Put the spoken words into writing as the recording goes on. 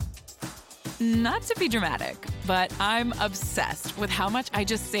Not to be dramatic, but I'm obsessed with how much I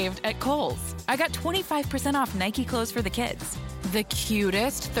just saved at Kohl's. I got 25% off Nike clothes for the kids, the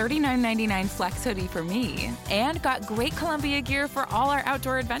cutest $39.99 flex hoodie for me, and got great Columbia gear for all our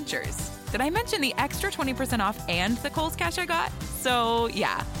outdoor adventures. Did I mention the extra 20% off and the Kohl's cash I got? So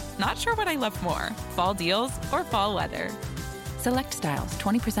yeah, not sure what I love more, fall deals or fall weather. Select styles,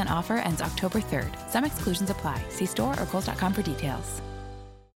 20% offer ends October 3rd. Some exclusions apply. See store or Kohl's.com for details.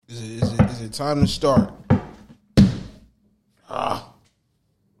 Is it time to start? Let's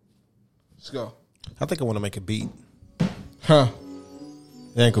go. I think I want to make a beat. Huh?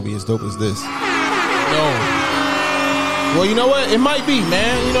 It ain't gonna be as dope as this. No. Well, you know what? It might be,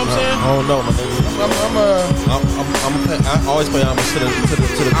 man. You know what I'm saying? I don't know, my nigga. I always play homage to the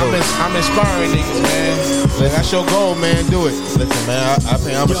goats. I'm inspiring niggas, man. That's your goal, man. Do it. Listen, man, I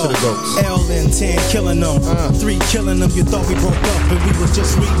pay homage to the goats. L and 10 killing them, 3 killing them. You thought we broke up, but we was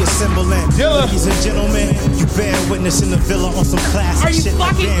just reassembling. Ladies and gentlemen, you bear witness in the villa on some classic shit. Are you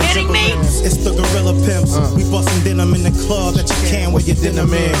fucking kidding me? It's the Gorilla Pimps. We bustin' denim in the club that you can wear your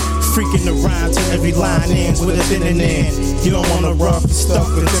denim in. Freaking the rhyme till every line ends with a thin end. You don't wanna rough, stuck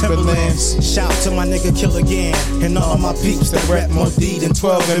with Timberlands. Shout to my nigga Kill Again and all my peeps that rap more D than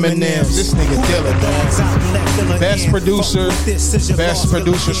 12 M&Ms. This nigga Dilla, man. Best producer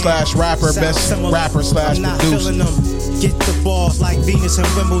slash rapper, best rapper slash producer. Get the balls like Venus and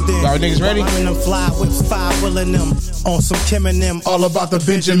Wimbledon. Y'all niggas ready? I'm in them fly with 5 willing them on some Kim and them. All about the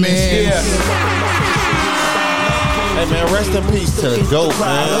Benjamin. Yeah. Hey, man, rest in peace to the GOAT,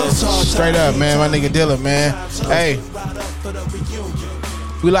 man. Straight up, man. My nigga Dilla, man. Hey,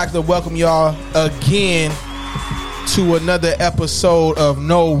 we like to welcome y'all again to another episode of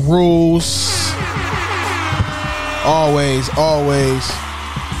No Rules. Always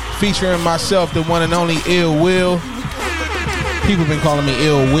featuring myself, the one and only Ill Will. People been calling me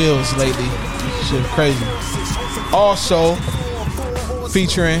Ill Wills lately. Shit crazy. Also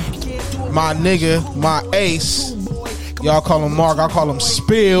featuring my nigga, my ace. Y'all call him Mark, I call him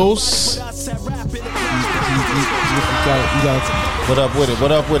Spills. What up with it?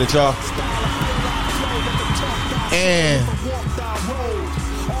 What up with it, y'all? And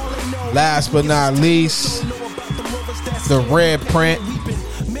last but not least, the red print.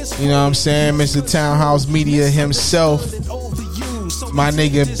 You know what I'm saying? Mr. Townhouse Media himself. My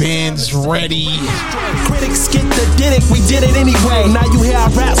nigga Ben's ready. Critics get the dick, we did it anyway. Now you hear our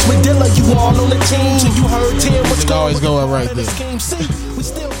raps with Dilla, you all on the team. You heard Tim, This should always go up right there.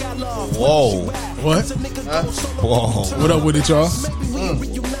 Whoa. What? Whoa. What up with it, y'all?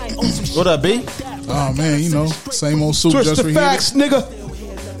 What up, B? Oh man, you know, same old soup. Twist just the reheated. facts, nigga.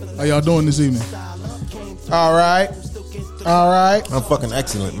 How y'all doing this evening? All right. I'm fucking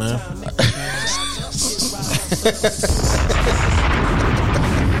excellent, man.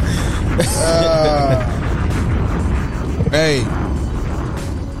 Hey.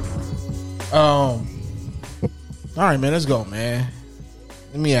 All right, man. Let's go, man.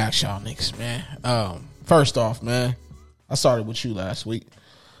 Let me ask y'all niggas, man. First off, man, I started with you last week.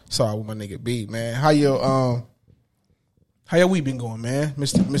 Started with my nigga B, man. How your week been going, man?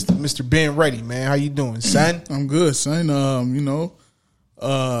 Mr. Ben Ready, man. How you doing, son? I'm good, son. You know,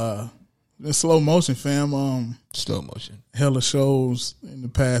 in slow motion, fam. Slow motion. Hella shows in the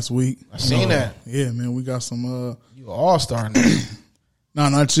past week. I seen that. Yeah, man. We got some. You an all-star now. No,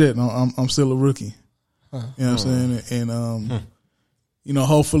 not yet. No, I'm still a rookie. You know what I'm saying? And you know,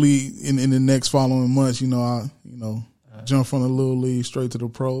 hopefully in the next following months, you know, I jump from the little league straight to the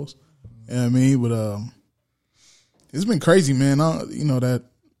pros. You know what I mean? But it's been crazy, man.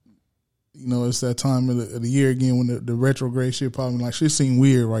 It's that time of the year again when the retrograde shit probably like shit seem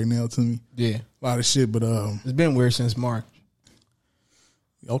weird right now to me. Yeah, a lot of shit, but it's been weird since March.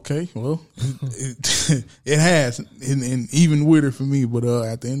 Okay, well, it has, and even weirder for me. But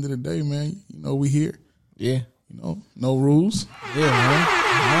at the end of the day, man, you know we here. Yeah, you know, no rules. Yeah, man.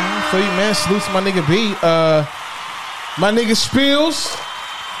 So you, man, salute to my nigga B. My nigga Spills.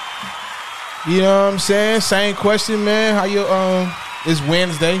 You know what I'm saying? Same question, man. How you it's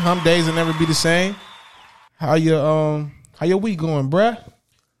Wednesday. Hump days will never be the same. How your week going, bruh?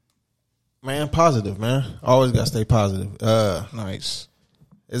 Man, positive, man. Always gotta stay positive. Nice.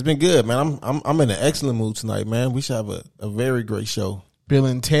 It's been good, man. I'm in an excellent mood tonight, man. We should have a very great show. Bill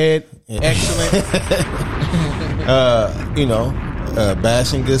and Ted, excellent.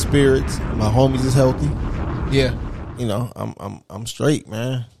 Bashing good spirits. My homies is healthy. Yeah. You know, I'm straight,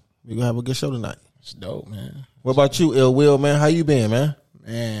 man. We gonna have a good show tonight. It's dope, man. What about you, Ill Will, man? How you been, man?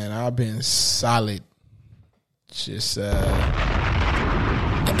 Man, I've been solid. Just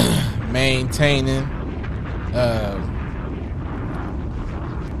maintaining.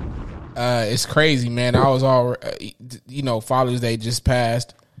 It's crazy, man. I was all, Father's Day just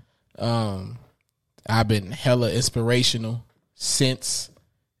passed. I've been hella inspirational since,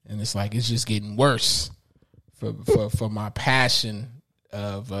 and it's like it's just getting worse for my passion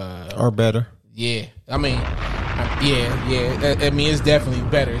of or better. Yeah, I mean, yeah. I mean, it's definitely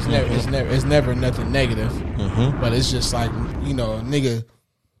better. It's never nothing negative, but it's just like nigga.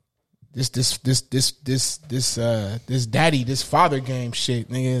 This daddy, this father game shit,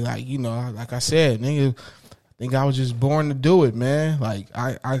 nigga. Like like I said, nigga. I think I was just born to do it, man. Like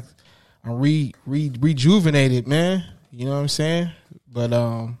I rejuvenated, man. You know what I'm saying? But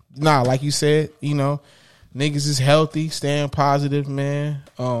like you said, niggas is healthy, staying positive, man.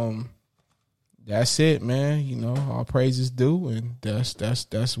 That's it, man. All praises due, and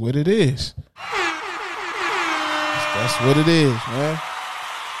that's what it is. That's what it is, man.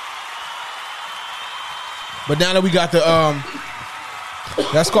 But now that we got the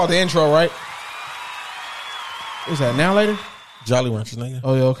that's called the intro, right? What's that? Now later? Jolly Ranchers, nigga.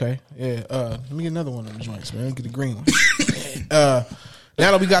 Oh yeah, okay, yeah. Let me get another one of them joints, man. Get the green one. Now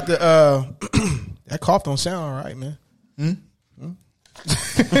that we got the that cough don't sound all right, man. I'm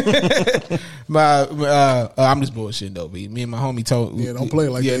just bullshitting though. Me and my homie told, don't play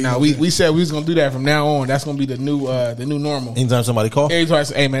like that. Yeah, we said we was gonna do that from now on. That's gonna be the new normal. Anytime somebody call, everybody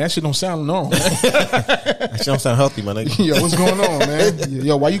say, "Hey man, that shit don't sound normal." That shit don't sound healthy, my nigga. Yo, what's going on, man?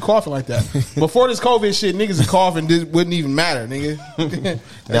 Yo, why you coughing like that? Before this COVID shit, niggas is coughing. This wouldn't even matter, nigga.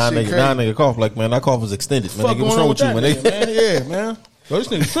 Now nigga cough like, man, that cough is extended, man. Nigga, what's wrong with you, man? Yeah, man. Yo, this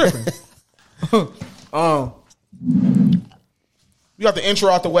nigga tripping. We got the intro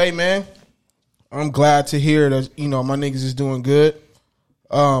out the way, man. I'm glad to hear that, my niggas is doing good.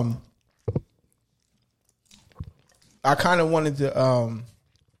 I kind of wanted to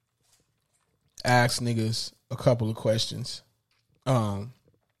ask niggas a couple of questions.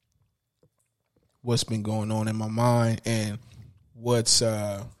 What's been going on in my mind and what's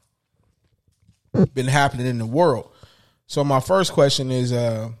been happening in the world. So my first question is,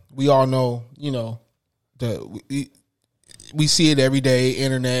 we all know, we see it every day,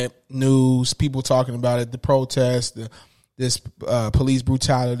 internet, news, people talking about it, the protests, this police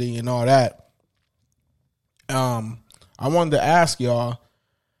brutality and all that. I wanted to ask y'all,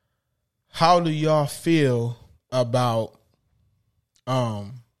 how do y'all feel about,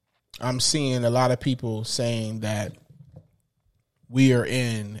 I'm seeing a lot of people saying that we are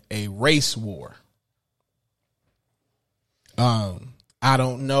in a race war. I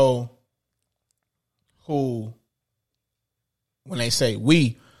don't know who, when they say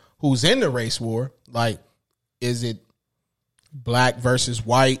we, who's in the race war, like, is it black versus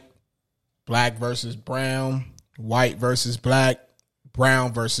white, black versus brown, white versus black,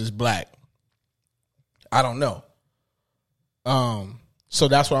 brown versus black? I don't know. So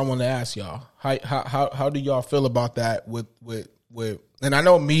that's what I want to ask y'all. How do y'all feel about that with and I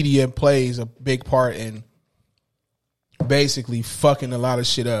know media plays a big part in basically fucking a lot of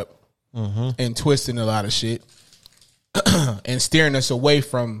shit up and twisting a lot of shit and steering us away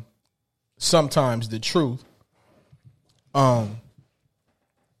from sometimes the truth. But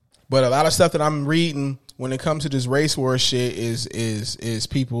a lot of stuff that I'm reading when it comes to this race war shit is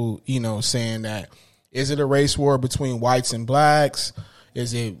people, saying that, is it a race war between whites and blacks?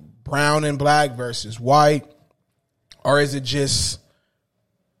 Is it brown and black versus white? Or is it just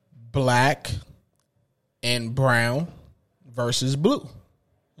black and brown versus blue?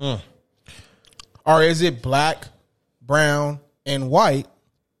 Or is it black, brown, and white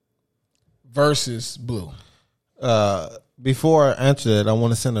versus blue? Before I answer that, I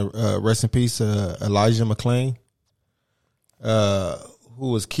want to send a rest in peace to Elijah McClain,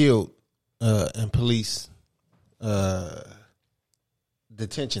 who was killed in police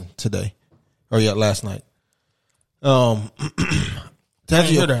detention today, or last night. To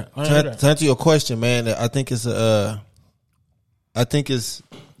answer your question, man, I think it's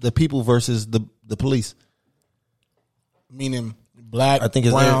the people versus the police. Meaning black, I think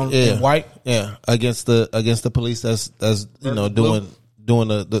it's brown, and white. Yeah, against the police that's doing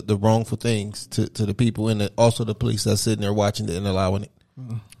the wrongful things to the people, and also the police that's sitting there watching it and allowing it.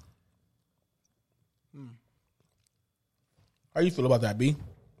 How you feel about that, B?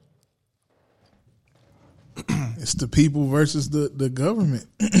 It's the people versus the government.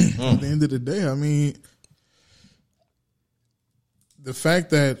 At the end of the day, I mean, the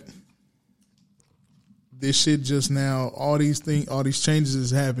fact that this shit just now, all these changes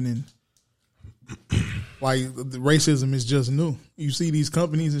is happening. Like, the racism is just new. You see these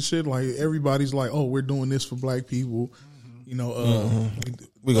companies and shit, like, everybody's like, oh, we're doing this for black people. We gonna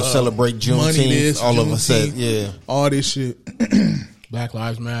celebrate Juneteenth, all of a sudden, yeah, all this shit. Black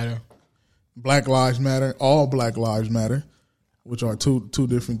Lives Matter. Black Lives Matter, all Black Lives Matter, which are two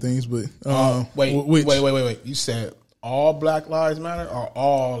different things. But wait. You said all Black Lives Matter or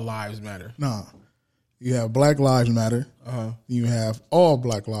all lives matter? Nah, you have Black Lives Matter. You have all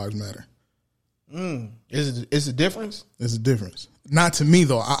Black Lives Matter. Is it a difference? There's a difference. Not to me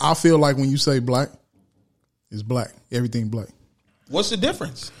though. I feel like when you say black, it's black. Everything black. What's the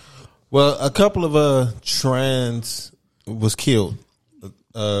difference? Well, a couple of trans was killed.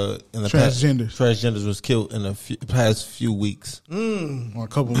 In the transgenders was killed in the past few weeks, or a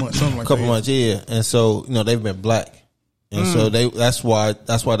couple months, something like a couple that. months, yeah. And so they've been black, and so that's why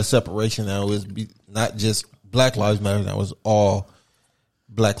the separation now is not just Black Lives Matter. Now it's all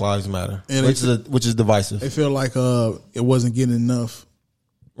Black Lives Matter, and which is divisive. They feel like it wasn't getting enough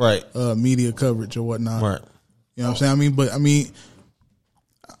media coverage or whatnot. Right. You know what I'm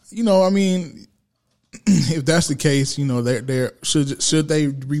saying? If that's the case, they should they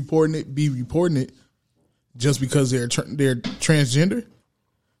be reporting it just because they're transgender?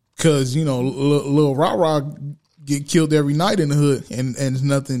 Because Lil Rah get killed every night in the hood, and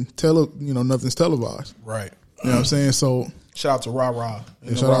nothing's televised. Right. You know what I'm saying? So shout out to Rah.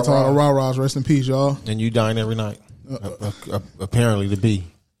 Shout out to all the Rah-Rahs. Rest in peace, y'all. And you dying every night. Apparently to be.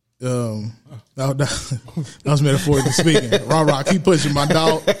 That was metaphorically speaking. Rah, keep pushing, my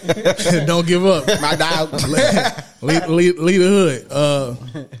dog. Don't give up, my dog. lead the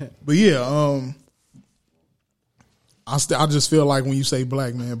hood. But yeah, I just feel like when you say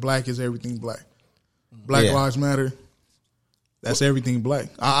black, man, black is everything black. Black Lives Matter. That's everything black.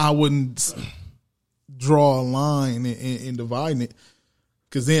 I wouldn't draw a line in dividing it,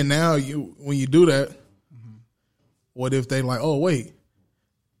 because then now when you do that, what if they like, oh wait,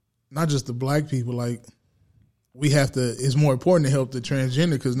 not just the black people, like we have to, it's more important to help the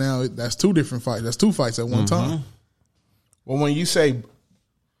transgender, because now that's two different fights. That's two fights at one time. Well, when you say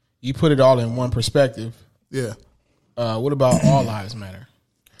you put it all in one perspective, yeah. What about all lives matter?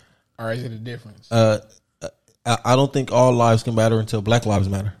 Or is it a difference? I don't think all lives can matter until Black Lives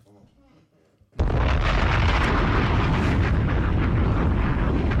Matter.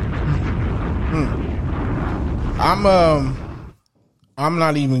 I'm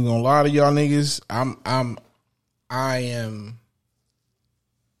not even gonna lie to y'all niggas.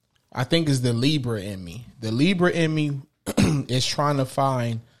 I think it's the Libra in me. The Libra in me is trying to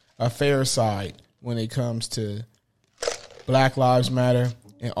find a fair side when it comes to Black Lives Matter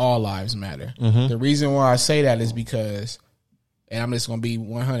and all lives matter. The reason why I say that is because, and I'm just gonna be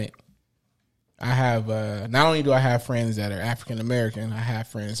 100. I have not only do I have friends that are African American, I have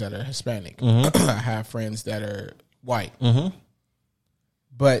friends that are Hispanic. I have friends that are white.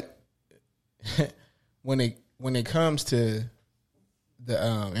 But when it comes to the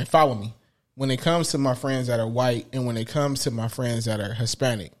and follow me, when it comes to my friends that are white and when it comes to my friends that are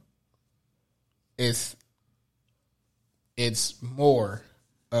Hispanic, it's more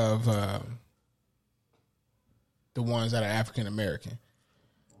of the ones that are African American.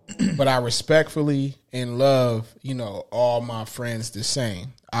 But I respectfully and love, all my friends the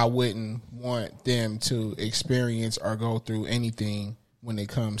same. I wouldn't want them to experience or go through anything when it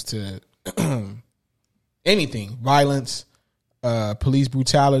comes to anything, violence, police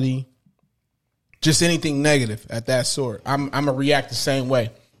brutality, just anything negative at that sort. I'm gonna react the same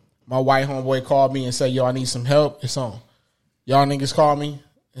way. My white homeboy called me and say, "Yo, I need some help." It's on. Y'all niggas call me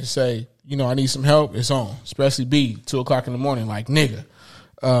and say, "I need some help." It's on. Especially B, 2:00 in the morning, like nigga.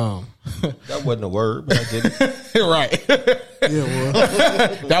 That wasn't a word, but I get it. Right. Yeah, well,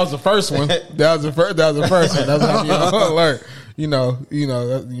 that was the first one. That was the first one. That's how you alert.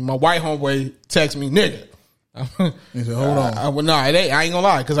 My white homeboy text me, nigga. He said, hold on. It ain't. I ain't gonna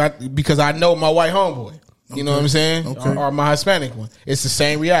lie, because I know my white homeboy. You know what I'm saying? Okay. Or my Hispanic one. It's the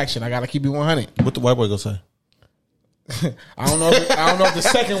same reaction. I gotta keep it 100. What the white boy gonna say? I don't know if the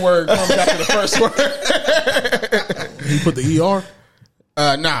second word comes after the first word. He put the ER?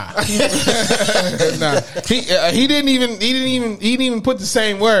 Nah. Nah. He didn't even put the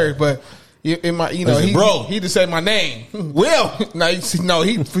same word, but in my, bro, he just said my name. Will. No,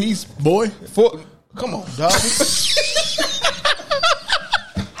 he's boy. Come on, dog.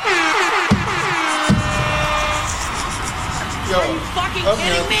 Are you fucking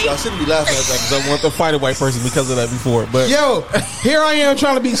kidding me? I shouldn't be laughing at that because I want to fight a white person because of that before. But here I am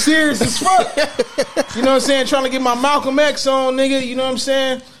trying to be serious as fuck. You know what I'm saying? Trying to get my Malcolm X on, nigga. You know what I'm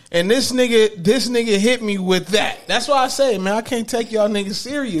saying? And this nigga hit me with that. That's why I say, man, I can't take y'all niggas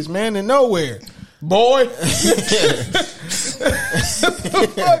serious, man, in nowhere. Boy.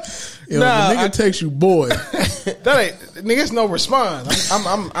 The nigga takes you, boy. That ain't nigga. It's no response.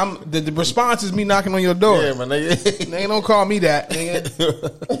 I'm the response is me knocking on your door. Yeah, man. They don't call me that, nigga.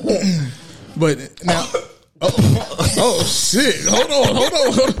 But now, oh shit! Hold on.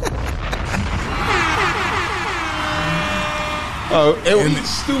 Oh, it was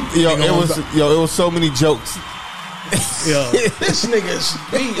stupid. It was so many jokes. Yo, This nigga's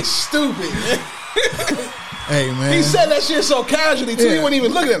being stupid. hey man, He said that shit so casually too. He wasn't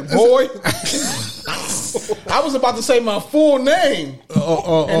even looking at it, boy. I was about to say my full name,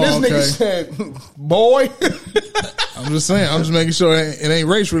 and this nigga said, "Boy." I'm just saying. I'm just making sure it ain't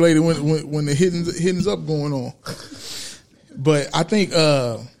race related when the hitting's up going on. But I think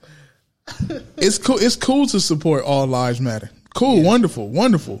it's cool. It's cool to support All Lives Matter. Cool,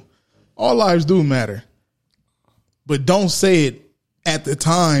 wonderful. All lives do matter, but don't say it at the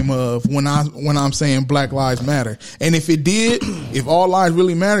time of when I'm saying Black Lives Matter. And if it did, if all lives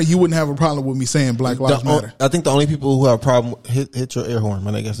really matter, you wouldn't have a problem with me saying Black Lives Matter. I think the only people who have a problem hit your air horn,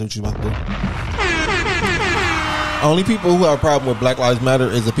 man. I guess that's what you're about to do. Only people who have a problem with Black Lives Matter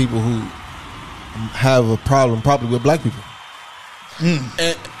is the people who have a problem probably with black people.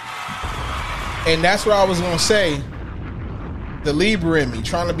 And that's what I was gonna say. The Libra in me,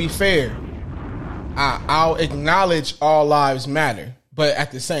 trying to be fair, I'll acknowledge all lives matter, but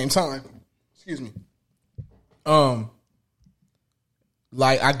at the same time, excuse me,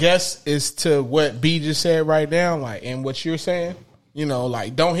 like I guess it's to what B just said right now, like, and what you're saying, you know,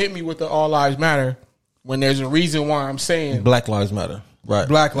 like, don't hit me with the all lives matter when there's a reason why I'm saying Black Lives Matter, right?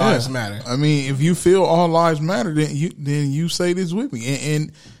 Black Lives Matter. I mean, if you feel all lives matter, then you say this with me,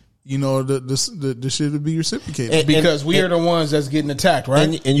 and you know the shit will be reciprocated Because we are the ones that's getting attacked,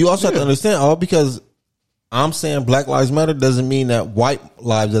 right? And you also have to understand, all because I'm saying Black Lives Matter doesn't mean that white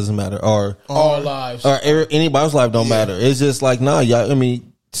lives doesn't matter, or all lives, or anybody's life don't matter. It's just like, nah, y'all. I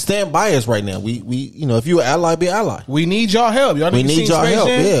mean, stand by us right now. We you know, if you an ally, be an ally. We need y'all help. Y'all We need y'all help.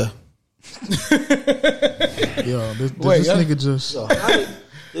 Yeah. Yo, this nigga just.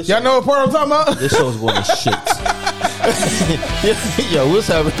 Y'all know what part I'm talking about? This show's going to shit. Yo, what's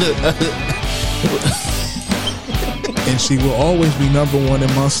happening? And she will always be number one in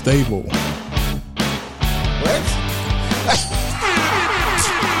my stable. What?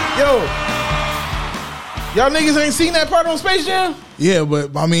 Yo, y'all niggas ain't seen that part on Space Jam? Yeah,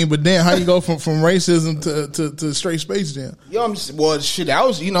 but I mean, but then how you go from racism to straight Space Jam? Yo, shit. That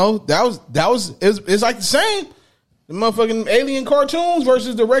was, you know, it's like the same. The motherfucking alien cartoons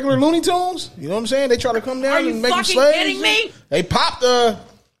versus the regular Looney Tunes. You know what I'm saying? They try to come down and make them slaves. Are you fucking kidding me?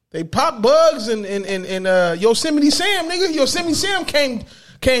 They popped Bugs and Yosemite Sam, nigga. Yosemite Sam came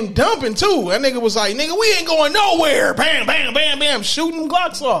dumping too. That nigga was like, nigga, we ain't going nowhere. Bam, bam, bam, bam, shooting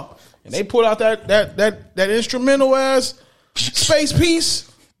Glocks off. And they pulled out that instrumental ass space piece.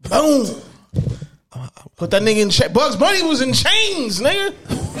 Boom. Put that nigga in chains. Bugs Bunny was in chains, nigga.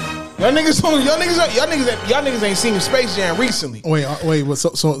 Y'all niggas ain't seen Space Jam recently. Wait.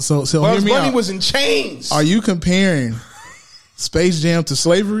 So Bugs hear me Bunny out. was in chains. Are you comparing Space Jam to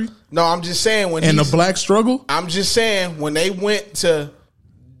slavery? No, I'm just saying and the black struggle. I'm just saying when they went to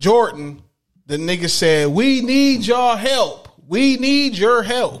Jordan, the nigga said, "We need y'all help. We need your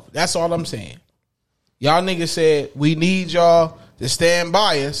help." That's all I'm saying. Y'all niggas said, "We need y'all to stand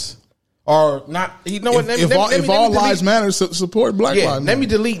by us." Or not, you know what? If all lives matter, support Black lives matter. Let me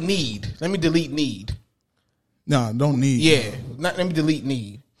delete need. Nah, don't need. Yeah, let me delete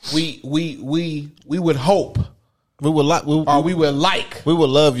need. We would hope. We would like. We would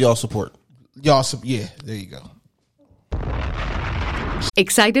love y'all support. Y'all, yeah. There you go.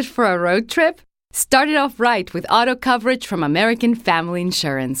 Excited for a road trip? Start it off right with auto coverage from American Family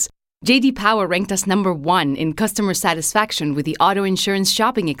Insurance. J.D. Power ranked us number 1 in customer satisfaction with the auto insurance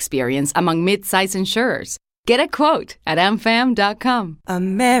shopping experience among mid-size insurers. Get a quote at amfam.com.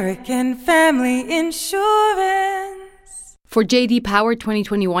 American Family Insurance. For J.D. Power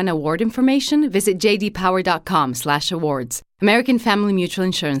 2021 award information, visit jdpower.com/awards. American Family Mutual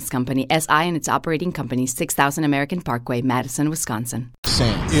Insurance Company, SI and its operating companies, 6000 American Parkway, Madison, Wisconsin.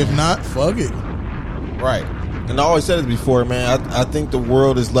 If not, fuck it. Right. And I always said it before, man. I think the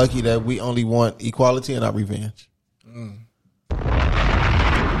world is lucky that we only want equality and not revenge.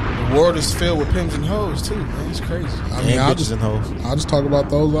 The world is filled with pimps and hoes too, man. It's crazy. I mean, I'll just talk about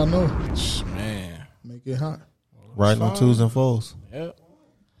those I know. Man, make it hot. Riding on twos and fours. Yep.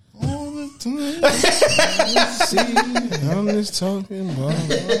 All the time. I'm just talking about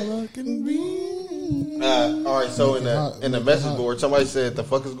all I can be. All right. So in the message board, somebody said, "The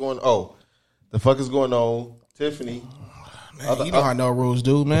fuck is going?" Oh, the fuck is going on? Tiffany. Man, you know how no rules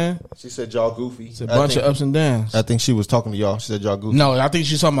do, man. She said y'all goofy. It's a bunch of ups and downs. I think she was talking to y'all. She said y'all goofy. No, I think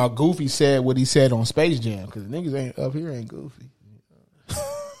she's talking about Goofy said what he said on Space Jam because niggas ain't up here ain't goofy.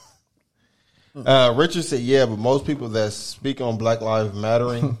 Richard said, "Yeah, but most people that speak on Black Lives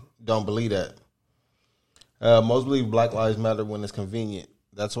Mattering don't believe that. Most believe Black Lives Matter when it's convenient.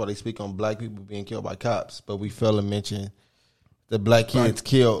 That's why they speak on black people being killed by cops. But we fail to mention the black kids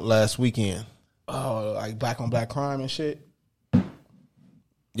killed last weekend. Oh, like black on black crime and shit.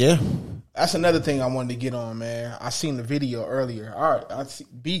 Yeah. That's another thing I wanted to get on, man. I seen the video earlier. All right, I see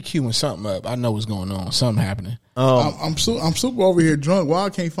BQing something up. I know what's going on. Something happening. I'm super over here drunk. Why I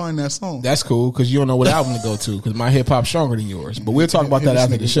can't find that song? That's cool because you don't know what album to go to because my hip hop's stronger than yours. But we'll talk about that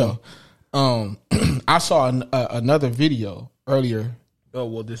after the show. I saw another video earlier.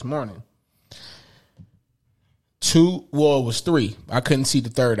 This morning. It was 3. I couldn't see the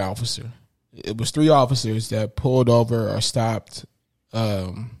third officer. It was 3 officers that pulled over or stopped.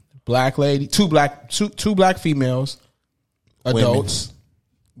 Black lady, two black females, adults,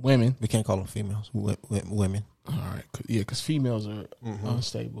 women. We can't call them females. Women. All right, yeah, because females are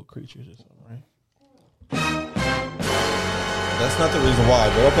unstable creatures or something, right? That's not the reason why,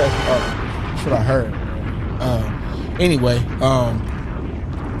 but okay. That's what I heard. Anyway,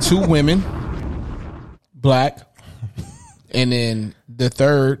 2 women, black, and then the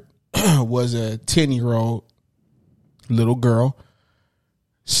third was a 10-year-old little girl.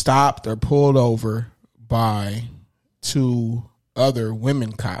 Stopped or pulled over by 2 other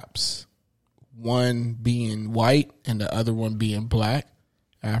women cops, one being white and the other one being black,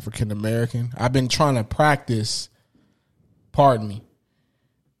 African American. I've been trying to practice,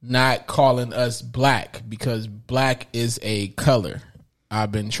 not calling us black because black is a color.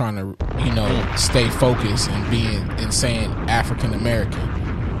 I've been trying to, stay focused and saying African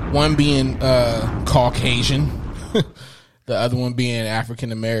American. One being Caucasian. The other one being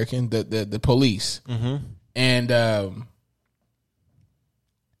African American, the police. Mm-hmm. And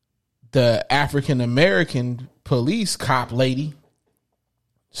the African American police cop lady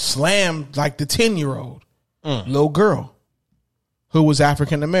slammed like the 10-year-old little girl who was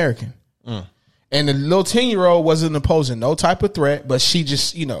African American. And the little 10-year-old wasn't posing no type of threat, but she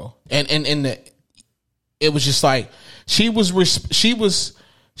just, it was just like she was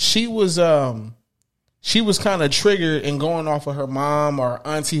kind of triggered and going off of her mom or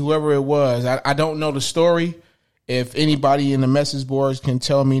auntie, whoever it was. I don't know the story. If anybody in the message boards can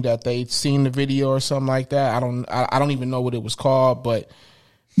tell me that they've seen the video or something like that, I don't even know what it was called. But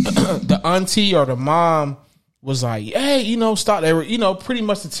the auntie or the mom was like, "Hey, stop." They were, pretty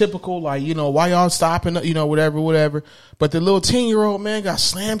much the typical, like, why y'all stopping? Whatever. But the little 10-year-old man got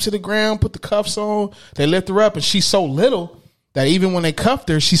slammed to the ground, put the cuffs on. They lift her up, and she's so little that even when they cuffed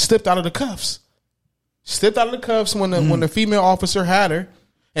her, she slipped out of the cuffs. Slipped out of the cuffs when the female officer had her,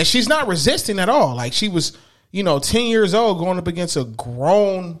 and she's not resisting at all. Like she was, 10 years old going up against a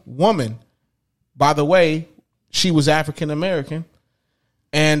grown woman. By the way, she was African American,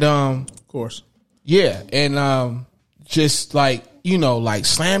 and of course, yeah, and just like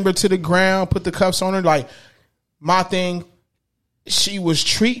slammed her to the ground, put the cuffs on her. Like my thing, she was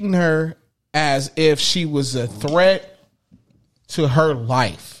treating her as if she was a threat to her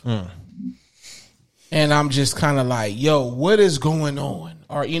life. And I'm just kind of like, yo, what is going on?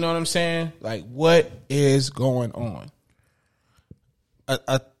 Or you know what I'm saying? Like, what is going on?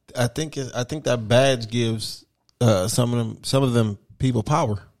 I think that badge gives some of them people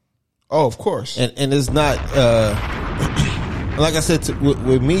power. Oh, of course. And it's not like I said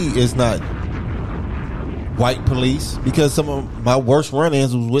with me, it's not white police because some of my worst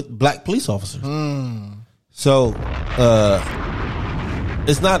run-ins was with black police officers. So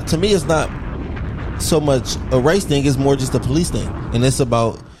it's not, to me, it's not so much a race thing, it's more just a police thing. And it's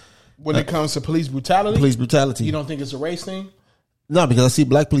about when it comes to police brutality. You don't think it's a race thing? No, because I see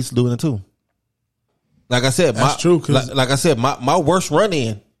black police doing it too. Like I said, that's true. Like I said, my worst run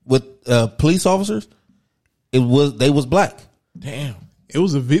in with police officers, they was black. Damn. It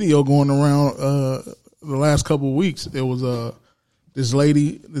was a video going around the last couple of weeks. It was this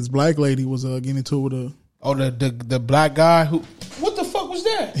black lady was getting into it with the black guy who. What the fuck was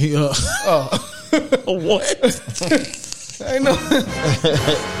that? He what? I know.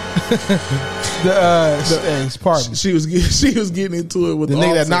 Pardon. She was getting into it with the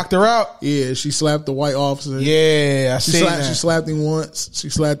nigga that knocked her out. Yeah, she slapped the white officer. Yeah, she slapped him once. She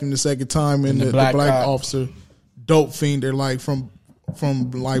slapped him the second time, and the black officer dope fiender like from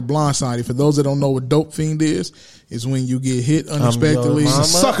like Blindsided. For those that don't know what dope fiend is when you get hit unexpectedly. Mama,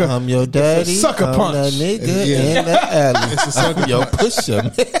 sucker. I'm your daddy. Sucker punch. I'm the nigga in the alley. It's a sucker Yo, push him.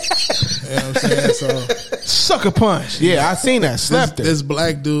 You know what I'm saying? So sucker punch. Yeah, I seen that. Slapped her. This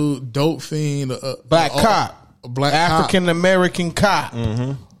black dude, dope fiend, black cop, a black African American cop,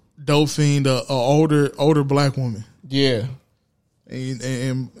 dope fiend, a older black woman. Yeah.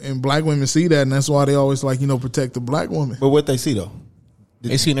 And black women see that, and that's why they always like, protect the black woman. But what they see though?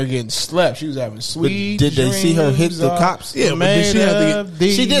 They seen her getting slept. She was having sweet. Did they see her hit the cops? Yeah, but then she had to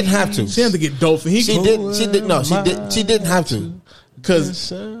get. She didn't have to. She had to get dope. She didn't have to.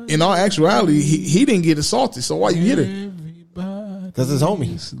 Because in all actuality, he didn't get assaulted. So why you hit her? Because his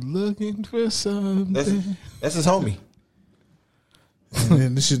homie. Looking for something. That's his homie.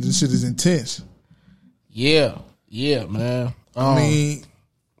 Man, this shit is intense. Yeah, man. I mean,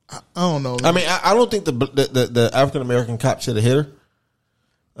 I don't know. I mean, I don't think the African American cop should have hit her.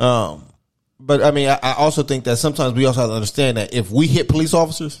 But I mean, I also think that sometimes we also have to understand that if we hit police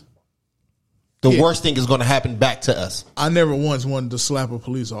officers, the worst thing is going to happen back to us. I never once wanted to slap a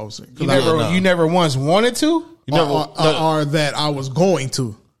police officer. You never once wanted to? Or that I was going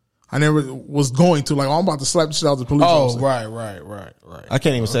to. I never was going to. Like, I'm about to slap the shit out of the police officer. Right. I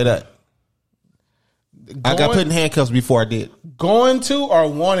can't even say that. I got put in handcuffs before I did. Going to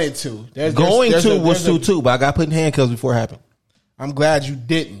or wanted to? Going to was too, but I got put in handcuffs before it happened. I'm glad you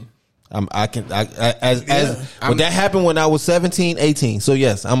didn't. When that happened when I was 17, 18. So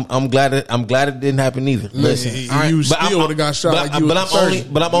yes, I'm glad it didn't happen either. Listen, you still would have got shot. I'm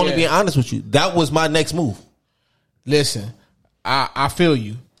only being honest with you. That was my next move. Listen, I feel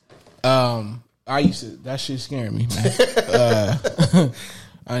you. I used to, that shit scared me, man.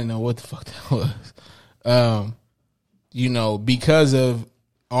 I didn't know what the fuck that was. Because of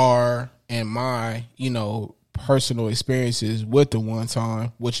our and my, personal experiences with the one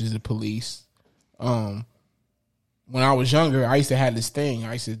time, which is the police. When I was younger, I used to have this thing.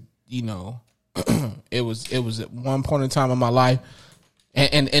 I used to, it was at one point in time in my life,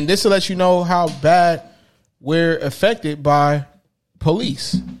 and this will let you know how bad we're affected by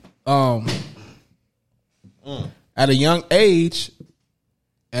police. At a young age,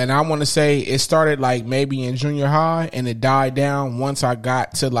 and I want to say it started like maybe in junior high, and it died down once I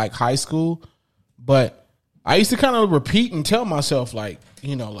got to like high school, but I used to kind of repeat and tell myself, like,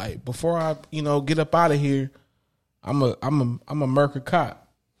 like before I, get up out of here, I'm a murder cop.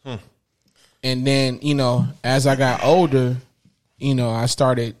 And then, as I got older, I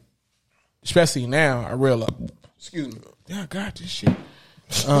started, especially now, I realized, excuse me, yeah, I got this shit.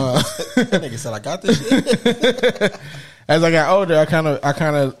 That nigga said I got this shit. As I got older, I kind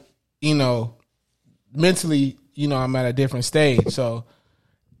of, mentally, I'm at a different stage. So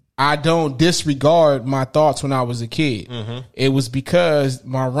I don't disregard my thoughts when I was a kid. Mm-hmm. It was because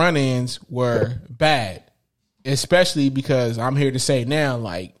my run-ins were bad, especially because I'm here to say now,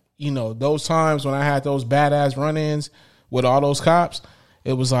 like, those times when I had those badass run-ins with all those cops,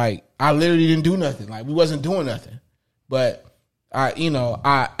 it was like, I literally didn't do nothing. Like, we wasn't doing nothing. But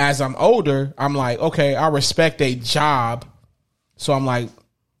I as I'm older, I'm like, okay, I respect a job. So I'm like,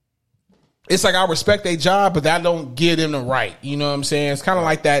 it's like I respect a job, but that don't give them the right. You know what I'm saying? It's kind of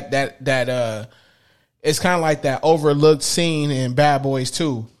like that it's kind of like that overlooked scene in Bad Boys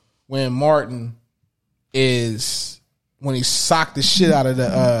 2 when Martin when he socked the shit out of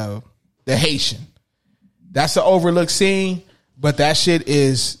the Haitian. That's an overlooked scene, but that shit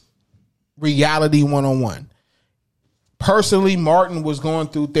is reality 101. Personally, Martin was going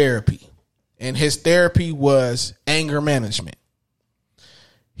through therapy, and his therapy was anger management.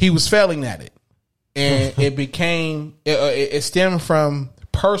 He was failing at it, and it stemmed from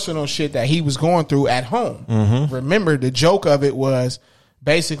personal shit that he was going through at home. Mm-hmm. Remember, the joke of it was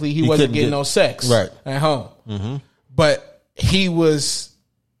basically he wasn't getting no sex at home, mm-hmm. but he was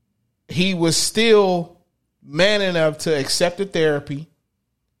still man enough to accept the therapy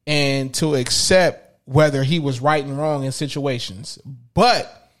and to accept whether he was right and wrong in situations. But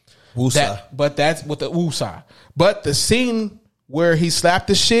that's with the woosah. But the scene where he slapped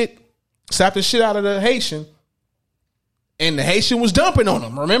the shit out of the Haitian, and the Haitian was dumping on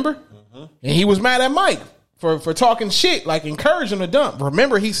him, remember? Mm-hmm. And he was mad at Mike for talking shit, like encouraging him to dump.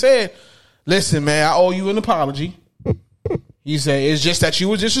 Remember, he said, listen, man, I owe you an apology. He said, it's just that you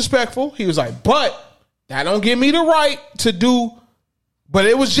was disrespectful. He was like, but that don't give me the right to do, but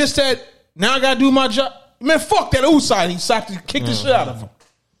it was just that now I gotta do my job. Man, fuck that outside. He kicked the shit out of him.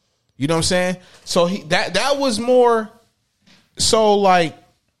 You know what I'm saying? So that was more so like,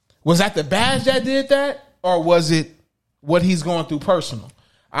 was that the badge that did that? Or was it what he's going through personal?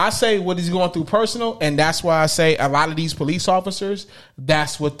 I say what he's going through personal, and that's why I say a lot of these police officers,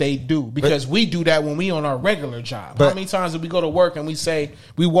 that's what they do. Because we do that when we on our regular job. How many times do we go to work and we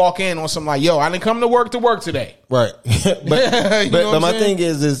walk in on something like, yo, I didn't come to work today. Right. but my thing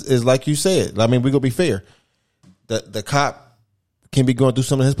is like you said, I mean, we're going to be fair. The cop can be going through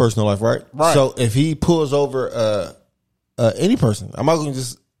some of his personal life, right? Right. So if he pulls over any person, I'm not going to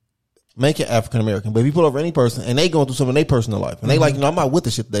just make it African American, but if you pull over any person and they going through some of their personal life and they I'm not with the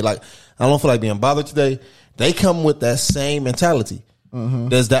shit today. Like, I don't feel like being bothered today. They come with that same mentality.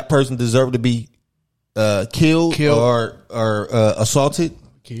 does that person deserve to be killed or assaulted?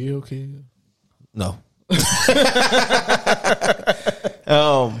 Kill. No.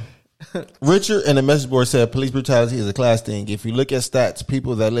 Richard and the message board said police brutality is a class thing. If you look at stats,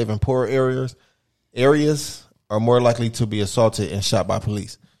 people that live in poor areas are more likely to be assaulted and shot by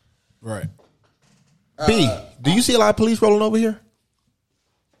police. Right. B, do you see a lot of police rolling over here?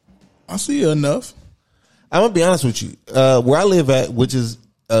 I see enough. I'm gonna be honest with you. Where I live at, which is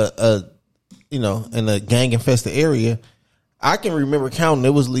in a gang infested area, I can remember counting. It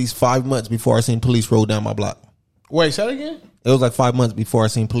was at least 5 months before I seen police roll down my block. Wait, say that again? It was like 5 months before I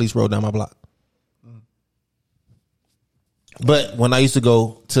seen police roll down my block. But when I used to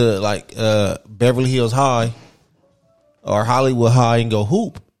go to like Beverly Hills High or Hollywood High and go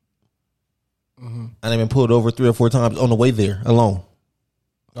hoop, I been pulled over 3 or 4 times on the way there alone.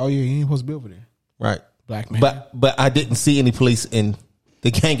 Oh yeah, you ain't supposed to be over there, right? Black man. But I didn't see any police in the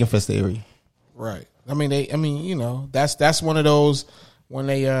gang infested area. Right. That's one of those when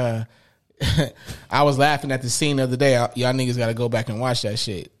they I was laughing at the scene the other day. Y'all niggas got to go back and watch that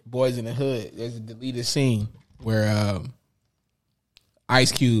shit. Boys in the Hood. There's a deleted scene where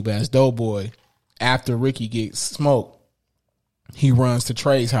Ice Cube as Doughboy, after Ricky gets smoked, he runs to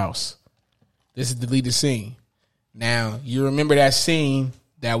Trey's house. This is the deleted scene. Now, you remember that scene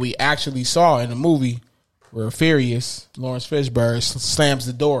that we actually saw in the movie where Furious, Lawrence Fishburne, slams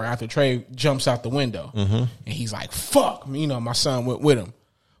the door after Trey jumps out the window. And he's like, fuck. My son went with him.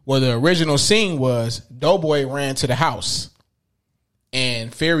 Well, the original scene was Doughboy ran to the house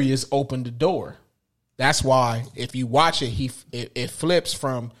and Furious opened the door. That's why if you watch it, it flips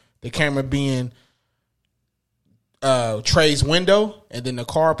from the camera being Trey's window and then the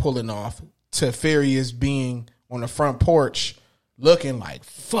car pulling off to Furious being on the front porch looking like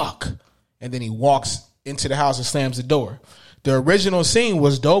fuck. And then he walks into the house and slams the door. The original scene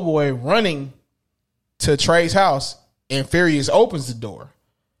was Doughboy running to Trey's house and Furious opens the door.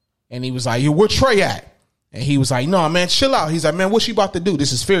 And he was like, yo, where Trey at? And he was like, no, man, chill out. He's like, man, what you about to do?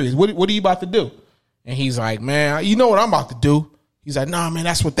 This is Furious. What are you about to do? And he's like, man, you know what I'm about to do. He's like, nah, man,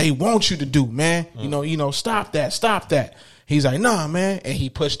 that's what they want you to do, man. Stop that. He's like, nah, man. And he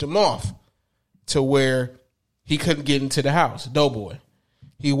pushed him off to where he couldn't get into the house, Doughboy.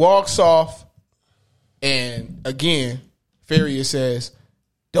 He walks off, and again, Furious says,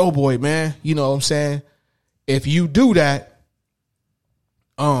 Doughboy, man, you know what I'm saying? If you do that,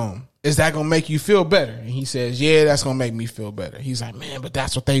 is that gonna make you feel better? And he says, yeah, that's gonna make me feel better. He's like, man, but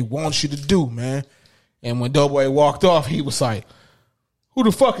that's what they want you to do, man. And when Doughboy walked off, he was like, who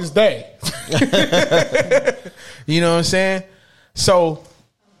the fuck is they? You know what I'm saying? So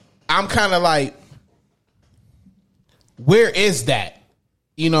I'm kind of like, where is that?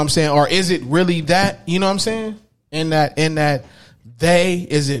 You know what I'm saying? Or is it really that? You know what I'm saying? In that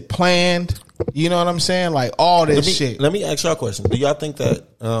is it planned? You know what I'm saying? Like all this shit. Let me ask y'all a question. Do y'all think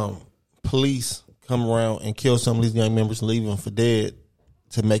that police come around and kill some of these gang members and leave them for dead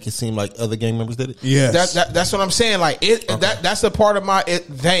to make it seem like other gang members did it? Yes. That's what I'm saying. Like that's a part of my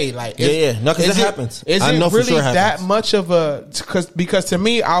they like. No, because it happens. Is I it know really for sure that much of a? Because to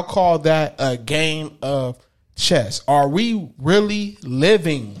me, I'll call that a game of chess. Are we really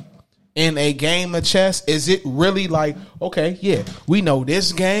living in a game of chess? Is it really like, okay, yeah, we know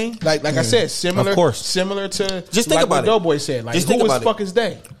this game. Like I said, similar to just think about what Doughboy said. Like, who the fuck is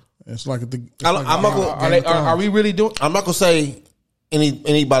they? It's like are we really doing? I'm not gonna say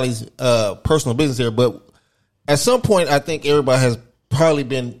anybody's personal business here, but at some point, I think everybody has probably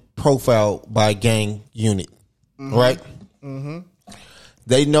been profiled by a gang unit, right? Mm-hmm.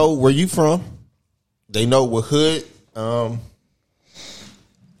 They know where you from. They know what hood.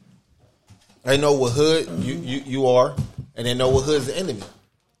 They know what hood you are, and they know what hood is the enemy.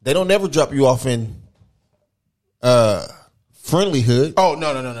 They don't never drop you off in friendly hood. Oh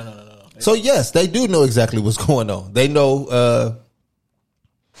no. So yes, they do know exactly what's going on. They know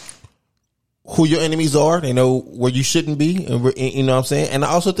who your enemies are. They know where you shouldn't be, and you know what I'm saying. And I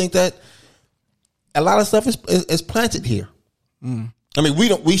also think that a lot of stuff is planted here. I mean,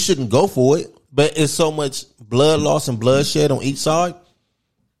 we shouldn't go for it, but it's so much blood loss and bloodshed on each side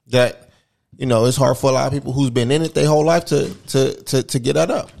that, you know, it's hard for a lot of people who's been in it their whole life to get that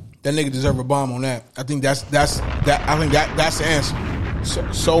up. That nigga deserve a bomb on that. I think that's the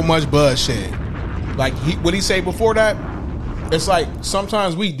answer. So much bloodshed. Like what he say before that? It's like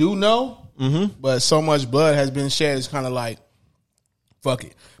sometimes we do know, but so much blood has been shed. It's kind of like, fuck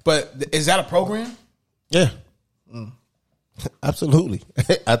it. But is that a program? Yeah, absolutely.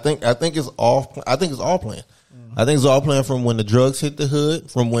 I think it's all. I think it's all planned. I think it's all planned from when the drugs hit the hood,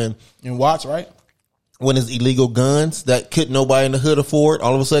 from when in Watts, right? when it's illegal guns that couldn't nobody in the hood afford,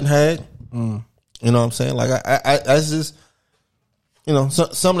 all of a sudden had. You know what I'm saying? Like I just, you know,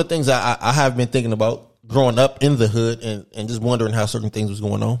 some of the things I have been thinking about growing up in the hood and just wondering how certain things was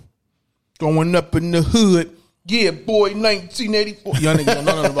going on. Growing up in the hood, yeah, boy, 1984. Y'all niggas don't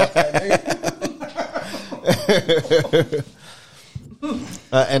know nothing about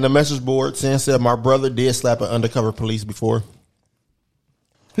that. And the message board said my brother did slap an undercover police before.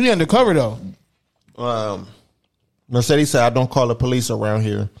 He undercover though. Mercedes said, I don't call the police around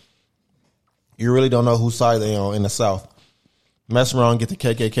here. You really don't know whose side they on in the South. Mess around, get the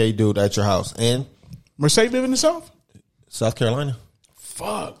KKK dude at your house. And Mercedes live in the South? South Carolina.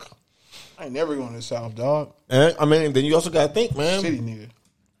 Fuck. I ain't never going to the South, dog. And I mean, then you also got to think, man. City nigga.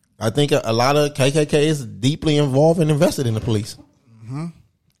 I think a lot of KKK is deeply involved and invested in the police. Mm-hmm.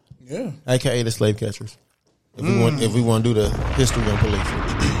 Yeah. AKA the slave catchers. If we want to do the history on police.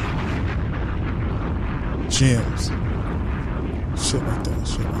 Gems. Shit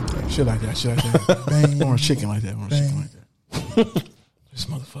like that. Bang. More chicken like that. This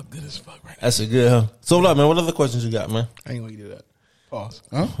motherfucker good as fuck right now. That's a good, huh? So, what up, man? What other questions you got, man? I ain't gonna do that. Pause.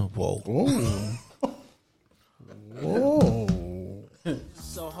 Huh? Whoa. Whoa.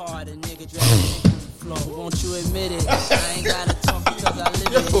 So hard a nigga drag floor, won't you admit it? I ain't gotta talk because I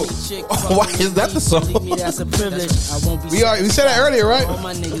live it. Chick, why is that the song? Me, that's a privilege. I won't be. We said that earlier, right?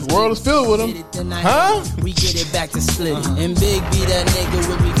 The world is filled with them. Huh? We get it back to split. And Big B, that nigga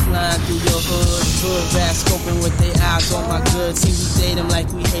with me flying through your hood rats scoping with their eyes on my goods. See, we date them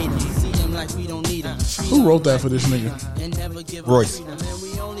like we hate them. See them like we don't need them. Who wrote that for this nigga? Royce.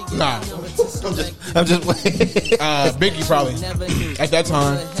 Nah. I'm just playing. Biggie probably. At that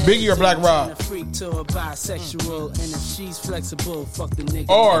time. Biggie or Black Rob.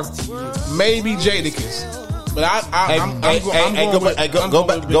 Or maybe Jadakiss. But I'm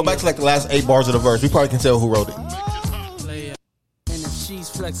going go back to like the last 8 bars of the verse. We probably can tell who wrote it. And if she's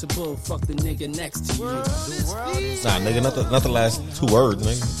flexible, fuck the nigga next to you. Nah, nigga, not the last 2 words,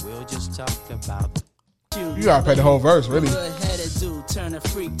 nigga. We'll just talk about you gotta play the whole verse, really. Turn a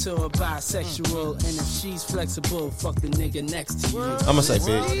freak to a bisexual, and if she's flexible, fuck the nigga next to you. I'm gonna say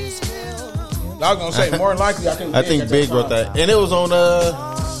Big. I was gonna say more than likely. I think Big wrote that, and it was on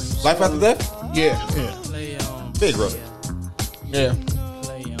Life After Death. Yeah. Big wrote it. Yeah. I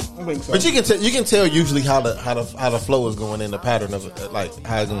think so. But you can tell usually how the flow is going in, the pattern of it, like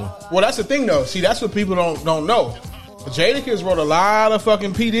how it's going. Well, that's the thing though. See, that's what people don't know. Jadakiss wrote a lot of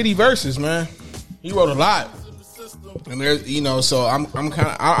fucking P Diddy verses, man. He wrote a lot. And there's, so I'm kind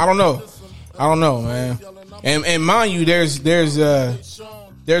of, I don't know, man. And mind you, there's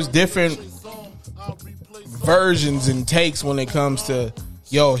different versions and takes when it comes to,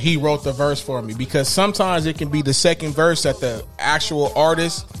 he wrote the verse for me, because sometimes it can be the second verse that the actual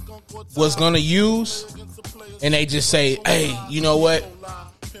artist was gonna use, and they just say, hey, you know what?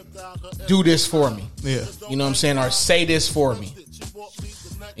 Do this for me. Yeah. You know what I'm saying? Or say this for me.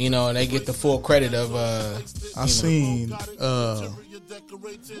 And they get the full credit of. I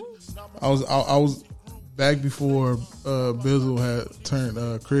was back before Bizzle had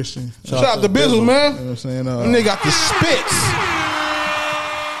turned Christian. Shout out to Bizzle, man. You know what I'm saying? And they got the spits.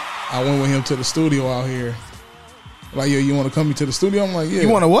 I went with him to the studio out here. Like, yo, you want to come me to the studio? I'm like, yeah. You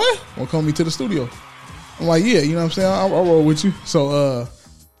want to what? Want to come me to the studio? I'm like, yeah. You know what I'm saying? I'll roll with you. So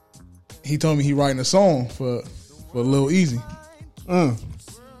he told me he writing a song for Lil Easy.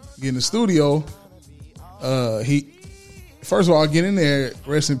 Get in the studio. He first of all, I get in there.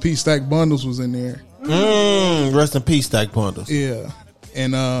 Rest in peace, Stack Bundles was in there. Rest in peace, Stack Bundles. Yeah,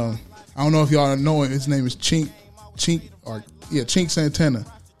 and I don't know if y'all know him. His name is Chink Santana.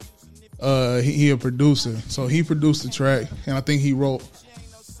 He a producer, so he produced the track, and I think he wrote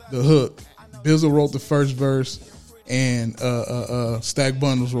the hook. Bizzle wrote the first verse, and Stack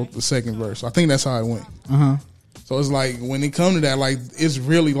Bundles wrote the second verse. I think that's how it went. So it's like when it comes to that, like it's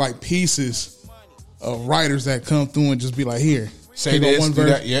really like pieces of writers that come through and just be like, here, say this, one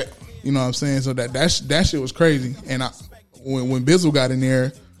verse. That, yeah. You know what I'm saying? So that shit was crazy. And when Bizzle got in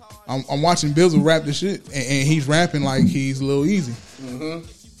there, I'm watching Bizzle rap the shit, and he's rapping like he's Lil Easy.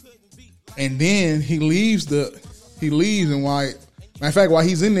 And then he leaves, and matter of fact, while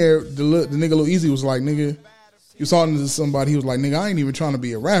he's in there, the nigga Lil Easy was like, nigga, he was talking to somebody. He was like, nigga, I ain't even trying to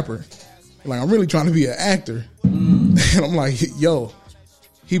be a rapper. Like, I'm really trying to be an actor. And I'm like, yo,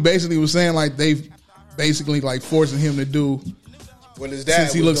 he basically was saying like they basically like forcing him to do what his dad,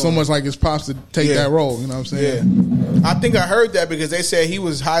 since he looked so much like his pops, to take that role. You know what I'm saying? Yeah. I think I heard that because they said he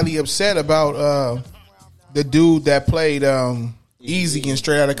was highly upset about the dude that played Easy in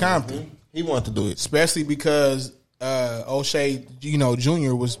Straight Outta Compton. He wanted to do it, especially because O'Shea,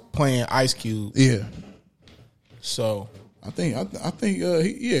 Jr. was playing Ice Cube. Yeah. So I think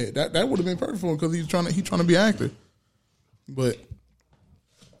that would have been perfect for him because he's trying to be an actor. But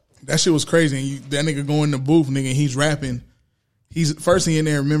that shit was crazy. And that nigga go in the booth, nigga, and he's rapping. He's first thing in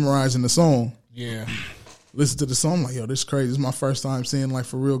there memorizing the song. Yeah. Listen to the song, I'm like, yo, this is crazy. This is my first time seeing like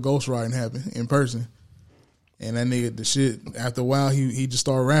for real ghostwriting happen in person. And that nigga, the shit, after a while, he just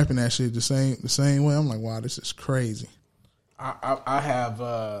started rapping that shit the same way. I'm like, wow, this is crazy. I have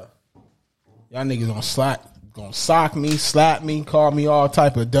y'all niggas gonna sock me, slap me, call me all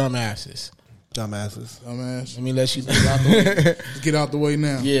type of dumbasses. Dumbass. Let me let you get out the way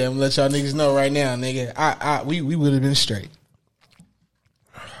now. Yeah, I'm gonna let y'all niggas know right now, nigga. We would have been straight.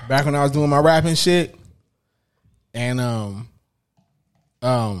 Back when I was doing my rapping shit, and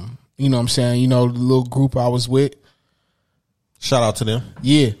you know what I'm saying, the little group I was with. Shout out to them.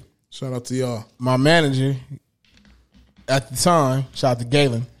 Yeah. Shout out to y'all. My manager at the time, shout out to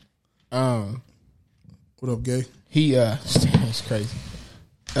Galen. What up, Gay? He it's crazy.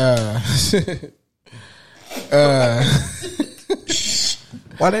 Why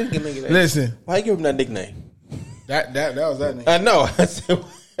didn't give him that? Listen, why you give him that nickname? That was that nigga. I know. I said,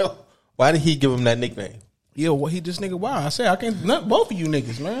 why did he give him that nickname? Yeah, well, he this nigga wild. I said I can't. Not both of you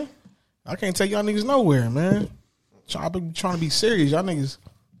niggas, man. I can't take y'all niggas nowhere, man. Trying to be serious, y'all niggas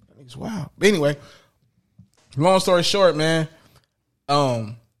wild. But anyway, long story short, man.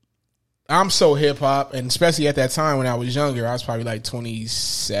 I'm so hip hop, and especially at that time when I was younger, I was probably like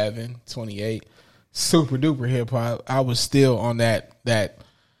 27, 28, super duper hip hop. I was still on that.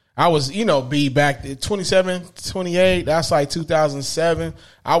 I was, be back at 27, 28. That's like 2007.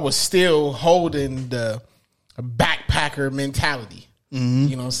 I was still holding the backpacker mentality. Mm-hmm.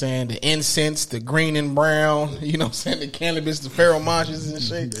 You know what I'm saying? The incense, the green and brown, you know what I'm saying? The cannabis, the pheromones and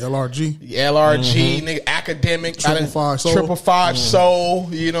shit. The LRG. The LRG, nigga, academic. Triple Five Soul,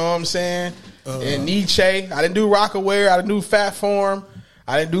 you know what I'm saying? And Nietzsche. I didn't do Rockaware. I didn't do Fat Form.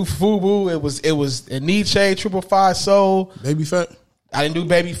 I didn't do Fubu. It was Nietzsche, 555 Soul. Baby Fat? I didn't do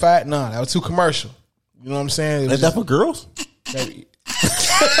Baby Fat. No, that was too commercial. You know what I'm saying? Is that for girls? Baby.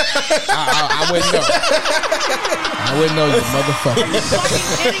 I wouldn't know. I wouldn't know, you motherfucker.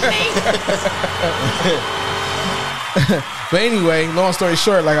 But anyway, long story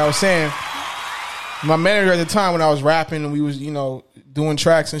short, like I was saying, my manager at the time when I was rapping and we was, doing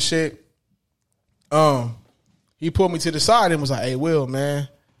tracks and shit, he pulled me to the side and was like, "Hey, Will, man,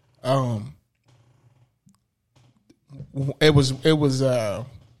 it wasn't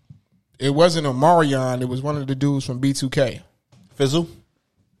Omarion, it was one of the dudes from B2K. Fizzle?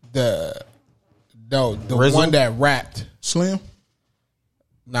 The Rizzle? one that rapped. Slim?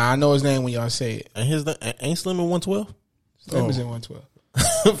 Nah, I know his name when y'all say it. And ain't Slim in 112? Slim is in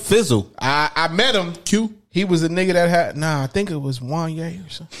 112. Fizzle. I met him. Q? He was a nigga that had, I think it was Wanye or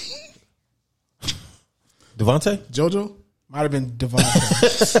something. Devontae? JoJo? Might have been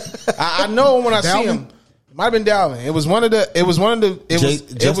Devontae. I know him when I see him. Might have been Dalvin.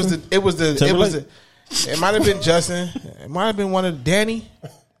 It might have been Justin. It might have been one of Danny.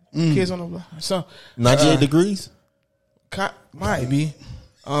 Kids on the block. So 98 degrees? Might be.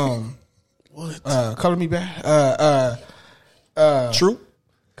 Color me back. True.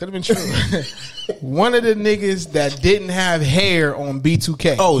 Could have been true. One of the niggas that didn't have hair on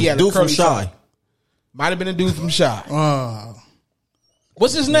B2K. Oh, dude from Shy. Might have been a dude from Shy.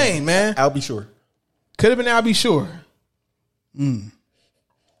 What's his name, man? I'll be sure. Could have been I'll be sure.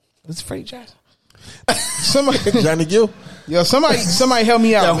 It's Freddie Jackson. Somebody, Johnny Gill. Yo, somebody help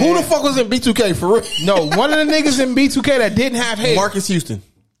me out. Now, who the fuck was in B2K for real? No, one of the niggas in B2K that didn't have hair. Marcus Houston.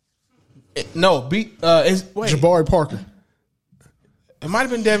 No, Jabari Parker. It might have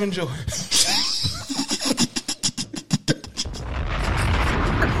been Devin Jordan.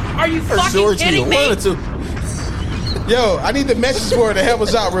 Are you fucking kidding me? Yo, I need the message board to help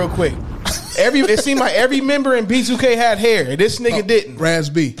us out real quick. It seemed like every member in B2K had hair, and this nigga didn't. Raz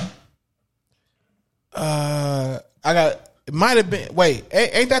B. It might have been. Wait,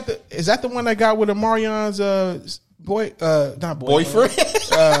 ain't that is that the one that got with Omarion's boyfriend?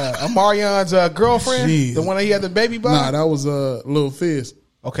 Omarion's girlfriend? Jeez. The one that he had the baby by? Nah, that was Lil Fizz.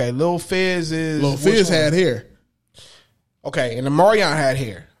 Okay, Lil Fizz is... Lil Fizz had hair. Okay, and Omarion had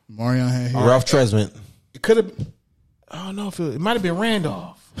hair. Omarion had hair. Ralph Tresvant. It could have... I don't know if it might have been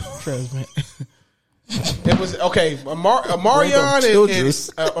Randolph Tresvant. It was okay. Omarion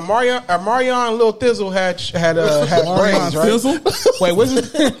and Lil Thizzle had braids, right? Thizzle? Wait, what's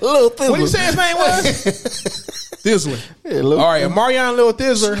his Lil Thizzle? What did you say his name was? Thizzler. Yeah, all right, Omarion and Lil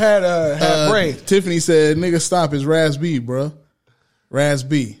Thizzler had braids. Tiffany said, "Nigga, stop! It's Raz B, bro. Raz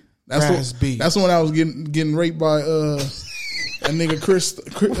B. That's Raz B. That's the one I was getting raped by That nigga Chris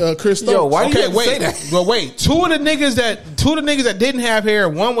Stokes. Yo, why you Okay, have to say wait. that? Well, wait. Two of the niggas that didn't have hair,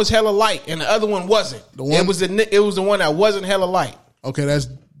 one was hella light and the other one wasn't. It was the one that wasn't hella light. Okay, that's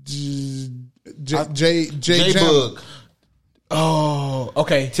J Bug. Oh,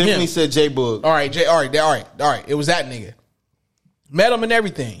 okay. Tiffany Him. said J Bug. All right, all right. It was that nigga. Met him and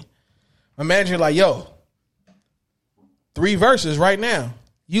everything. My manager like, yo, 3 verses right now.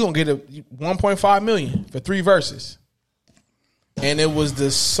 You gonna get a 1.5 million for 3 verses. And it was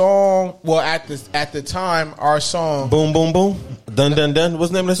the song. Well, at the time, our song, Boom Boom Boom, Dun Dun Dun.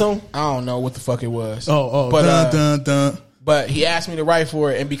 What's the name of the song? I don't know what the fuck it was. But dun dun dun. But he asked me to write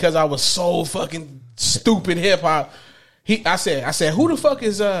for it, and because I was so fucking stupid hip hop, I said, who the fuck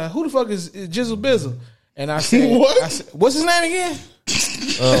is Jizzle Bizzle? And I said, What? I said, what's his name again?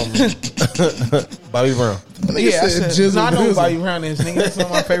 Bobby Brown. Yeah, I said said, Jizzle no, I know who Bizzle. Bobby Brown is, nigga. That's one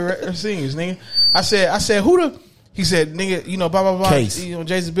of my favorite singers, nigga. I said, who the? He said, nigga, you know, blah blah blah. Case. You know,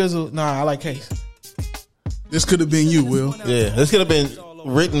 Jizzle Bizzle. Nah, I like Case. This could have been you, Will. Yeah, this could have been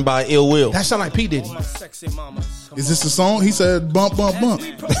written by Ill Will. That sound like P Diddy. Is this the song? He said bump bump bump.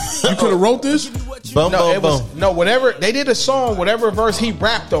 You could have wrote this. Bum No, Bum it was Bum. whatever they did a song, whatever verse he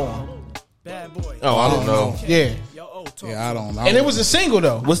rapped on. Oh, I don't know. Yeah, Yeah, I don't know. and it was a single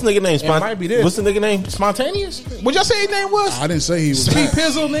though. What's the nigga name? might be this. What's the nigga name? Spontaneous? What y'all say his name was? I didn't say he was. Speed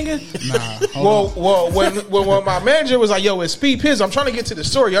Pizzle, nigga. Nah, hold on. Well, when my manager was like, "Yo, it's Speed Pizzle," I'm trying to get to the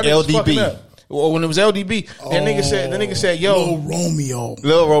story. Y'all niggas LDB. fucking up. Well, when it was LDB, that nigga said, "Yo, Lil Romeo.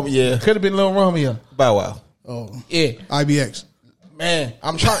 Lil Romeo. Yeah. could have been Lil Romeo." Bow Wow. Oh, Yeah, IBX. man,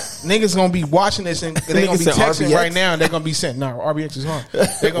 I'm trying. Niggas gonna be watching this and they gonna be Niggas said texting RBX? right now. And they're gonna be saying, "No, RBX is hard."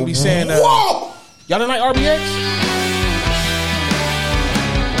 They're gonna be saying, Whoa! "Y'all don't like RBX?"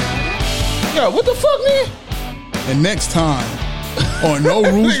 Yo, what the fuck, man? And next time on No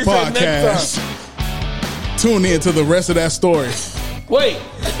Rules Nigga said next Podcast, tune in to the rest of that story. Wait,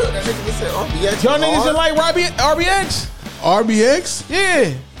 RBX. y'all niggas didn't like RBX? RBX?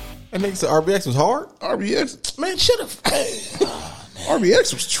 Yeah, That nigga said RBX was hard. RBX? man, shut up.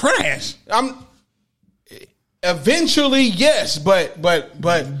 RBX was trash. I'm eventually yes, but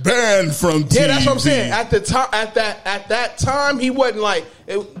Banned from TV. yeah, that's what I'm saying. At the time, at that time, he wasn't like.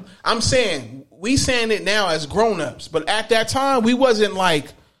 I'm saying we saying it now as grown-ups, but at that time, we wasn't like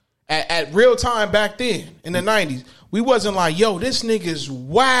at real time back then in the '90s. We wasn't like, yo, this nigga's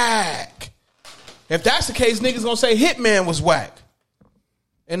whack. If that's the case, niggas gonna say Hitman was whack.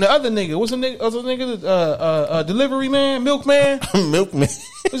 And the other nigga, what's the nigga? Delivery man, Milkman. Milkman.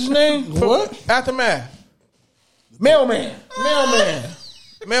 What's his name? What? Aftermath. Mailman.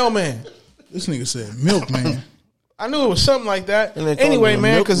 This nigga said Milkman. I knew it was something like that. And they called Anyway, him a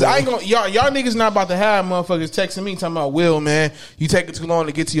man, milk because boy. I ain't gonna y'all niggas not about to have motherfuckers texting me talking about Will, man. You taking too long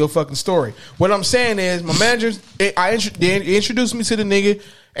to get to your fucking story. What I'm saying is, my managers, they introduced me to the nigga,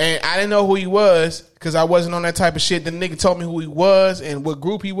 and I didn't know who he was because I wasn't on that type of shit. The nigga told me who he was and what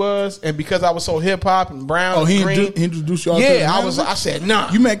group he was, and because I was so hip hop and brown, Oh, and he green, introduced y'all to the yeah, manager? I said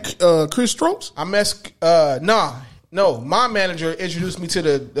nah. You met Chris Strokes? I messed no. My manager introduced me to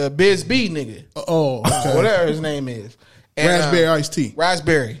the Biz B nigga. Oh, okay. Whatever his name is. And, Raspberry iced tea.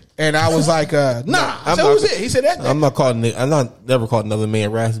 Raspberry. And I was like, nah. I said, not- who's it? He said that. I'm not never called another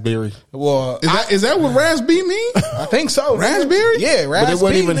man Raspberry. Well, Is that what Raspberry mean? I think so. nigga. Raspberry? Yeah, But Raspberry. it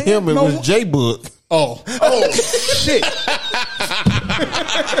wasn't even nigga. him. It No. was J Book. Oh. Oh, shit.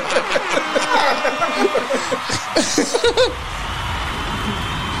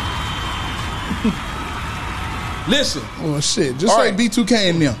 Listen. Oh, shit. Just All like right. B2K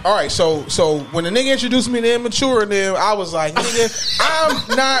and them. All right, so when the nigga introduced me to Immature and them, I was like, nigga,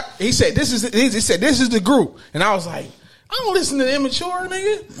 I'm not. He said this is the group, and I was like, I don't listen to Immature,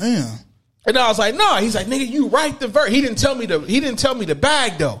 nigga. Man. And I was like, no. He's like, nigga, you write the verse. He didn't tell me the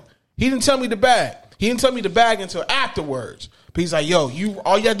bag though. He didn't tell me the bag. He didn't tell me the bag until afterwards. But he's like, yo,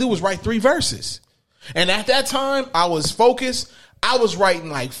 all you gotta do was write 3 verses. And at that time, I was focused. I was writing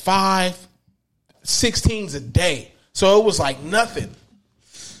like 5 16s a day. So it was like nothing.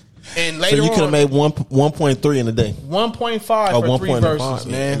 And So later you could have on, made 1.3 in a day. 1.5 Oh, for 3 1.5 verses,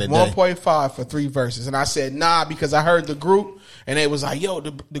 in man. a day. 1.5 for 3 verses. And I said, nah, because I heard the group and it was like, yo,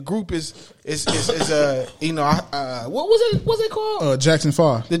 the group is you know, what was it? What's it called? Jackson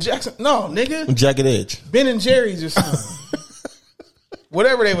 5. The Jackson, no, nigga. Jagged Edge. Ben and Jerry's or something.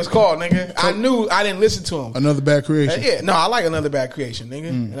 Whatever they was called, nigga. I knew I didn't listen to them. Another Bad Creation. Yeah, no, I like Another Bad Creation, nigga.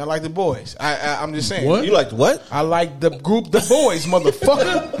 And I like the boys. I'm just saying. What? You liked what? I like the group The Boys,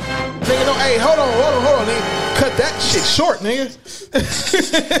 motherfucker. Nigga, no, hey, hold on, nigga. Cut that shit short, nigga.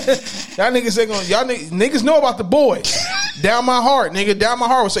 Y'all niggas ain't gonna, y'all niggas know about The Boys. Down My Heart, nigga. Down My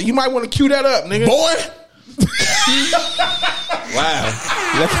Heart. So you might want to cue that up, nigga. Boy! Wow.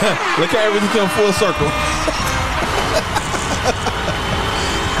 Look how everything come full circle.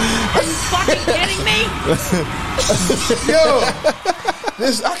 Are you fucking kidding me? Yo,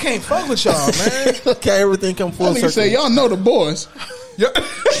 this I can't fuck with y'all, man. Look how everything come full circle. Say y'all know the boys.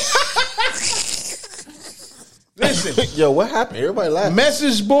 Listen, yo, what happened? Everybody laughing.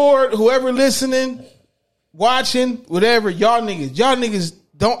 Message board, whoever listening, watching, whatever, y'all niggas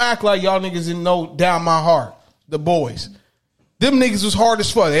don't act like y'all niggas didn't know Down My Heart. The boys. Them niggas was hard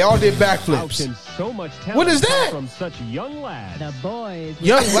as fuck. They all did backflips. So much what is that? From such young lads. The boys.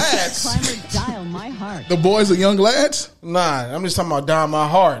 Young lads. Climber Dial My Heart. The boys are young lads? Nah, I'm just talking about Down My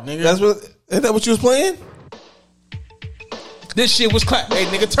Heart, nigga. Is that what you was playing? This shit was clap. Hey,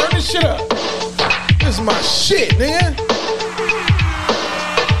 nigga, turn this shit up. This is my shit, nigga.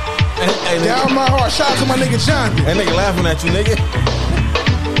 Hey, Down My Heart. Shout out to my nigga Jonathan. That nigga laughing at you, nigga.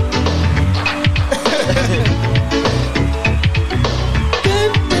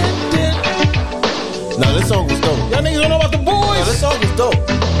 No, this song was dope. Y'all niggas don't know about the boys? No, this song was dope.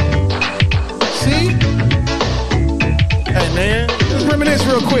 See? Hey, man. Let's reminisce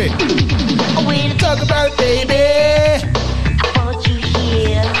real quick. We talk about it, baby. I want you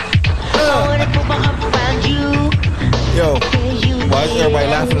here. I wanna put my arms around you. Yo, why is everybody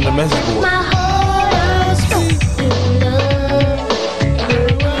laughing in the message board? My heart is in love.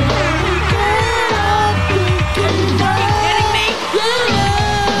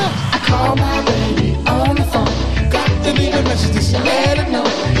 I call my baby on the phone. Got to leave a message to let her know.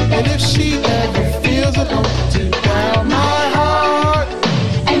 And if she ever feels alone, to down my heart.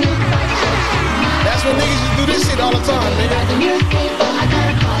 That's what niggas just do this shit all the time, nigga.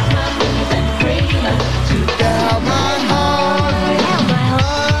 Down my heart.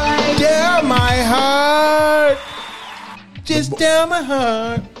 Down my heart. Just down my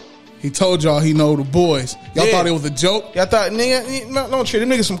heart. He told y'all he know the boys. Y'all thought it was a joke? Y'all thought, nigga, don't treat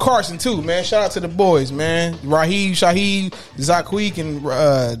them niggas from Carson too, man. Shout out to the boys, man. Raheem, Shaheed, Zakweek, and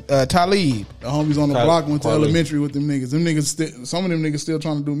Talib. The homies on the block went to elementary with them niggas. Them niggas, some of them niggas still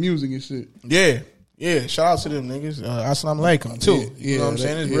trying to do music and shit. Yeah. Shout out to them niggas. Assalamu alaikum too. You know what I'm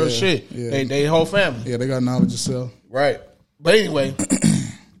saying? It's real shit. Yeah. They whole family. Yeah, they got knowledge of self. Right. But anyway,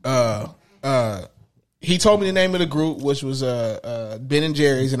 he told me the name of the group, which was Ben and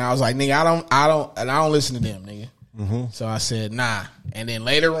Jerry's, and I was like, nigga, I don't listen to them, nigga. Mm-hmm. So I said, nah. And then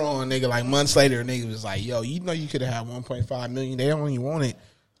later on, nigga, like months later, nigga was like, yo, you know you could have had 1.5 million. They only wanted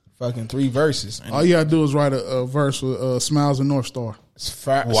fucking 3 verses. And all you gotta do is write a verse with Smiles and North Star.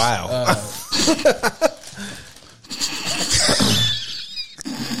 Wow.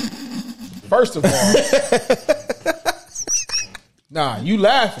 First of all, nah, you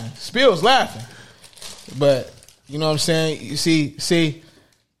laughing. Spill's laughing. But, you know what I'm saying? You see,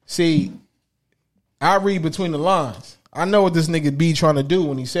 I read between the lines. I know what this nigga be trying to do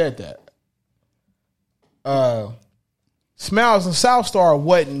when he said that. Smiles and South Star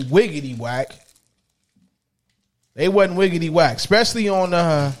wasn't wiggity whack. They wasn't wiggity whack. Especially on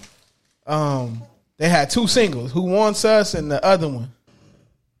they had 2 singles, Who Wants Us and the other one.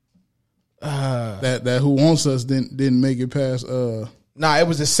 That Who Wants Us didn't make it past Nah, it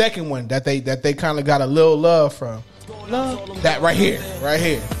was the second one that they kind of got a little love from. That right here.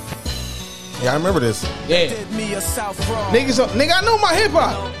 Yeah, I remember this. Yeah. Nigga, I know my hip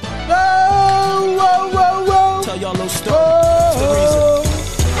hop. Whoa. Tell y'all a little story.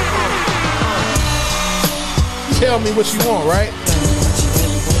 Tell me what you want, right?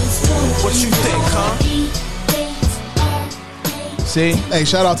 What you think, huh? See? Hey,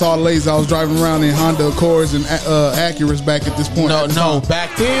 shout out to all the ladies I was driving around in Honda Accords and Acuras back at this point. No,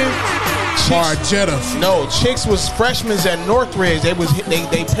 back then, Margetta. No, chicks was freshmen at Northridge. They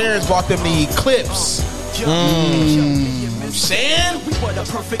parents bought them the Eclipse. Saying?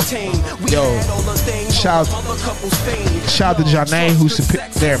 Yo, shout out to Janae who's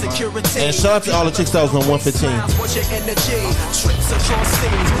there, man. And shout out to all the chicks that was on 115.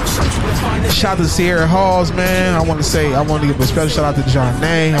 Shout out to Sierra Halls, man. I want to give a special shout out to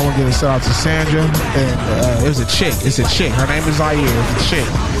Janae. I want to give a shout out to Sandra. And it was a chick. It's a chick. Her name is Zaire. It's a chick.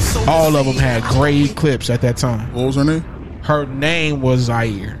 All of them had gray Eclipse at that time. What was her name? Her name was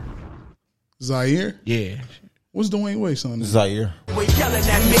Zaire. Zaire? Yeah. What's Dwayne Wade's son? Zaire. We're yelling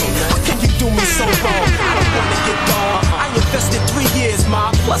at me. How can you do me so wrong? I don't want to get gone. I invested 3 years,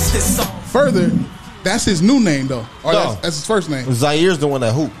 ma, plus this song. Further, that's his new name though. Or No. that's his first name. Zaire's the one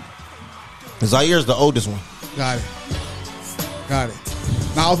that hoop. Zaire's the oldest one. Got it.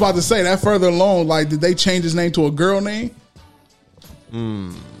 Now I was about to say that further along, like, did they change his name to a girl name?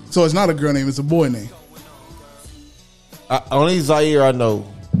 So it's not a girl name, it's a boy name. Only Zaire I know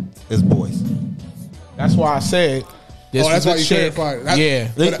is boys. That's why I said. This That's why you chick. clarified.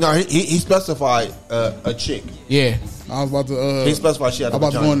 He specified a chick. Yeah. I was about to. He specified she had I a was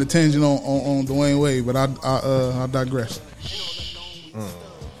about to vagina. go on the tangent on Dwayne Wade, but I digress.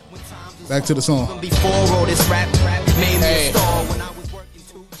 Back to the song.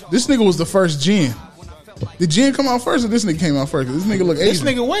 This nigga was the first Gen. Did Gen come out first, or this nigga came out first? 'Cause this nigga look Asian.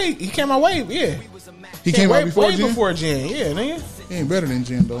 This nigga Wade, he came out Wade, yeah. He came out before way Gen? before Gen, yeah, nigga. He ain't better than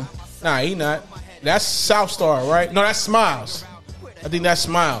Gen though. Nah, he not. That's South Star, right? No, that's Smiles. I think that's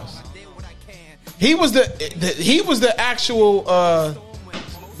Smiles. He was the actual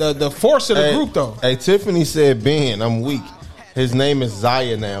the force of the group though. Hey, Tiffany said, Ben, I'm weak. His name is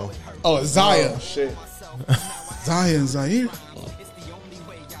Zaya now. Oh, Zaya. Oh, shit. Zaya and Zaire.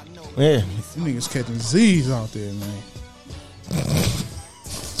 Yeah. Them niggas catching Z's out there, man.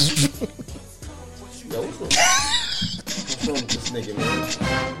 What's wrong with this nigga, man?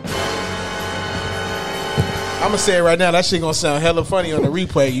 I'm gonna say it right now. That shit gonna sound hella funny on the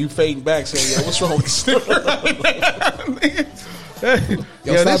replay. You fading back saying, "Yeah, what's wrong with this nigga?"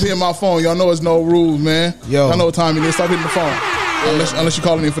 Yo, stop hitting my phone. Y'all know it's no rules, man. Y'all know what time it is. Stop hitting the phone. Unless you're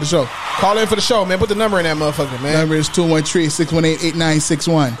calling in for the show. Call in for the show, man. Put the number in that motherfucker, man. Number is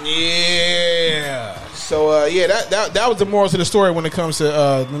 213-618-8961. Yeah. So yeah, that was the moral to the story when it comes to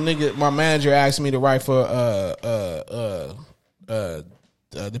the nigga. My manager asked me to write for the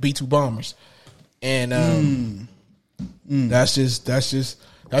B2 Bombers, and that's just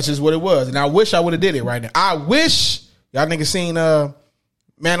what it was. And I wish I would have did it right now. I wish y'all niggas seen Man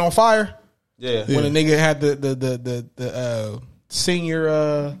on Fire. Yeah. When the nigga had the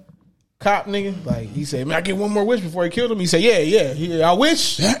senior cop nigga, like he said, "Man, I get one more wish before he killed him." He said, "Yeah. I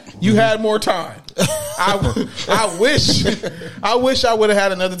wish you had more time. I wish I would have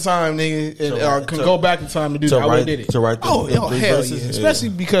had another time, nigga, and could go back in time to do that. I would have did it. Hell yeah, especially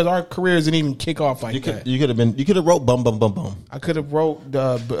because our careers didn't even kick off like that. You could have wrote bum bum bum bum. I could have wrote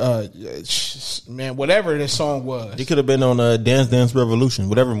man, whatever this song was. You could have been on Dance Dance Revolution,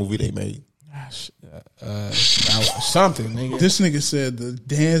 whatever movie they made. Something, nigga. This nigga said the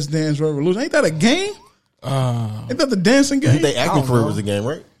Dance Dance Revolution. Ain't that a game? Ain't that the dancing game? They acting career was a game,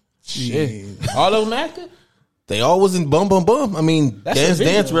 right? Shit. All of them acting? They all was in Bum Bum Bum. I mean, That's Dance a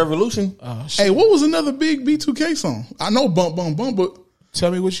video. Dance Revolution. Hey, what was another big B2K song? I know Bump Bump Bump, but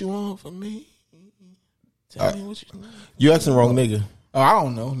Tell me what you want from me. Tell me what you want. You asking the wrong nigga. Oh, I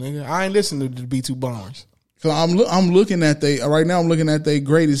don't know, nigga. I ain't listening to the B2 Bombers. Cause I'm looking at right now. I'm looking at their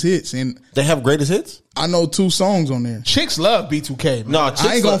greatest hits, and They have greatest hits? I know 2 songs on there. Chicks love B2K, man. No, I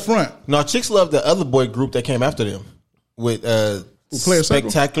ain't gonna front. No, chicks love the other boy group that came after them with Player Circle?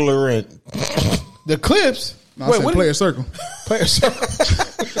 Spectacular and The Clips. No, I said Player Circle. Player Circle.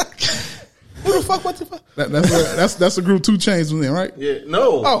 Who the fuck? What the fuck? That's the group 2 Chainz was in, right? yeah,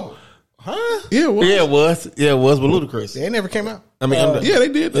 no. Oh, huh? Yeah, it was. Yeah, it was with Ludacris. They never came out. I mean, Yeah, they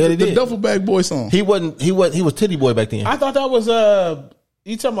did. Yeah, they the did. Duffel Bag Boy song. He was Titty Boy back then. I thought that was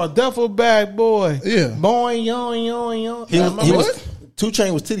you talking about Duffel Bag Boy? Yeah. Boy, yo. He was 2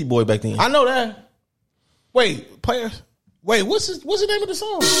 Chainz was Titty Boy back then. I know that. Wait, players. Wait, what's the name of the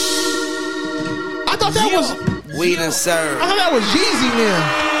song? I thought that was. We done served I thought that was Jeezy now.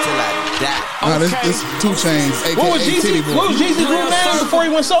 till I die. Nah, this 2 Chainz. AKA What was Titty Jeezy? Boy. What was Jeezy's group name before he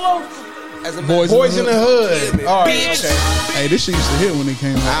went solo? Boys in the Hood. All right, okay. Hey, this shit used to hit when it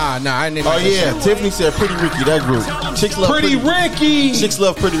came out. Nah, I didn't. Oh yeah, Tiffany said Pretty Ricky. That group. Chicks love Pretty Ricky. Chicks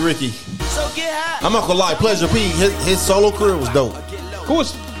love Pretty Ricky. I'm not gonna lie, Pleasure P. His solo career was dope. Who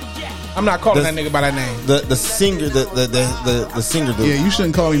was? I'm not calling that nigga by that name. The singer, the singer dude. Yeah, you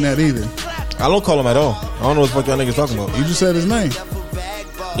shouldn't call him that either. I don't call him at all. I don't know what the fuck y'all niggas talking about. You just said his name.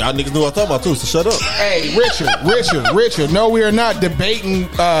 Y'all niggas knew what I was talking about too, so shut up. Hey, Richard. No, we are not debating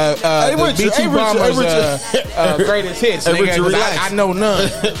the Richard, B2 Bombers greatest hits. Hey, Nigga, Richard, 'cause relax. I know none.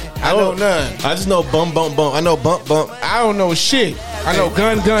 I know none. I just know bump, bump, bump. I know bump, bump. I don't know shit. I know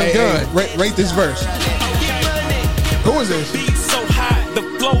gun. Hey, rate this verse. Who is this? So hot, the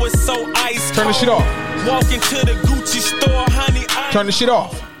flow is so ice. Turn the shit off. Walk into the Gucci store, honey. Turn the shit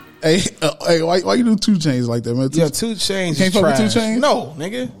off. Hey, why you do 2 Chainz like that, man? Yeah, 2 Chainz. Can't fuck with 2 trash. Chainz? No,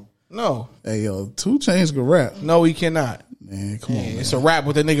 nigga. No. Hey, yo, 2 Chainz can rap. No, he cannot. Man, come on, man. It's a rap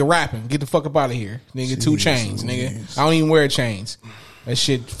with a nigga rapping. Get the fuck up out of here. Nigga, 2 Chainz, nigga. I don't even wear chains. That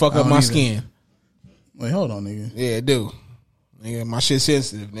shit fuck up my skin. Wait, hold on, nigga. Yeah, it do. Nigga, my shit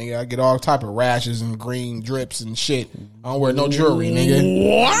sensitive, nigga. I get all type of rashes and green drips and shit. I don't wear no jewelry,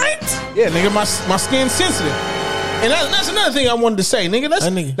 nigga. What? Yeah, nigga, my skin's sensitive. And that's another thing I wanted to say, nigga. Let's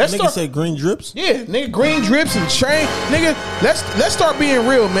Nigga say green drips. Yeah, nigga, green drips and train, nigga. Let's start being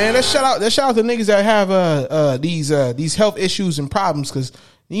real, man. Let's shout out the niggas that have these health issues and problems, because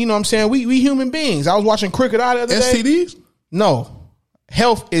You know what I'm saying? We human beings. I was watching Cricket Eye the other day. STDs? No.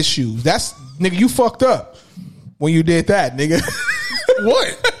 Health issues. That's, nigga, you fucked up when you did that, nigga.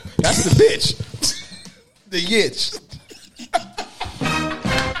 What? That's the bitch. The yitch.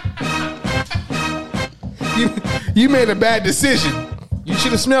 You made a bad decision. You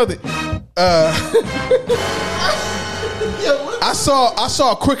should have smelled it. I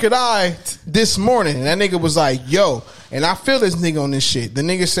saw Crooked Eye this morning, and that nigga was like, yo, and I feel this nigga on this shit. The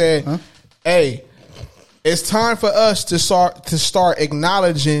nigga said, hey, it's time for us to start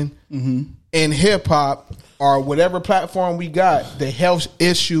acknowledging in hip hop or whatever platform we got the health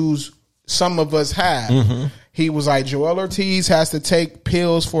issues some of us have. He was like, Joel Ortiz has to take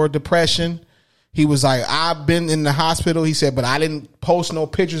pills for depression. He was like, I've been in the hospital. He said, but I didn't post no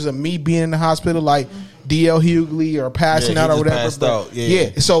pictures of me being in the hospital like D.L. Hughley or passing out or whatever.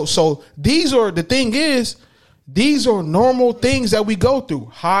 So these are, the thing is, these are normal things that we go through.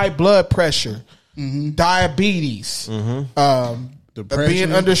 High blood pressure, diabetes,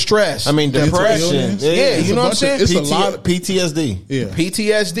 being under stress. I mean, depression. Yeah, you know what I'm saying? It's a lot of PTSD. Yeah.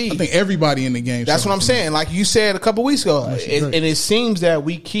 PTSD. I think everybody in the game. That's what I'm saying. Like you said a couple weeks ago. And it seems that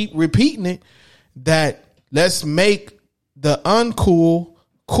we keep repeating it, that let's make the uncool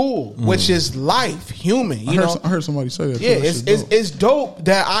cool, which is life, human. I heard somebody say that. Yeah, it's dope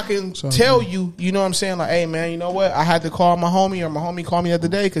that I can tell you, you know what I'm saying? Like, hey, man, you know what? I had to call my homie, or my homie called me the other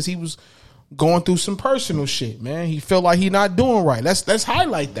day because he was going through some personal shit, man. He felt like he not doing right. Let's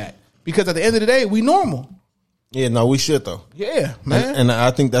highlight that, because at the end of the day, we normal. Yeah, no, we should though. Yeah, man. And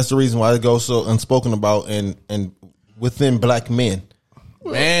I think that's the reason why it goes so unspoken about and within black men.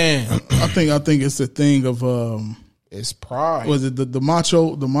 Man, I think it's a thing of it's pride. Was it the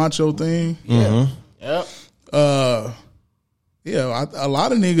macho thing? Yeah. Yep. Yeah. A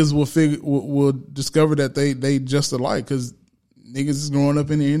lot of niggas will discover that they just alike because niggas is growing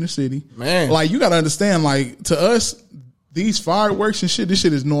up in the inner city. Man, like you gotta understand. Like to us, these fireworks and shit. This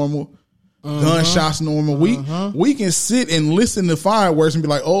shit is normal. Gunshots normal. We can sit and listen to fireworks and be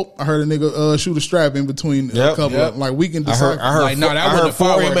like, oh, I heard a nigga shoot a strap in between a couple. Of, like we can decide. I heard. Like, no, that I was heard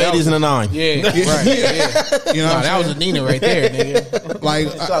 4 M80s and a 9. Yeah, right. Yeah. You know, that was a Nina right there, nigga. Like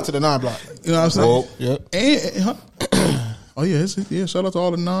shout out to the 9 block. You know what I'm saying? Yep. And oh yeah, shout out to all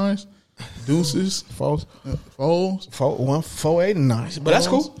the 9s, deuces, fours, 4, 8, and 9s. But that's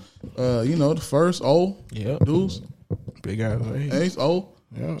cool. You know, the first deuce, big ass ace,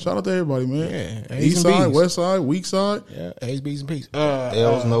 Yeah. Shout out to everybody, man. Yeah, East side, west side, weak side. Yeah, A's, B's, and P's.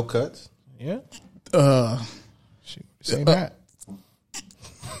 L's, no cuts. Yeah. Same hat.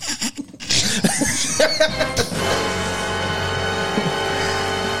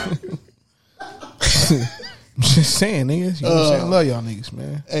 I'm just saying, niggas. You know what I'm saying? Love y'all niggas,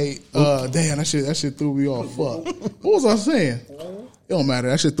 man. Hey, damn, that shit threw me off. Fuck. What was I saying? It don't matter.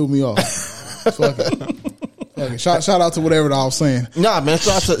 That shit threw me off. Fuck it. Okay, shout out to whatever I was saying. Nah, man.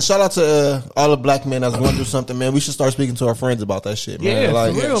 Shout out to all the black men that's going through something, man. We should start speaking to our friends about that shit, man. Yeah,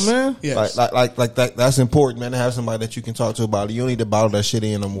 like, for real, man. Yes. Like that. That's important, man. To have somebody that you can talk to about it. You don't need to bottle that shit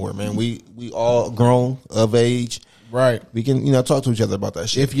in no more, man. We all grown, of age, right? We can talk to each other about that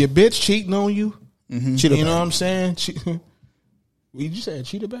shit. If your bitch cheating on you, cheetah you know bag. what I'm saying? Did you say a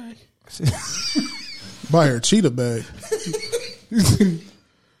cheetah bag? Buy her a cheetah bag.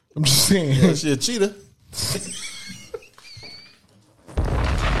 I'm just saying. Yeah, she a cheetah.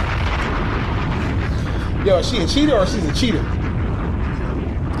 Yo, is she a cheater or she's a cheater?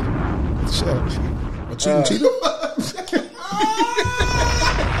 Shut up. A cheating cheater?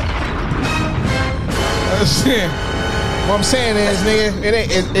 What I'm saying is, nigga,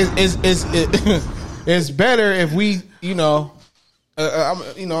 it's better if we,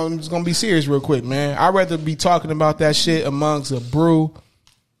 I'm just gonna be serious real quick, man. I'd rather be talking about that shit amongst a brew,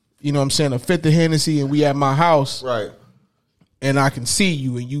 you know what I'm saying, a fifth of Hennessy, and we at my house, right? And I can see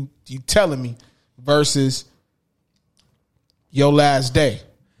you and you telling me, versus your last day,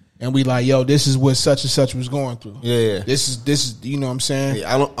 and we like, yo, this is what such and such was going through. Yeah. This is, you know what I'm saying?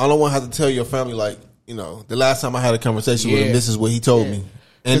 Yeah, I don't want to have to tell your family, like, the last time I had a conversation with him, this is what he told me.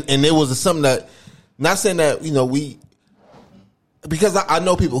 And it was something that, not saying that, because I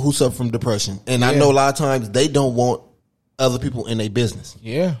know people who suffer from depression, and I know a lot of times they don't want other people in their business.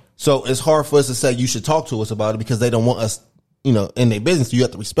 Yeah. So it's hard for us to say you should talk to us about it because they don't want us, in their business. You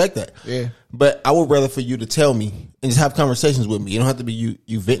have to respect that. Yeah. But I would rather for you to tell me and just have conversations with me. You don't have to be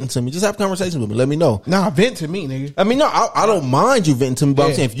you venting to me. Just have conversations with me. Let me know. Nah, vent to me, nigga. I mean, no, I don't mind you venting to me, but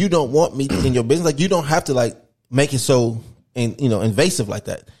I'm saying if you don't want me in your business, like, you don't have to like make it so invasive like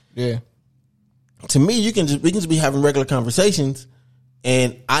that. Yeah. To me, we can just be having regular conversations,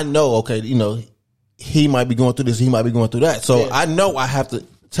 and I know, okay, he might be going through this, he might be going through that. So I know I have to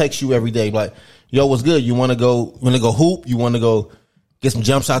text you every day like, yo, what's good? You want to go hoop? You want to go get some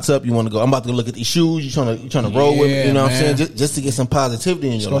jump shots up? You want to go? I'm about to go look at these shoes. You trying to roll with me? You know what I'm saying? Just to get some positivity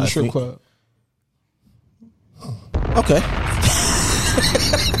in your life. Strip club. Okay.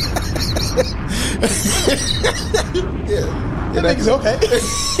 Yeah, that nigga's okay.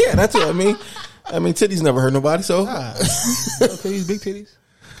 Yeah, that's what I mean. Titties never hurt nobody, so titties, big titties.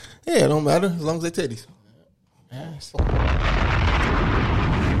 Yeah, it don't matter as long as they titties.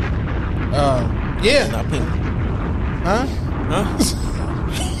 Yeah, not pink. Huh?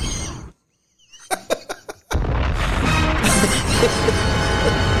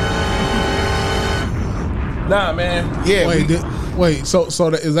 Nah, man. Yeah. Wait. So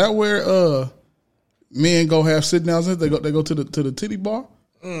is that where men go have sit downs? They go to the titty bar.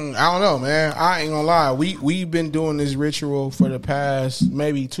 I don't know, man. I ain't gonna lie. We've been doing this ritual for the past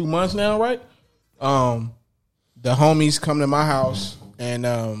maybe 2 months now, right? The homies come to my house, and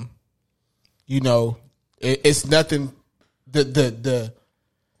it's nothing. The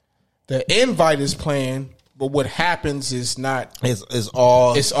invite is planned, but what happens is not. It's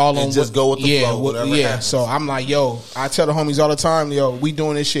all on. Just go with the flow. Happens. So I'm like, yo, I tell the homies all the time, yo, we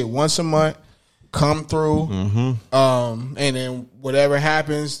doing this shit once a month. Come through, and then whatever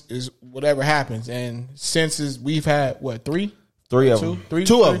happens is whatever happens. And since we've had what three of them,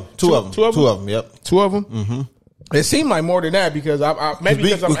 two of them. Yep, 2 of them. Mm-hmm. It seemed like more than that because I'm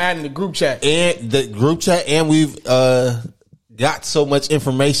adding the group chat and we've got so much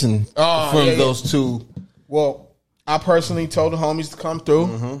information from those two. Well, I personally told the homies to come through,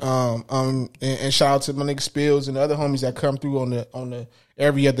 and shout out to my nigga Spills and the other homies that come through on the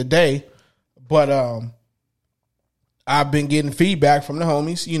every other day. But I've been getting feedback from the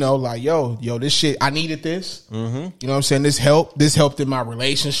homies, like, yo, this shit, I needed this. Mm-hmm. You know what I'm saying? This helped in my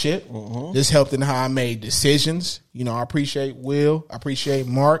relationship. Mm-hmm. This helped in how I made decisions. I appreciate Will. I appreciate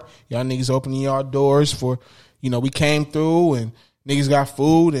Mark. Y'all niggas opening y'all doors for, we came through and niggas got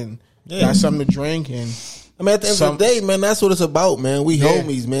food and got something to drink. And at the end of the day, man, that's what it's about, man. We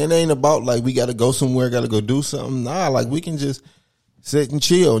homies, man. It ain't about like we got to go somewhere, got to go do something. Nah, like we can just sit and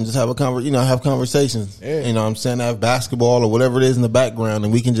chill and just have have conversations. Yeah. You know what I'm saying? Have basketball or whatever it is in the background,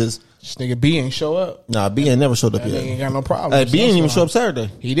 and we can just. This nigga B ain't show up. Nah, B ain't never showed up yet. Ain't got no problem. Hey, B ain't even show up Saturday.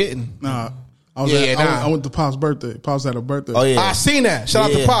 He didn't. Nah. I went to Pop's birthday. Pops had a birthday. Oh, yeah. I seen that.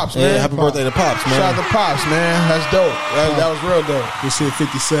 Shout out to Pops, man. Yeah, happy birthday to Pops, man. Shout out to Pops, man. That's dope. That was real dope. This shit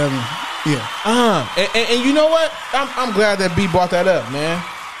 57. Yeah. And you know what? I'm glad that B brought that up, man.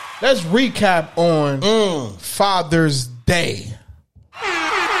 Let's recap on Father's Day.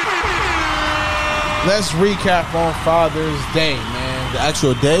 Let's recap on Father's Day, man. The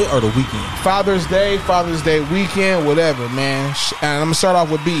actual day or the weekend? Father's Day weekend, whatever, man. And I'm gonna start off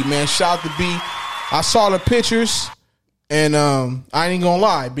with B, man. Shout out to B. I saw the pictures, and I ain't gonna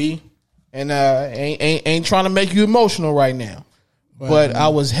lie, B. And ain't trying to make you emotional right now, but I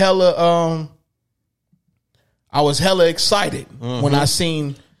was hella excited when I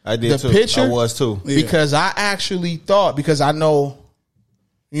seen the picture. I was too, because I actually thought, because I know.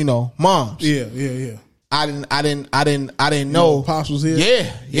 Moms. Yeah. I didn't know Pops was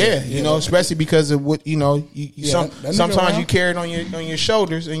here. Yeah. Especially because of what sometimes you carry it on your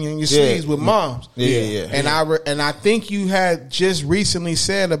shoulders and your sleeves with moms. Yeah. And I think you had just recently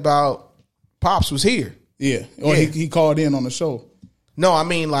said about Pops was here. Yeah. Or he called in on the show. No, I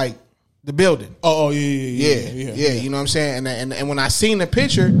mean like the building. Oh yeah. You know what I'm saying? And when I seen the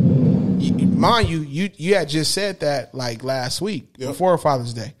picture. Mind you had just said that like last week before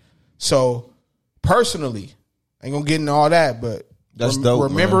Father's Day. So personally, I ain't gonna get into all that, but that's dope.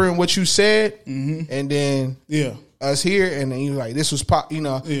 Remembering what you said, and then us here, and then you like this was pop.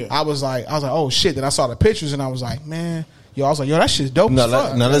 I was like, oh shit. Then I saw the pictures, and I was like, man, I was like, yo, that shit's dope. As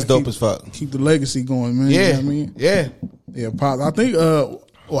fuck. No, that's dope as fuck. Keep the legacy going, man. Yeah, you know what I mean, yeah. Pops. I think.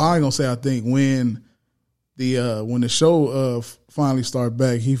 I ain't gonna say. I think when the show finally start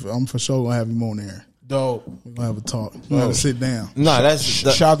back, I'm for sure gonna have him on there. Dope. We're gonna have a talk. We're gonna have to sit down. No, that's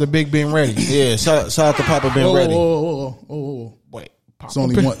shout out to Big Ben Ready. Yeah, shout out to Papa Ben Ready. Oh. Wait, it's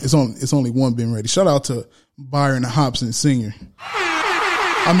only one. It's only one Ben Ready. Shout out to Byron Hobson Sr.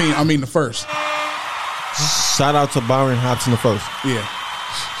 I mean the first. Shout out to Byron Hobson the first. Yeah.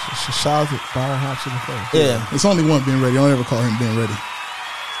 Shout out to Byron Hobson the first. Yeah. It's only one Ben Ready. I don't ever call him Ben Ready.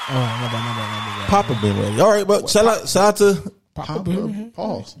 Oh, no. Papa Ben Ready. All right, but shout out to Papa Ben Ready.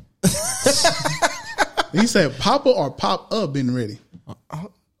 Pause. He said Papa or Pop Up Ben Ready.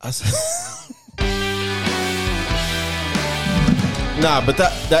 I said nah, but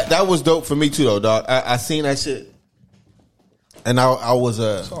that was dope for me too though, dog. I seen that shit. And I was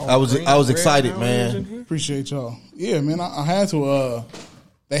excited, man. Appreciate y'all. Yeah, man. I had to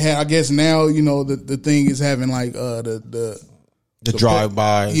they had. I guess now the thing is having like the drive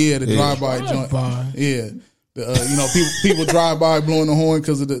by. Yeah, the drive by joint. Yeah. People drive by blowing the horn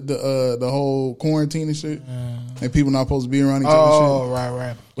because of the whole quarantine and shit, and people not supposed to be around each other. Oh,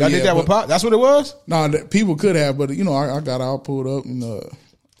 right. Y'all did that with Pop? That's what it was? No, people could have, but I got out, pulled up, and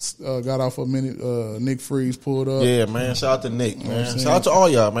got out for a minute. Nick Freeze pulled up. Yeah, man. Shout out to Nick, man. Shout out to all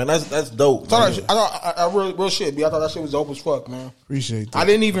y'all, man. That's dope. I thought real shit, B. I thought that shit was dope as fuck, man. Appreciate that. I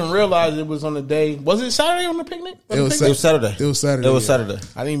didn't even realize it was on the day. Was it Saturday on the picnic? It was Saturday. It was Saturday.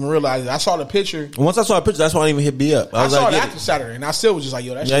 I didn't even realize it. I saw the picture. Once I saw the picture, that's why I didn't even hit B up. I saw it after Saturday, and I still was just like,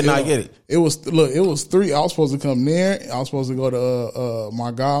 yo, that shit. Yeah, I get it. It was 3. I was supposed to come there. I was supposed to go to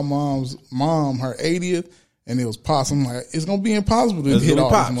my godmom's mom, her 80th. And it was Pops. I'm like, it's gonna be impossible to hit all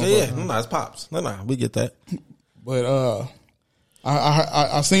Pops. these Yeah, it's Pops. No, we get that. But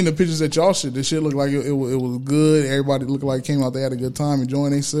I seen the pictures that y'all shit. This shit looked like it was good. Everybody looked like came out. They had a good time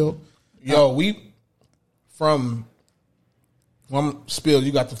enjoying themselves. Yo, Spill.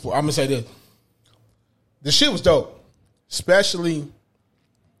 You got the. I'm gonna say this. The shit was dope, especially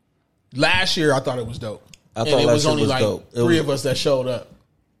last year. I thought it was dope. I thought it was only like dope. 3 of us that showed up,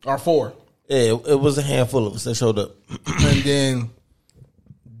 or 4. Yeah, it was a handful of us that showed up. And then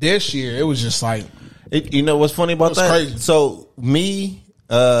this year, it was just like... you know what's funny about that? Crazy. So, me,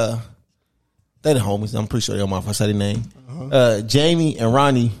 they the homies. I'm pretty sure they're my first name. Jamie and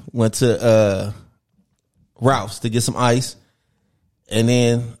Ronnie went to Ralph's to get some ice. And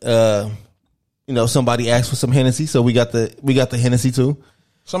then, somebody asked for some Hennessy. So, we got the Hennessy, too.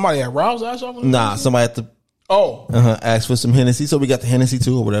 Somebody at Ralph's asked for Nah, somebody at the... asked for some Hennessy. So, we got the Hennessy,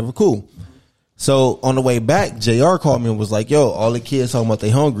 too, or whatever. Cool. So on the way back, JR called me and was like, "Yo, all the kids talking about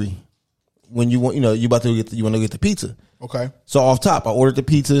they hungry. When you want, you about to you want to get the pizza." Okay. So off top, I ordered the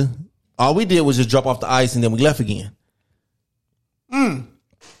pizza. All we did was just drop off the ice and then we left again.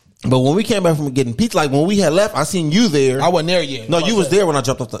 But when we came back from getting pizza, like when we had left, I seen you there. I wasn't there yet. No, you was there when I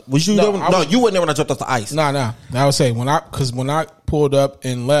dropped off the. Was you there? You wasn't there when I dropped off the ice. Nah. I would say when I pulled up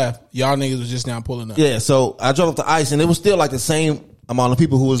and left, y'all niggas was just now pulling up. Yeah. So I dropped off the ice and it was still like the same amount of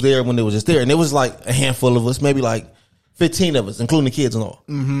people who was there when they was just there, and it was like a handful of us, maybe like 15 of us, including the kids and all.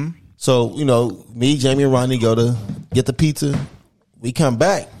 Mm-hmm. So me, Jamie, and Ronnie go to get the pizza. We come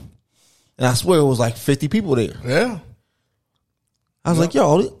back, and I swear it was like 50 people there. Yeah. I was like, yo,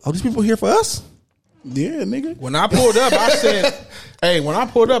 all these people here for us? Yeah, nigga. When I pulled up, I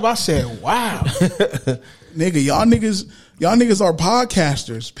said, wow. Nigga, y'all niggas are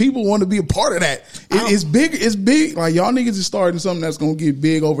podcasters. People want to be a part of that. It's big. It's big. Like y'all niggas is starting something that's gonna get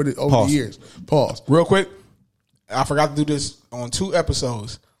big over the years. Pause. Real quick, I forgot to do this on 2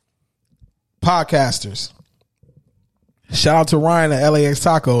 episodes. Podcasters. Shout out to Ryan at LAX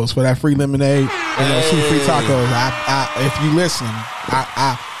Tacos for that free lemonade and those 2 free tacos. I if you listen,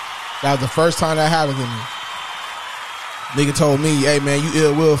 that was the first time that happened to me. Nigga told me, "Hey man, you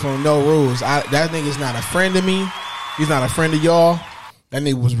ill will from No Rules." That nigga's not a friend of me. He's not a friend of y'all. That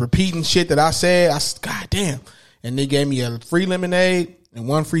nigga was repeating shit that I said. God damn. And they gave me a free lemonade and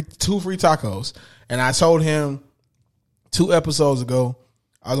 2 free tacos. And I told him 2 episodes ago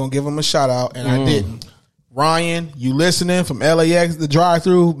I was gonna give him a shout out, and I didn't. Ryan, you listening from LAX, the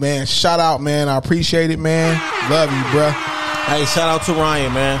drive-through, man, shout out, man. I appreciate it, man. Love you, bro. Hey, shout out to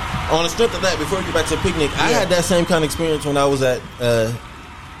Ryan, man. On the strength of that, before we get back to the picnic, I had that same kind of experience when I was at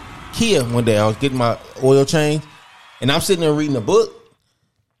Kia one day. I was getting my oil change, and I'm sitting there reading a book,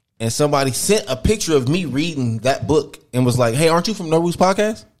 and somebody sent a picture of me reading that book and was like, "Hey, aren't you from No Rules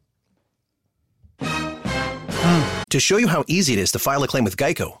Podcast?" To show you how easy it is to file a claim with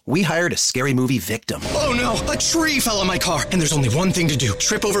Geico, we hired a scary movie victim. Oh no, a tree fell on my car, and there's only one thing to do.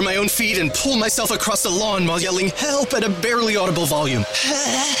 Trip over my own feet and pull myself across the lawn while yelling help at a barely audible volume.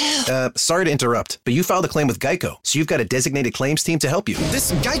 Sorry to interrupt, but you filed a claim with Geico, so you've got a designated claims team to help you.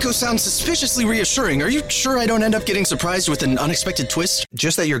 This Geico sounds suspiciously reassuring. Are you sure I don't end up getting surprised with an unexpected twist?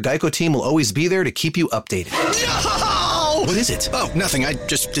 Just that your Geico team will always be there to keep you updated. No! What is it? Oh, nothing. I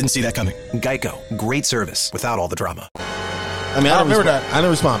just didn't see that coming. Geico. Great service without all the drama. I mean, I remember that. I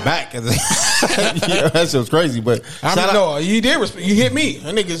didn't respond back. Yeah, that shit was crazy, but you did respond. You hit me.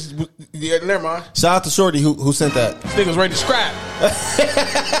 That niggas. Yeah, never mind. Shout out to Shorty who sent that. This nigga's ready to scrap.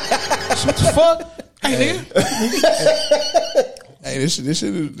 What the fuck? Hey, nigga. Hey, this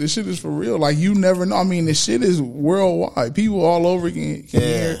shit is for real. Like, you never know. I mean, this shit is worldwide. People all over can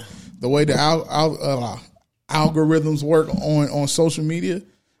hear the way the algorithms work on social media.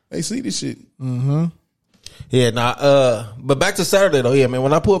 They see this shit. Mm-hmm. Yeah, but back to Saturday though. Yeah, man.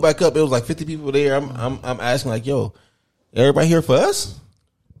 When I pulled back up, it was like 50 people there. I'm asking like, yo, everybody here for us?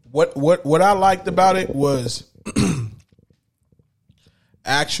 What I liked about it was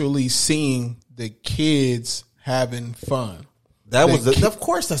actually seeing the kids having fun. That was of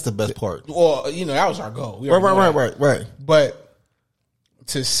course that's the best part. Well, that was our goal. Right. But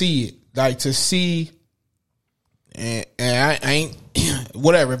to see it, like to see, and I ain't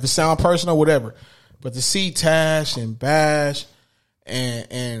whatever if it sound personal, whatever. But to see Tash and Bash,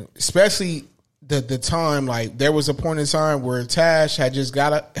 and especially the time, like there was a point in time where Tash had just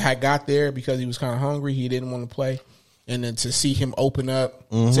got there because he was kind of hungry. He didn't want to play, and then to see him open up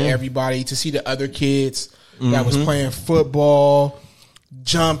to everybody, to see the other kids that was playing football,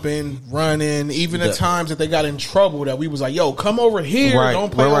 jumping, running, even the times that they got in trouble that we was like, yo, come over here,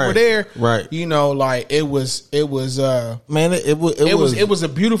 don't play over there. Right. Like it was man, it was a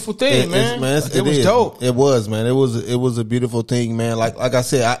beautiful thing, man. It was dope. It was, man. It was a beautiful thing, man. Like I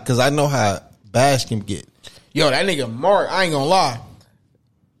said, because I know how Bash can get. Yo, that nigga Mark, I ain't gonna lie.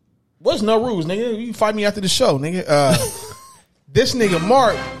 What's no rules, nigga? You can fight me after the show, nigga. This nigga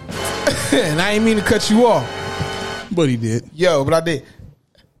Mark, and I ain't mean to cut you off. But he did. Yo, but I did.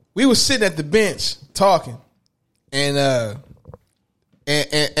 We was sitting at the bench talking. And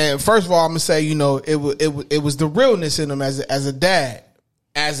first of all, I'm gonna say, it was the realness in him as a dad.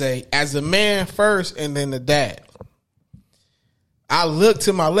 As a man first and then the dad. I looked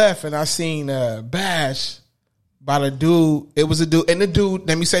to my left and I seen Bash by the dude. It was a dude. And the dude,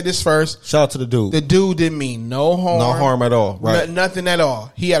 let me say this first. Shout out to the dude. The dude didn't mean no harm. No harm at all. Right. Nothing at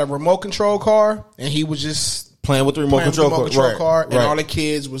all. He had a remote control car and he was just playing with the remote control car. And all the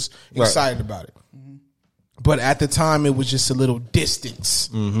kids was excited about it. But at the time, it was just a little distance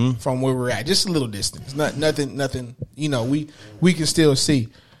from where we're at. Just a little distance. Nothing. We can still see.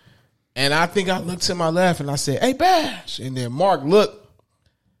 And I think I looked to my left and I said, hey, Bash. And then Mark looked.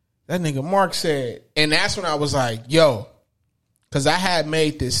 That nigga Mark said, and that's when I was like, yo, because I had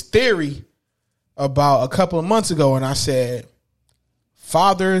made this theory about a couple of months ago. And I said,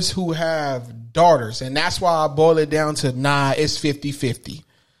 fathers who have daughters. And that's why I boil it down to, it's 50-50.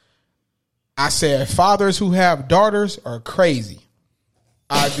 I said, fathers who have daughters are crazy.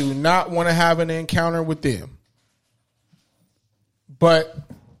 I do not want to have an encounter with them. But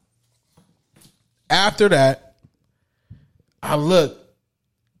after that, I looked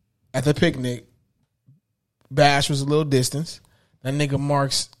at the picnic. Bash was a little distance. That nigga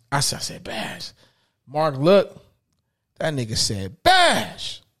Mark's, I said, Bash. Mark looked. That nigga said,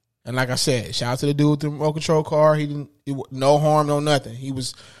 Bash. And like I said, shout out to the dude with the remote control car. No harm, no nothing. He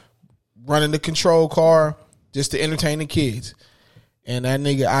was running the control car just to entertain the kids. And that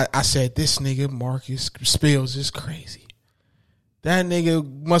nigga, I said, this nigga Marcus Spills is crazy. That nigga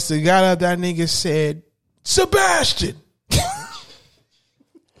must have got up. That nigga said, Sebastian.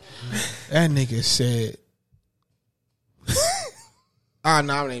 That nigga said, I'm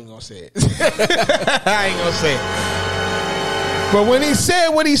not even going to say it. I ain't going to say it. But when he said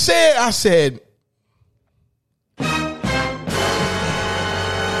what he said, I said,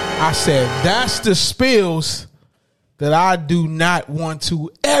 that's the Spills that I do not want to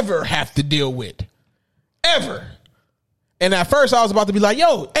ever have to deal with. Ever. And at first I was about to be like,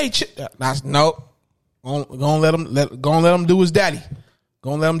 yo, hey, nope. Gonna let him do his daddy.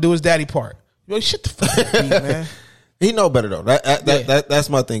 Gonna let him do his daddy part. Yo, shit the fuck up, man. He know better though. That's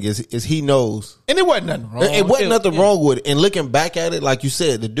my thing is he knows. And it wasn't nothing wrong. It wasn't nothing wrong with it. And looking back at it, like you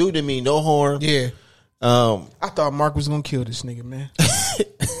said, the dude didn't mean no harm. Yeah. I thought Mark was gonna kill this nigga, man.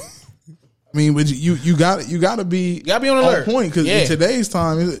 I mean, but you got to be on alert point because in today's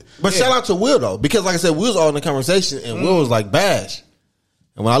time. But shout out to Will though, because like I said, we was all in the conversation, and Will was like Bash.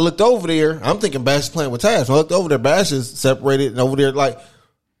 And when I looked over there, I'm thinking Bash is playing with Tash. When I looked over there, Bash is separated, and over there like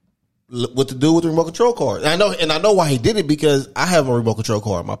what to do with the remote control car. And I know why he did it, because I have a remote control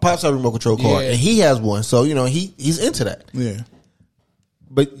car. My pops have a remote control car, and he has one. So he's into that. Yeah.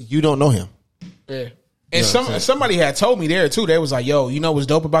 But you don't know him. Yeah. And somebody had told me there too. They was like, "Yo, you know what's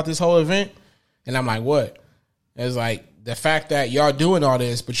dope about this whole event?" And I'm like, "What?" It's like the fact that y'all doing all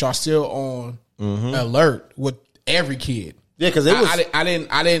this, but y'all still on alert with every kid. Yeah, because it was.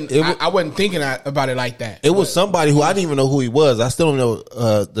 I wasn't thinking about it like that. It was somebody who I didn't even know who he was. I still don't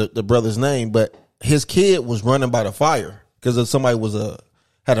know the brother's name, but his kid was running by the fire because somebody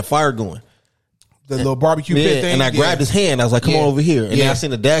had a fire going. The little barbecue pit thing. And I grabbed his hand. I was like, come on over here. And then I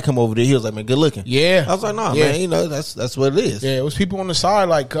seen the dad come over there. He was like, man, good looking. Yeah. I was like, nah, man, that's what it is. Yeah, it was people on the side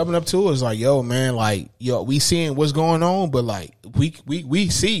like coming up to us like, yo, man, like, yo, we seeing what's going on, but like we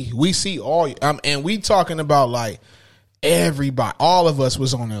see all and we talking about like everybody, all of us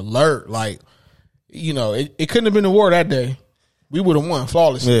was on alert. Like, it couldn't have been the war that day. We would have won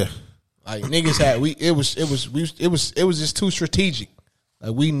flawlessly. Yeah. Like niggas had it was just too strategic.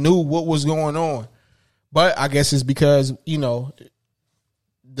 Like we knew what was going on. But I guess it's because,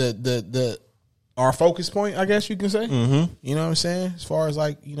 our focus point, I guess you can say. Mm-hmm. You know what I'm saying? As far as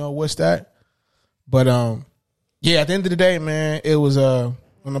like, what's that? But yeah, at the end of the day, man, it was on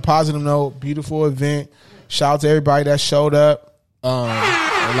a positive note, beautiful event. Shout out to everybody that showed up.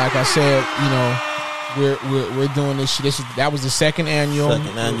 And like I said, we're doing this shit. That was the second annual.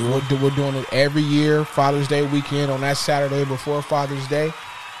 We're doing it every year, Father's Day weekend on that Saturday before Father's Day.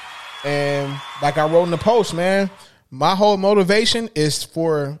 And like I wrote in the post, man, my whole motivation is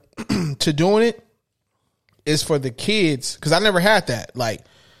to doing it is for the kids, because I never had that. Like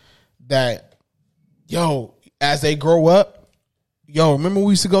that, as they grow up, remember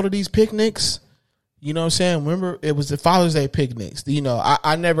we used to go to these picnics? You know what I'm saying? Remember, it was the Father's Day picnics.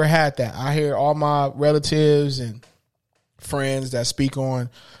 I never had that. I hear all my relatives and friends that speak on,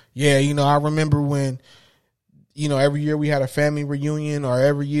 I remember when, every year we had a family reunion, or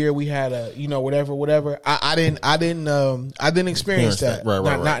every year we had a, whatever. I didn't experience that.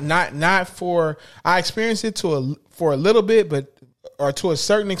 Right. I experienced it for a little bit, or to a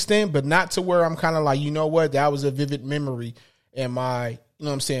certain extent, but not to where I'm kind of like, that was a vivid memory in my,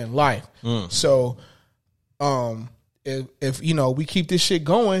 life. So, if we keep this shit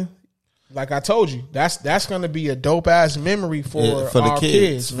going, like I told you, that's going to be a dope ass memory for the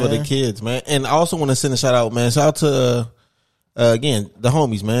kids, man. For the kids, man. And I also want to send a shout out, man. Shout out to again the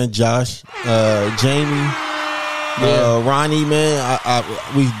homies, man. Josh, Jamie, Ronnie, man.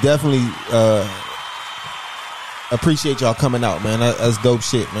 We definitely appreciate y'all coming out, man. That's dope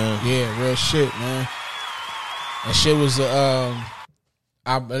shit, man. Yeah, real shit, man. That shit was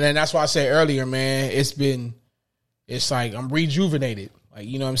and then that's why I said earlier, man, it's like I'm rejuvenated. Like,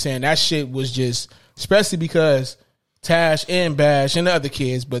 you know what I'm saying? That shit was just, especially because Tash and Bash and the other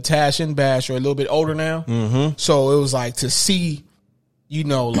kids, but Tash and Bash are a little bit older now. Mm-hmm. So it was like to see,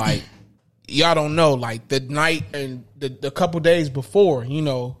 like, y'all don't know, like the night and the couple days before,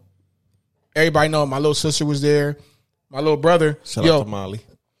 everybody know my little sister was there, my little brother. Shout out to Molly.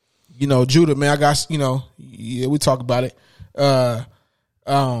 Judah, man, I got, we talk about it.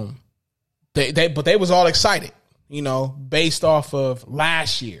 They was all excited, based off of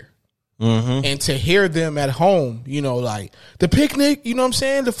last year. Mm-hmm. And to hear them at home, like the picnic, you know what I'm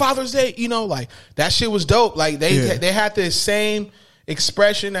saying? The Father's Day, like that shit was dope. Like they had the same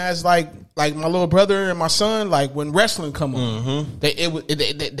expression as like my little brother and my son, like when wrestling come on.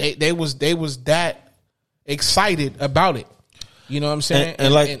 Mm-hmm. They was that excited about it. You know what I'm saying?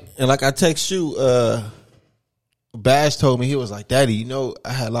 And like I text you, Bash told me, he was like, Daddy,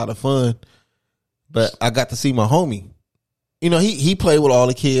 I had a lot of fun, but I got to see my homie. He played with all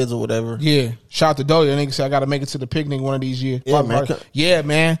the kids or whatever. Yeah. Shout out to Dolly. That nigga said I got to make it to the picnic one of these years. Yeah, man. Yeah,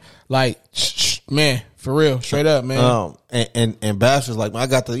 man. Like, man, for real. Straight up, man. And Bash was like, I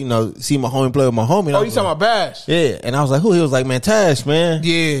got to, see my homie play with my homie. Oh, you talking about Bash? Yeah. And I was like, who? He was like, man, Tash, man.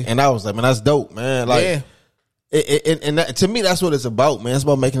 Yeah. And I was like, man, that's dope, man. Like, yeah. And that, to me, that's what it's about, man. It's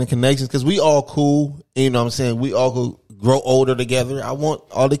about making the connections, because we all cool. You know what I'm saying? We all could grow older together. I want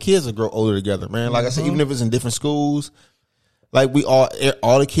all the kids to grow older together, man. Like I said, even if it's in different schools, like we all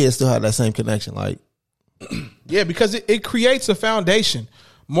the kids still have that same connection. Like, yeah, because it creates a foundation.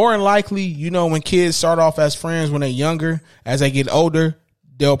 More than likely, when kids start off as friends when they're younger, as they get older,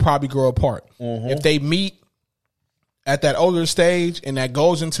 they'll probably grow apart. Mm-hmm. If they meet at that older stage and that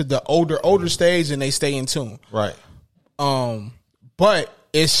goes into the older stage, and they stay in tune. Right. But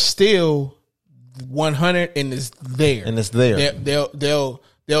it's still 100 and it's there. And it's there. They'll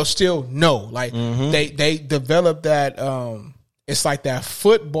still know. Like they develop that it's like that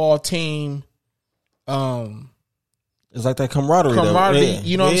football team it's like that camaraderie. Yeah.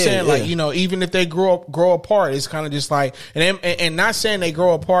 You know what I'm saying? Yeah. Like, even if they grow apart, it's kind of just like, and not saying they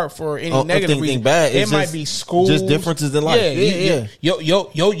grow apart for any negative reason. Bad. It might be schools. Just differences in life. Yeah.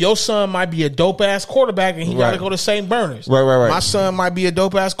 Your son might be a dope ass quarterback and he got to go to St. Bernard's. Right. My son might be a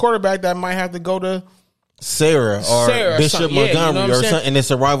dope ass quarterback that might have to go to Sarah or Bishop Montgomery or something, and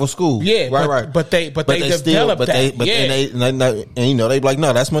it's a rival school. Yeah, right. But they develop that. And they be like,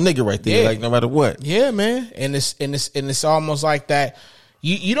 no, that's my nigga right there. Yeah. Like, no matter what. Yeah, man. And it's almost like that.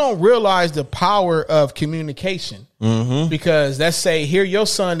 You don't realize the power of communication, because let's say here your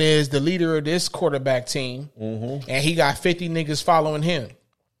son is the leader of this quarterback team, and he got 50 niggas following him.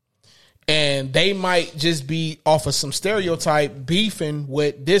 And they might just be off of some stereotype beefing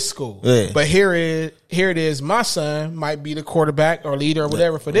with this school. Yeah. But here it is, my son might be the quarterback or leader or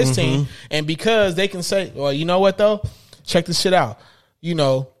whatever for this team. And because they can say, well, you know what though? Check this shit out.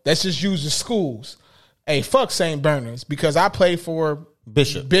 Let's just use the schools. Hey, fuck St. Bernard's, because I play for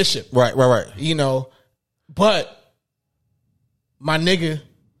Bishop. Right. But my nigga,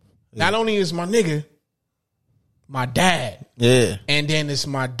 not only is my nigga, my dad. Yeah. And then it's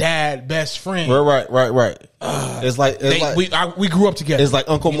my dad best friend. Right. It's like we grew up together. It's like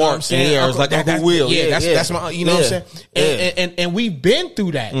Uncle Mark. Yeah, it's like Uncle Will. That's my, you know what I'm saying? And we've been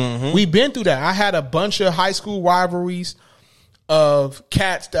through that. Mm-hmm. We've been through that. I had a bunch of high school rivalries of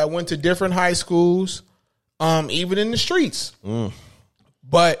cats that went to different high schools, even in the streets.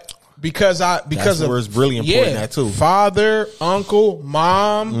 But because that's where it's really important that too. Father, uncle,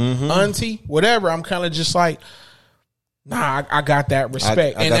 mom, auntie, whatever. I'm kind of just like, nah, I got that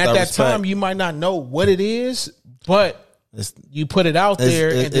respect. I and got at that respect. time, you might not know what it is, but you put it out there.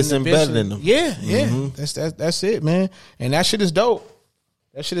 And it's then embedded in them. Yeah. That's it, man. And that shit is dope.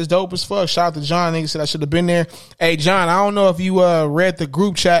 That shit is dope as fuck. Shout out to John. Nigga said I should have been there. Hey, John, I don't know if you read the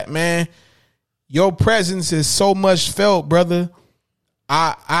group chat, man. Your presence is so much felt, brother.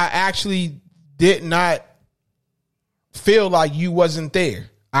 I actually did not feel like you wasn't there.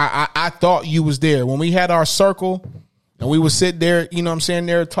 I thought you was there. When we had our circle and we would sit there, you know what I'm saying,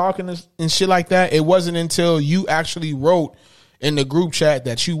 there talking and shit like that, it wasn't until you actually wrote in the group chat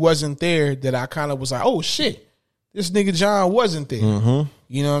that you wasn't there that I kind of was like, oh, shit. This nigga John wasn't there.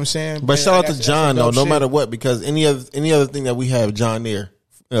 You know what I'm saying? But shout out to John though, no shit. matter what, because any other thing that we have John there,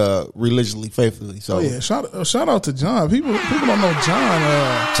 religiously, faithfully. So shout out to John. People don't know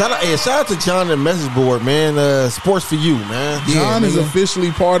John. Shout out to John and message board, man. Sports for you, man. John is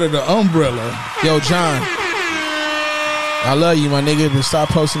officially part of the umbrella. Yo, John. I love you, my nigga, but stop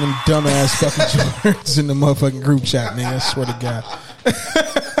posting them dumbass fucking Jordans in the motherfucking group chat, nigga. I swear to God.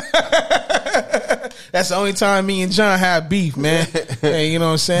 That's the only time me and John have beef, man. Hey, you know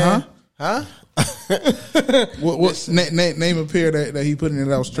what I'm saying? Huh? What name a pair that he put in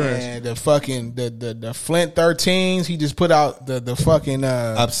that was trash? Man, the fucking the Flint 13s. He just put out the fucking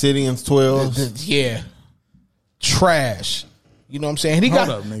Obsidians 12s. Yeah, trash. You know what I'm saying? And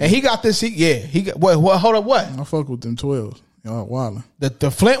he got this. He got what? Hold up, what? I fuck with them 12s. Y'all wildin'. The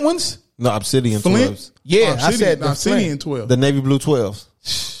Flint ones? No, Obsidian Flint? 12s. Yeah, I said the Obsidian Flint. 12. The navy blue 12s.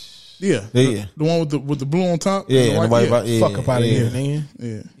 Yeah. The one with the blue on top. Yeah, and the white. Fuck up out of here,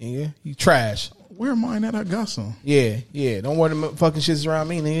 nigga. Yeah, you trash. Where mine at? I got some. Yeah. Don't wear them fucking shits around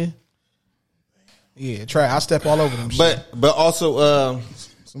me, nigga. Yeah, try. I step all over them. But also,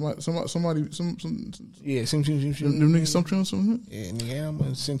 somebody, yeah, some niggas, some. Yeah, nigga, I'm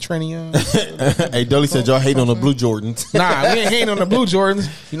a Centrinion. Hey, Dolly said y'all hate on the blue Jordans. Nah, we ain't hating on the blue Jordans.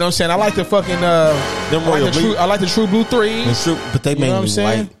 You know what I'm saying? I like the fucking I like the true blue 3s. But they mainly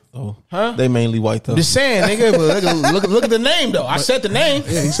white. Oh, huh? They mainly white though. Just saying, nigga. But look at the name though. I said the name.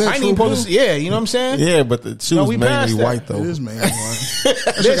 Yeah, he said I ain't even supposed to. Yeah, you know what I'm saying? Yeah, but the shoes mainly white though. It is mainly white.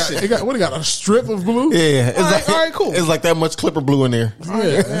 It got a strip of blue. Yeah, it's all right, cool. It's like that much Clipper blue in there.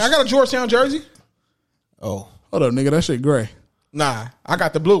 Yeah, I got a Georgetown jersey. Oh, hold up, nigga. That shit gray. Nah, I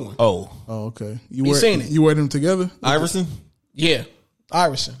got the blue one. Oh, okay. Seen it? You wear them together? Iverson? Yeah,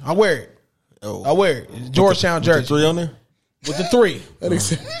 Iverson. I wear it. Oh, I wear it. It's Georgetown jersey. With the 3 on there. With the 3. You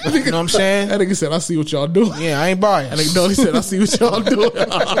know what I'm saying? That nigga said, I see what y'all doing. Yeah, I ain't biased. That nigga Dolly said, I see what y'all doing.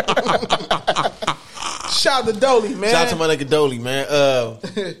 Shout out to Dolly, man. Shout out to my nigga Dolly, man.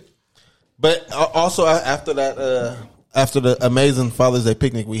 But also after that, after the amazing Father's Day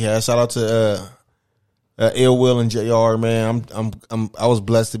picnic we had, shout out to Ill Will and JR, man. I was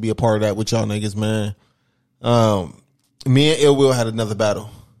blessed to be a part of that with y'all niggas, man. Me and Ill Will had another battle.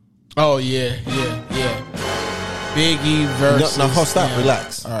 Oh yeah. Biggie versus. No, stop. Yeah.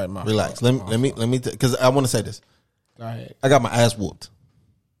 Relax. All right, relax. Let me because I want to say this. Go ahead. I got my ass whooped.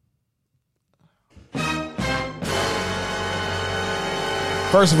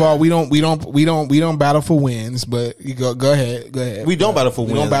 First of all, we don't battle for wins, but you go ahead. We don't battle for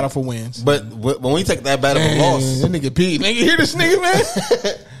wins. We don't battle for wins. But when we take that battle for loss, that nigga Pete, nigga, hear this nigga, man?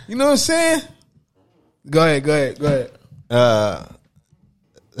 You know what I'm saying? Go ahead.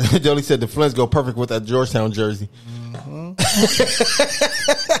 Jody said the Flints go perfect with that Georgetown jersey. Mm-hmm.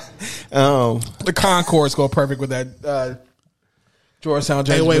 The Concords go perfect with that Georgetown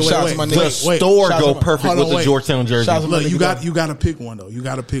jersey. Wait. The store go perfect with the Georgetown jersey. Look, you got to pick one though. You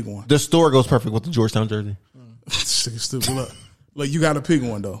got to pick one. The store goes perfect with the Georgetown jersey. Stupid. Look, you got to pick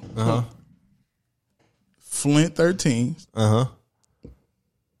one though. Uh-huh. Flint 13s. Uh-huh.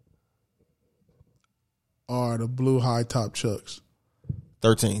 Or the blue high top Chucks.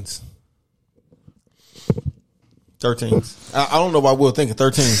 13s. I don't know why Will thinking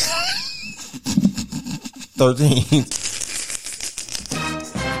 13s. 13s.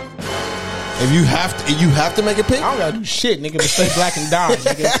 If you have to make a pick. I don't gotta do shit, nigga. But stay black and die,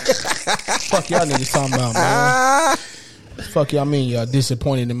 nigga. Fuck y'all niggas talking about, man. Fuck y'all mean y'all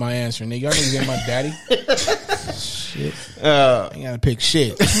disappointed in my answer, nigga. Y'all niggas ain't my daddy. Shit. I ain't gotta pick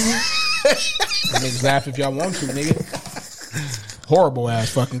shit. Niggas laugh if y'all want to, nigga. Horrible ass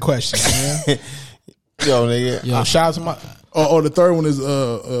fucking question, man. Yo, nigga. Yo, shout out to my. Oh, the third one is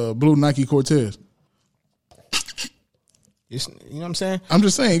blue Nike Cortez. You know what I'm saying? I'm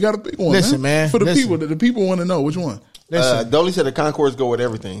just saying, you got to pick one. Listen, man. For the people, the people want to know which one. Dolly said the Concords go with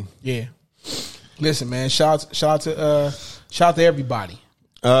everything. Yeah. Listen, man. Shout out to everybody.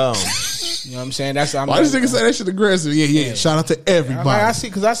 You know what I'm saying? That's why this nigga say that shit aggressive? Yeah. Shout out to everybody. I see,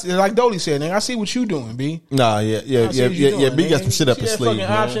 because I see, like Dolly said, nigga, I see what you doing, B. Nah, yeah. B got some shit up his sleeve.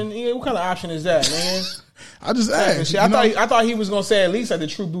 Option? Yeah, what kind of option is that, man? I just asked. I thought he was gonna say at least like the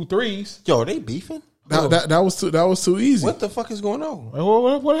True Blue threes. Yo, they beefing? That was too easy. What the fuck is going on?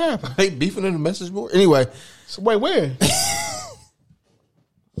 What happened? They beefing in the message board. Anyway, so wait, where?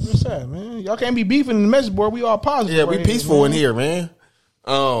 What's that, man? Y'all can't be beefing in the message board. We all positive. Yeah, we peaceful in here, man.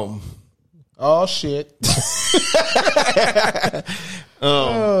 Oh shit.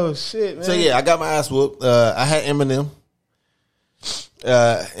 Oh shit, man. So yeah, I got my ass whooped. I had Eminem.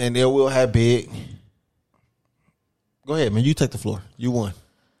 And Ill Will had Big. Go ahead, man. You take the floor. You won.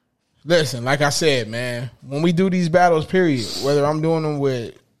 Listen, like I said, man, when we do these battles, period, whether I'm doing them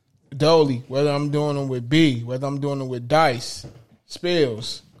with Dolly, whether I'm doing them with B, whether I'm doing them with Dice,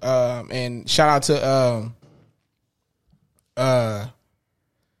 Spills, and shout out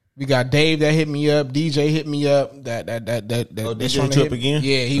to we got Dave that hit me up, DJ hit me up. That DJ hit you up again?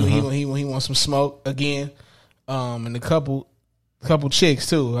 Yeah, he wants some smoke again. And a couple chicks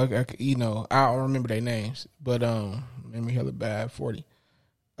too. I don't remember their names, but made me hella bad 40.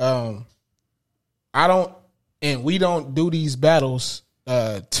 We don't do these battles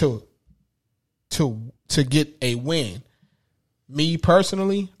to get a win. Me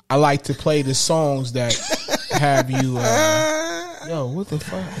personally, I like to play the songs that have you. Yo, what the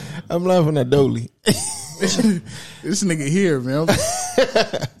fuck? I'm laughing at Dolly. This nigga here, man.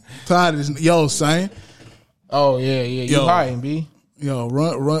 Tired of this. Yo, son. Oh yeah. You hiding, B. Yo,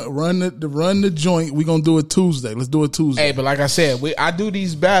 run the joint. We gonna do it Tuesday. Let's do it Tuesday. Hey, but like I said, I do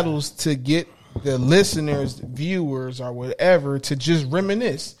these battles to get the listeners, viewers, or whatever to just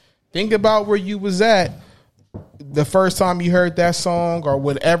reminisce. Think about where you was at the first time you heard that song or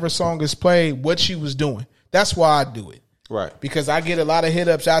whatever song is played, what you was doing. That's why I do it. Right. Because I get a lot of hit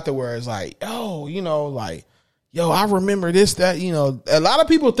ups afterwards like, oh, I remember this, that, a lot of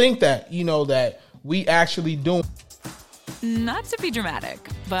people think that, that we actually do. Not to be dramatic,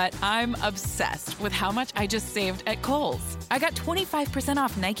 but I'm obsessed with how much I just saved at Kohl's. I got 25%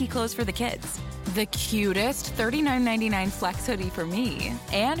 off Nike clothes for the kids, the cutest $39.99 flex hoodie for me,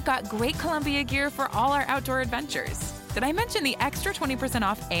 and got great Columbia gear for all our outdoor adventures. Did I mention the extra 20%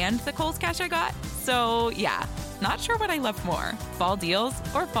 off and the Kohl's cash I got? So yeah, not sure what I love more, fall deals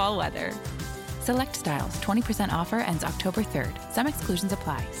or fall weather. Select styles, 20% offer ends October 3rd. Some exclusions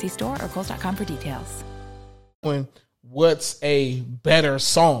apply. See store or Kohl's.com for details. What's a better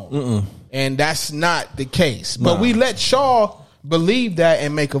song? And that's not the case. But we let y'all believe that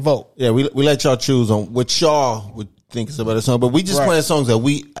and make a vote. Yeah, we let y'all choose on what y'all would think is a better song. But we just playing songs that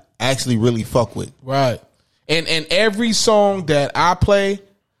we actually really fuck with. Right. And every song that I play,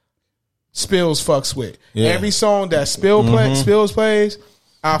 Spills fucks with. Yeah. Every song that Spills plays,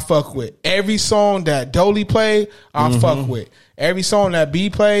 I fuck with. Every song that Dolly play, I fuck with. Every song that B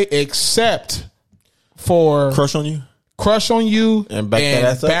play, except for Crush on You, and back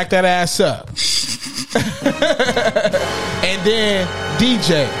that ass up. And then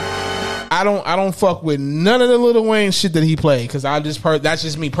DJ, I don't fuck with none of the Lil Wayne shit that he played because that's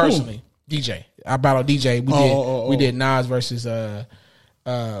just me personally. Ooh. DJ, I battled DJ. We did Nas versus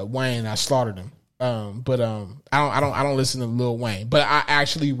Wayne. I slaughtered him. But I don't listen to Lil Wayne. But I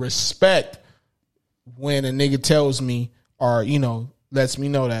actually respect when a nigga tells me or lets me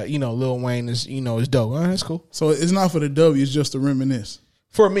know that Lil Wayne is is dope. That's cool. So it's not for the W. It's just to reminisce.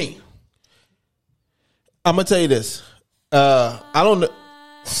 For me, I'm gonna tell you this. I don't know.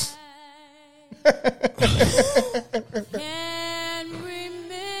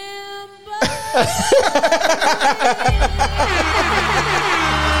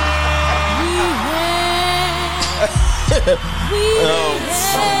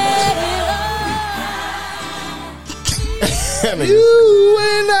 You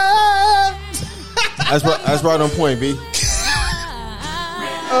and I. That's right on point, B.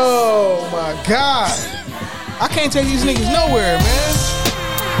 Oh my God. I can't take these niggas nowhere, man.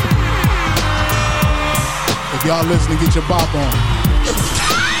 If y'all listening, get your bop on.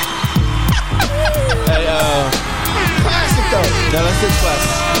 Hey, classic though. Yeah, that's it,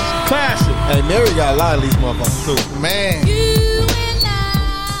 classic. Hey, Mary got a lot of these motherfuckers too. Man.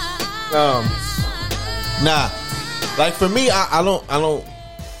 Nah. Like for me, I don't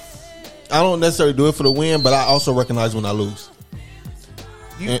don't necessarily do it for the win, but I also recognize when I lose.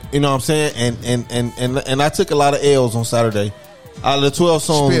 You know what I'm saying? And I took a lot of L's on Saturday. Out of the 12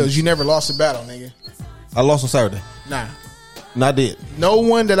 songs, Spills, you never lost a battle, nigga. I lost on Saturday. Nah, and I did. No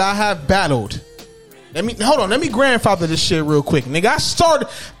one that I have battled. Let me grandfather this shit real quick, nigga. I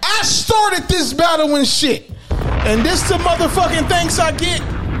started this battle and shit, and this the motherfucking thanks I get.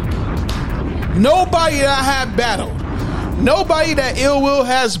 Nobody that I have battled, nobody that Ill Will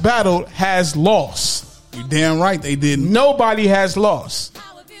has battled has lost. You damn right they didn't. Nobody has lost.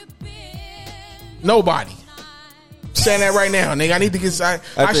 Nobody. Saying that right now, nigga. I need to get.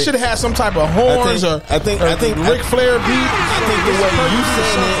 I should have had some type of horns I think Ric Flair beat. I think the way you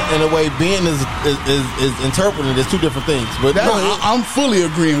saying it and the way Ben is interpreting it is two different things. But I'm fully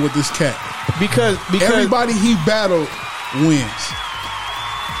agreeing with this cat because everybody he battled wins.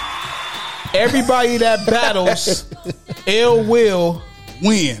 Everybody that battles Ill Will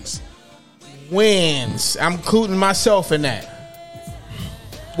wins. I'm including myself in that.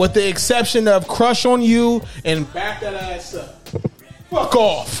 With the exception of Crush on You and Back That Ass Up. Fuck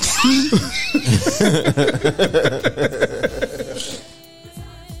off.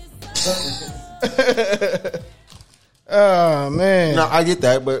 Oh, man. No, I get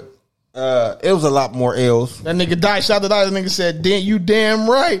that, but it was a lot more L's. That nigga Dice, shout out to Dice. That nigga said, you damn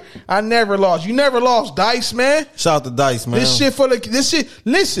right. I never lost. You never lost, Dice, man. Shout out to Dice, man. This shit,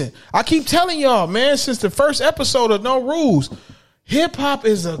 listen, I keep telling y'all, man, since the first episode of No Rules, hip hop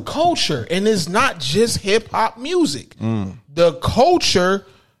is a culture, and it's not just hip hop music. The culture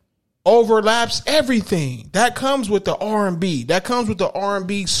overlaps everything. That comes with the R&B. That comes with the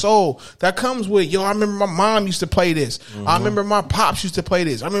R&B soul. That comes with, I remember my mom used to play this. I remember my pops used to play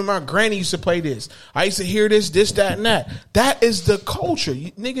this. I remember my granny used to play this. I used to hear this, that, and that. That is the culture.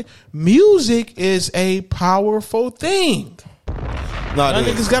 Nigga, music is a powerful thing. Y'all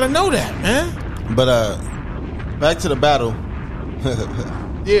niggas gotta know that, man. But back to the battle.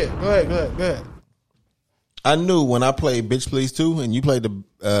 Yeah, go ahead. I knew when I played Bitch Please 2 and you played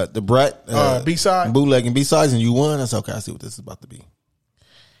the Brat B-side, bootleg and B-sides, and you won. I said, okay, I see what this is about to be.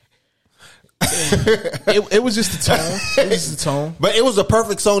 It was just the tone. It was just the tone. But it was a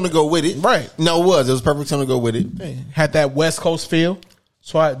perfect song to go with it. Right. No, it was. It was a perfect song to go with it. Had that West Coast feel.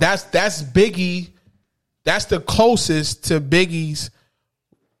 So that's Biggie. That's the closest to Biggie's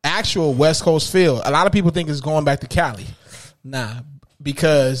actual West Coast feel. A lot of people think it's going back to Cali. Nah,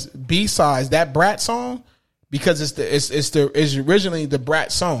 because B-sides, that Brat song, because it's originally the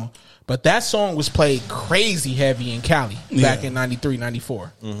Brat song, but that song was played crazy heavy in Cali back in 93,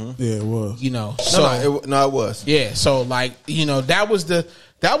 94. Yeah, it was. It was. Yeah, so that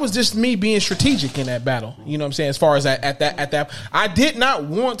was just me being strategic in that battle. You know what I'm saying? As far as at that, I did not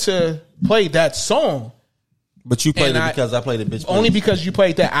want to play that song, but you played it because I played it. Bitch, only because you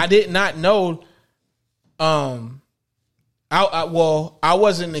played that. I did not know. I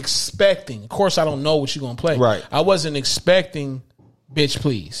wasn't expecting. Of course, I don't know what you're gonna play. Right. I wasn't expecting Bitch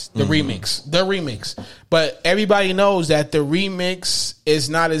Please, the remix. But everybody knows that the remix is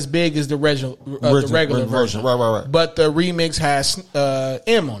not as big as the regular version. Right. But the remix has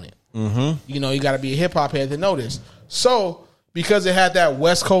M on it. You got to be a hip hop head to know this. So because it had that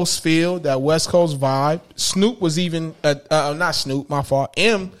West Coast feel, that West Coast vibe, Snoop was even not Snoop, my fault.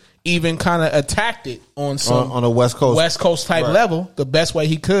 M even kind of attacked it on some on a West Coast type level, the best way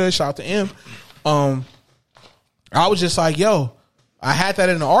he could. Shout out to M. I was just like, yo, I had that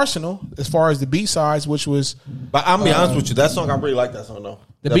in the arsenal as far as the B-sides, which was. But I'll be honest with you, that song, I really like that song though.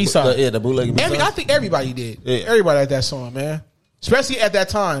 The B-side, the bootleg B-side. I think everybody did. Yeah. Everybody liked that song, man. Especially at that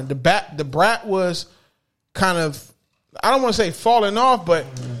time, the Brat was kind of, I don't want to say falling off, but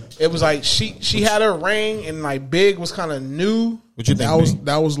it was like she had her ring, and like Big was kind of new. What you think?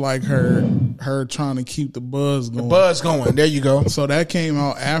 That was like her trying to keep the buzz going. There you go. So that came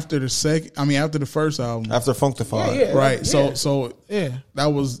out after the first album. After Funkdafied. Yeah, right. So that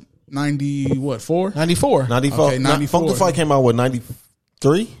was 94? 94. 94. Okay, 94. Funkdafied came out with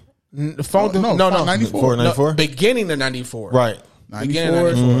 93? No, 94. 94? Beginning of 94. Right.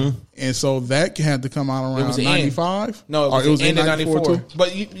 94. And so that had to come out around 95? No, it was end of 94 94. too?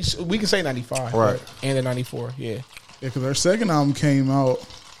 But we can say 95. Right. End of 94, yeah. Yeah, because our second album came out,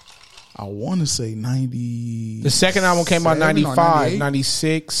 I want to say 90. The second album came out 95,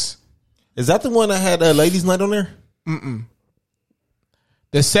 96. Is that the one that had Ladies Night on there? Mm-mm.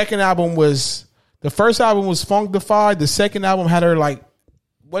 The second album was, the first album was Funkdafied. The second album had her like,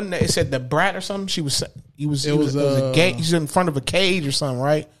 wasn't it said the Brat or something? It was a gate. She's in front of a cage or something,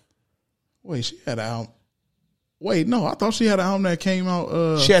 right? Wait, she had an album. Wait, no, I thought she had an album that came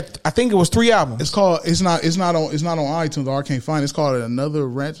out. She had, I think it was 3 albums. It's called. It's not on iTunes. Or I can't find it. It's called Another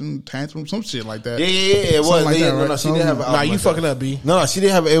Ransom Tantrum, some shit like that. Yeah. It was. Like that, right? No, she didn't have an album. Nah, you like fucking that. up, B. No, she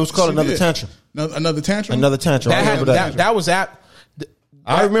didn't have. It was called She Another did. Tantrum. Another Tantrum. Another Tantrum. That, I had, remember that. that was that.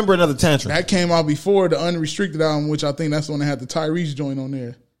 I remember Another Tantrum. That came out before the Unrestricted album, which I think that's the one that had the Tyrese joint on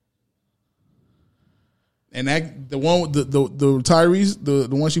there. And that the one with the Tyrese,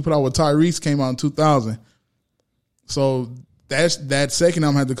 the one she put out with Tyrese came out in 2000. So that second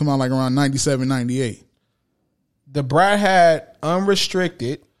album had to come out like around 97, 98. The Brat had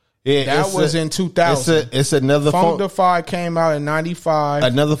Unrestricted. Yeah, that was in 2000. It's another Funkdafied came out in 95.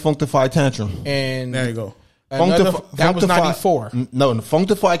 Another Funkdafied Tantrum. And there you go. That was 94. No,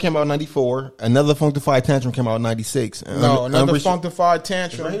 Funkdafied came out in 94. Another Funkdafied Tantrum came out in 96. No, another Funkdafied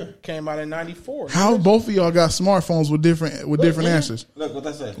Tantrum came out in 94. How both of y'all got smartphones with different answers? Look what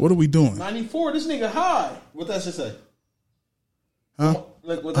that say. What are we doing? 94. This nigga high. What that should say? Huh?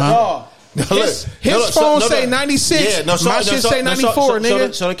 Look what dog. His phone say 96. Yeah, no, my shit say 94,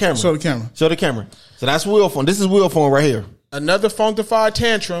 nigga. Show the camera. Show the camera. Show the camera. So that's Will phone. This is Will phone right here. Another Funkdafied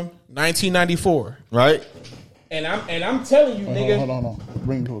Tantrum, 1994. Right. And I'm telling you, nigga. Hold on.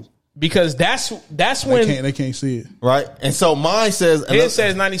 Bring it close. Because that's when they can't see it. Right. And so mine says it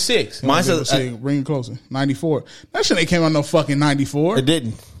says 96. Mine says bring it closer. 94. That shit ain't came out no fucking 94. It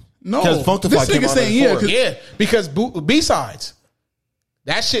didn't. No. Because Funkdafied came out in 94. Yeah, because B-sides.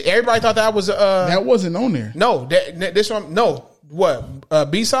 That shit, everybody thought that was that wasn't on there. No, this one, no.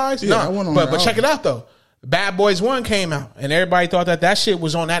 What? B-sides? Yeah, No. that wasn't on But the check it out though. Bad Boys 1 came out and everybody thought that shit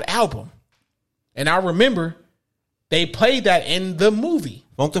was on that album. And I remember they played that in the movie.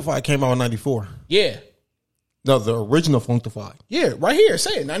 Funkdafied came out in 94. Yeah. No, the original Funkdafied. Yeah, right here.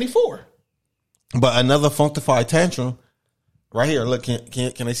 Say it, 94. But another Funkdafied Tantrum, right here. Look, can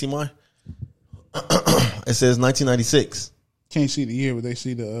they see mine? It says 1996. Can't see the year, but they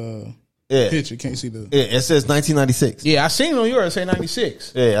see the picture. Can't see the. Yeah, it says 1996. Yeah, I seen it on yours. Say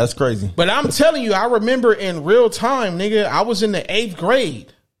 96. Yeah, that's crazy. But I'm telling you, I remember in real time, nigga, I was in the 8th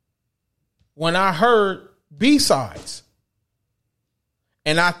grade when I heard B-sides.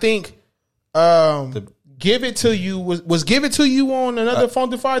 And I think Give It To You was Give It To You on another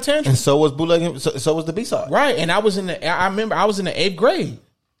Funkdafied Tantrum. And so was Bootleg, so was the B-side. Right. And I remember I was in the 8th grade.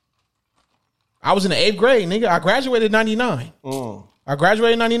 I was in the 8th grade, nigga. I graduated in 99. I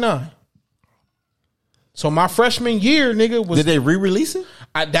graduated in 99. So my freshman year, nigga, was. Did they re-release it?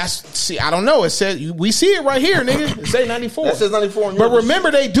 I don't know. It said we see it right here, nigga. It say 94. That says 94. But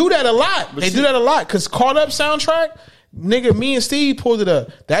remember, they do that a lot. They do that a lot because Caught Up soundtrack, nigga. Me and Steve pulled it up.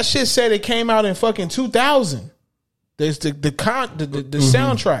 That shit said it came out in fucking 2000. There's the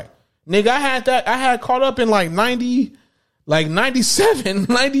soundtrack, nigga. I had Caught Up in like 90, like 97,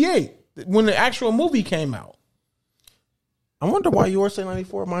 98 when the actual movie came out. I wonder why yours say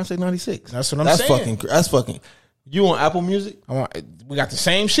 94, mine say 96. That's what I'm saying. That's fucking. You on Apple Music? We got the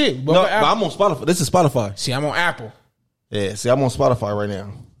same shit. But I'm on Spotify. This is Spotify. See, I'm on Apple. Yeah, see, I'm on Spotify right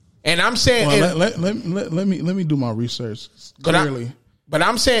now. And I'm saying, let me do my research clearly. But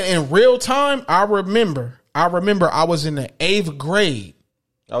I'm saying in real time, I remember I was in the 8th grade.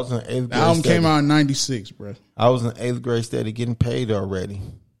 I was in the 8th grade. The album came out in 96, bro. I was in the 8th grade steady getting paid already.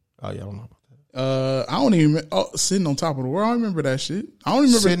 Oh, y'all don't know about that. I don't even Sitting on Top of the World. I don't remember that shit. I don't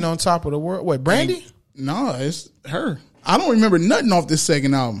remember Sitting on Top of the World. Wait, Brandy? No, it's her. I don't remember nothing off this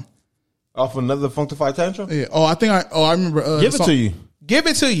second album. Off another Funkdafied Tantrum? Yeah. I remember. Give It To You. Give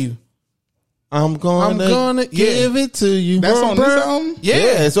It To You. I'm gonna give it to you. That's on this album?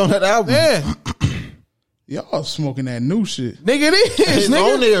 Yeah, it's on that album. Yeah. Y'all smoking that new shit. Nigga, it is, It's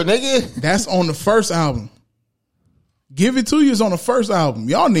nigga. on there, nigga. That's on the first album. Give It To You is on the first album.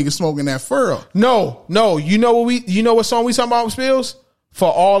 Y'all niggas smoking that furrow. No. You know what song we talking about, Spills? For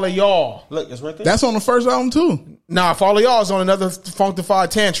All of Y'all. Look, it's right there. That's on the first album too. Nah, For All of Y'all is on another Funkdafied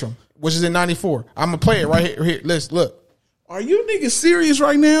Tantrum, which is in 94. I'm gonna play it right here. Listen, look. Are you niggas serious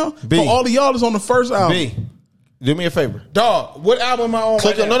right now? B. For All of Y'all is on the first album. B, do me a favor. Dog, what album am I on?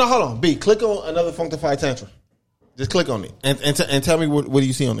 Click right on. now? No, hold on. B, click on another Funkdafied Tantrum. Just click on it and tell me what do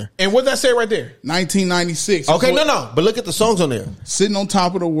you see on there. And what that say right there? 1996. Okay, no. But look at the songs on there. Sitting on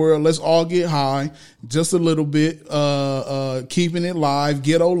Top of the World. Let's All Get High. Just a Little Bit. Keeping It Live.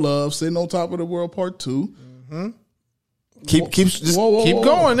 Ghetto Love. Sitting on Top of the World Part 2. Mm-hmm. Keep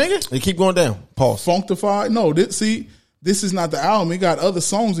going, nigga. They keep going down. Pause. Funkdafied. No, this is not the album. It got other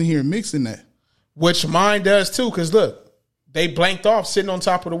songs in here mixed in that. Which mine does too, because look, they blanked off Sitting on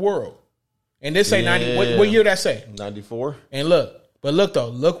Top of the World. And this say 90. What year that say? 94. And look, but look though,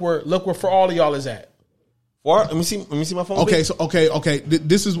 look where For All of Y'all is at. Let me see my phone. Okay, so okay.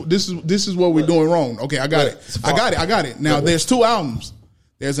 This is what we're doing wrong. Okay, I got it. I got it. Now there's 2 albums.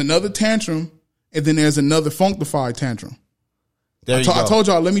 There's another Tantrum, and then there's another Funkdafied Tantrum. I told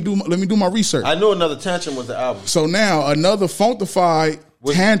y'all let me do my research. I knew another Tantrum was the album. So now another Funkdafied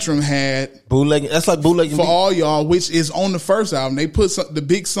Tantrum had bootlegging. That's like bootlegging for all y'all, which is on the first album. They put the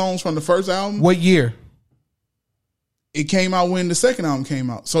big songs from the first album. What year? It came out when the second album came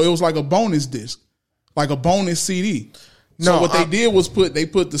out, so it was like a bonus disc, like a bonus CD. So what they did was put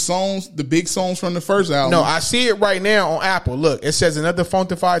the big songs from the first album. No, I see it right now on Apple. Look, it says another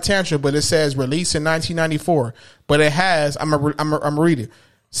Funkdafied Tantrum, but it says released in 1994. But it has, I'm gonna read it.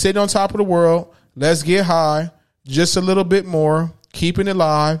 Sitting on Top of the World, Let's Get High, Just a Little Bit More, Keeping It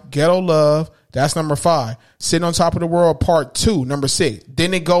Live, Ghetto Love. That's number 5. Sitting on Top of the World, Part 2, number 6.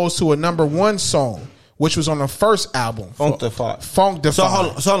 Then it goes to a number 1 song, which was on the first album. Funkdafied. So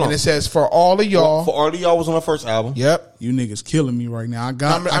hold on. And it says for all of y'all. For all of y'all was on the first album. Yep. You niggas killing me right now. I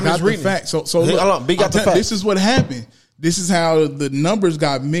got just the reading facts. So look, this is what happened. This is how the numbers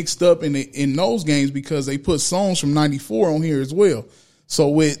got mixed up in those games because they put songs from 94 on here as well. So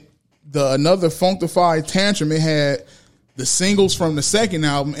with another Funkdafied Tantrum, it had the singles from the second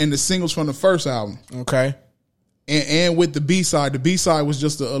album and the singles from the first album. Okay. And with the B-side was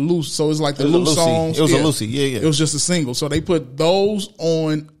just a loose. So it's like the loose songs. It was a loosey. Yeah. It was just a single. So they put those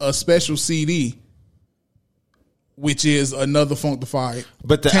on a special CD, which is another Funkdafied.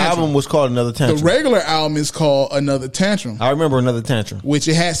 But the Tantrum. album was called Another Tantrum. The regular album is called Another Tantrum. I remember Another Tantrum. Which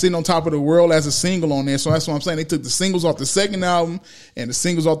it had Sitting on Top of the World as a single on there. So that's what I'm saying. They took the singles off the second album and the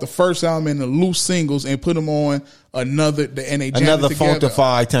singles off the first album and the loose singles and put them on another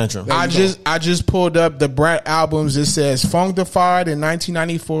Funkdafied Tantrum. I just pulled up the Brat albums. It says Funkdafied in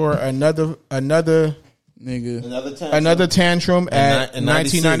 1994, another Tantrum at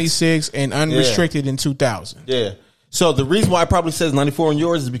 1996 and Unrestricted in 2000. Yeah. So the reason why it probably says 94 on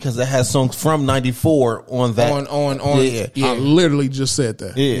yours is because it has songs from 94 on that. Yeah. I literally just said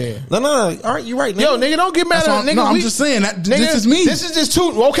that. Yeah. No. All right, you're right. Nigga. Yo, nigga, don't get mad at nigga. No, I'm just saying that this is me. This is just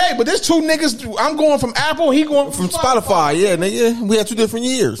two. Okay, but there's 2 niggas. I'm going from Apple. He going from Spotify. Yeah, nigga. We had 2 different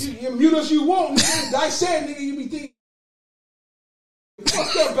years. You mute us. You won't. Nigga. I said, nigga, you be thinking.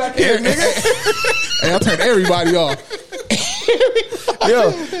 Fucked up back here, nigga. Hey, I turned everybody off.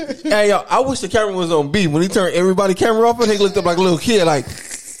 Yo, I wish the camera was on B. When he turned everybody camera off, and he looked up like a little kid, like.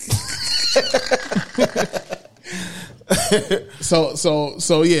 So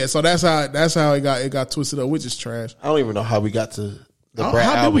that's how it got twisted up, which is trash. I don't even know how we got to the Brat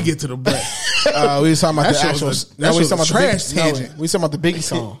How album. did we get to the Brat? We was talking about the actual. That was a trash tangent. We talking about the Biggie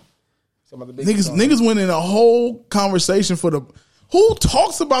song. Niggas went in a whole conversation for the. Who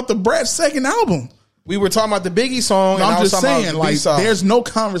talks about the Brat second album? We were talking about the Biggie song. No, and I'm just saying, like, song. there's no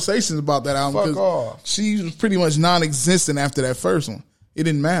conversations about that album because she was pretty much non-existent after that first one. It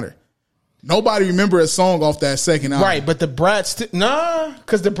didn't matter. Nobody remember a song off that second album, right? But the Brat,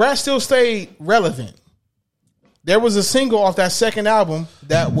 because the Brat still stayed relevant. There was a single off that second album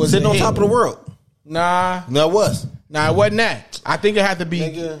that was Sitting on Top of the World. No, it was. It wasn't that. I think it had to be.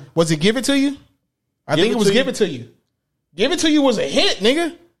 Nigga. Was it Give It To You? I think it was Give It To You. Give It To You was a hit,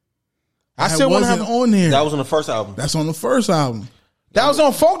 nigga. I still wasn't on there. That was on the first album. That's on the first album. That was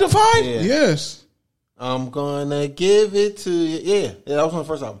on Funkdafied? Yeah. Yes. I'm gonna give it to you. Yeah, that was on the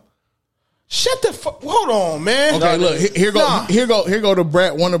first album. Shut the fuck. Hold on, man. Okay, look. Here go the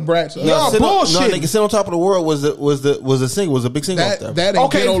Brat. One of Brat's. Y'all bullshit. Nigga, Sit on Top of the World was a single. Was a big single. That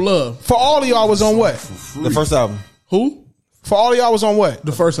ain't Ghetto Love. For all of y'all was on what? The first album. Who? For all of y'all was on what?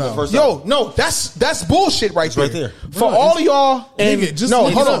 The first album. No, that's bullshit right there. Right there. For all of y'all, and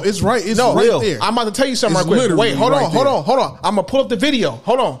nigga, hold on. It's right. It's right there. I'm about to tell you something right quick. Wait, hold on. I'm gonna pull up the video.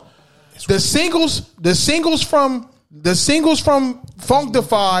 Hold on. The singles from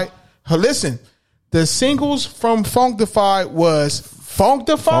Funkdafied. Listen, the singles from Funkdafied was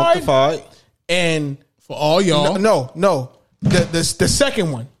Funkdafied, and for all y'all. No. The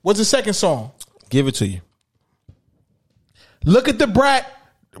second one. What's the second song? Give It To You. Look at the Brat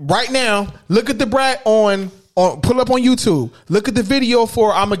right now. Look at the Brat on pull up on YouTube. Look at the video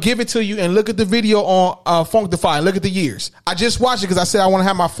for I'ma Give It To You, and look at the video on Funkdafied. Look at the years. I just watched it because I said I want to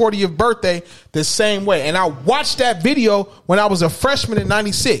have my 40th birthday the same way, and I watched that video when I was a freshman in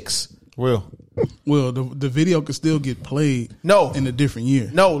 '96. Well, the video could still get played. No, in a different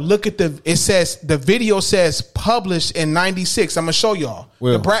year. No, look at the video says published in '96. I'm gonna show y'all.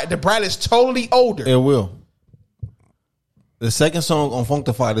 Will. The Brat is totally older. It will. The second song on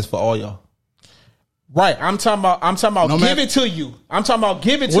Funkdafied is for all y'all. Right. I'm talking about Give It To You. I'm talking about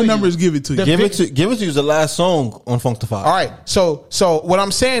Give It To You. What number is Give It To You? Give It To You is the last song on Funkdafied. All right. So what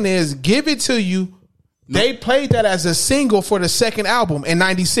I'm saying is Give It To You They played that as a single for the second album in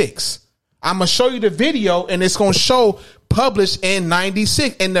 96. I'm going to show you the video, and it's going to show published in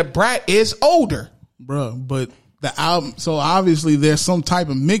 96, and the Brat is older. Bruh, but the album, so obviously there's some type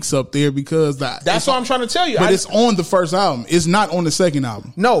of mix up there because that's what I'm trying to tell you. But it's on the first album. It's not on the second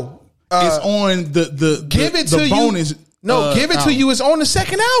album. No. It's on the Give It To bonus, You. No, Give It To You is on the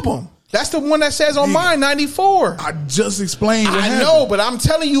second album. That's the one that says on mine 94. I just explained what happened. know, but I'm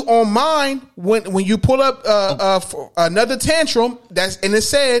telling you on mine, when you pull up Another Tantrum, and it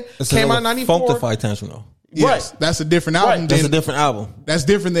said came out 94. Funkified Tantrum though. Yes, right. That's a different album. Right. That's a different album. That's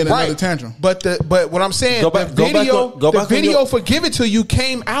different than Another Tantrum. But what I'm saying, the video for Give It To You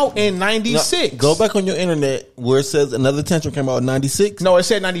came out in 96. Go back on your internet where it says Another Tantrum came out in 96. No, it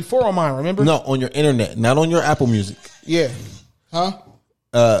said 94 on mine, remember? No, on your internet, not on your Apple Music. Yeah. Huh?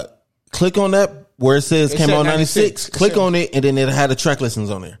 Click on that where it says came out in 96. Click on it, and then it had the track listings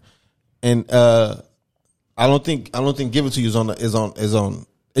on there. And I don't think Give It To You is on.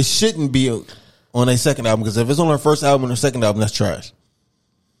 It shouldn't be on a second album, because if it's on her first album and her second album, that's trash.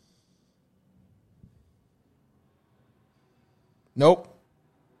 Nope.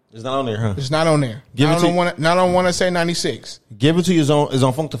 It's not on there, huh? It's not on there. Not on one that say 96. Give It To You is on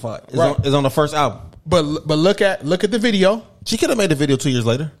Funkified. It's on the first album. But look at the video. She could have made the video 2 years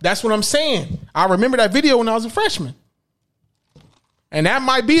later. That's what I'm saying. I remember that video when I was a freshman. And that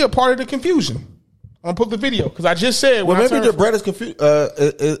might be a part of the confusion. I'm gonna put the video because I just said. Well, maybe the Brett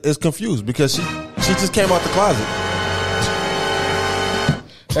is confused because she just came out the closet.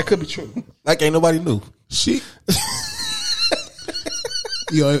 That could be true. Like ain't nobody knew.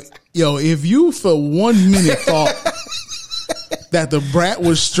 Yo, if you for 1 minute thought that the Brat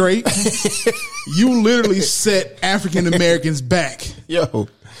was straight, you literally set African Americans back. Yo.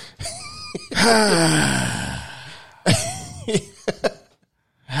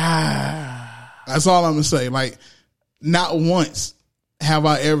 That's all I'm gonna say. Like, not once have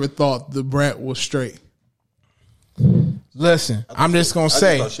I ever thought the Brat was straight. Listen, I'm just gonna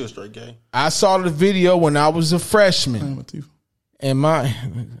say, thought she was straight gay. I saw the video when I was a freshman, and my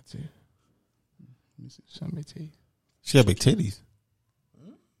she had big titties.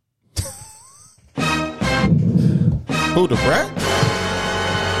 Who, the Brat?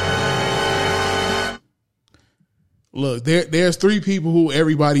 Look, there's 3 people who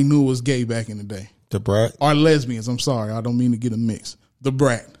everybody knew was gay back in the day. The Brat? Or lesbians. I'm sorry. I don't mean to get a mix. The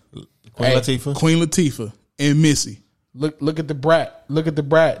Brat. Queen Latifah and Missy. Look at the Brat. Look at the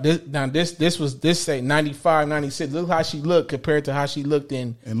Brat. This say 95, 96. Look how she looked compared to how she looked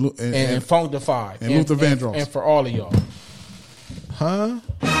in Funkified. And Luther Vandross. And for all of y'all. Huh?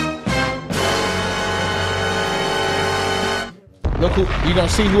 Look who you gonna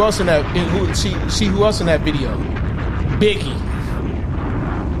see who else in that see who else in that video. Biggie.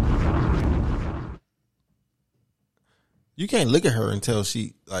 You can't look at her and tell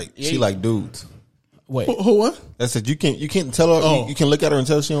she like dudes. Wait. Who what? I said you can't tell her you can look at her and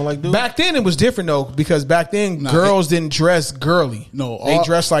tell she don't like dudes. Back then it was different though, because back then girls didn't dress girly. No, they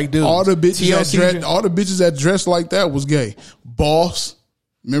dressed like dudes. All the bitches that dressed like that was gay. Boss.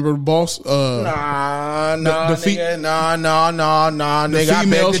 Remember the Boss? Nigga. I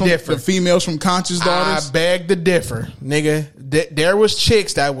beg to differ. The females from Conscious Daughters. I beg to differ, nigga. There was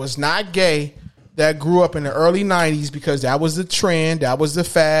chicks that was not gay that grew up in the early 90s because that was the trend, that was the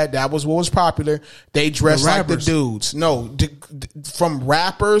fad, that was what was popular. They dressed like the dudes. No, from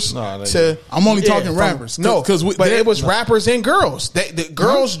rappers to... I'm only talking rappers. But it was rappers and girls. The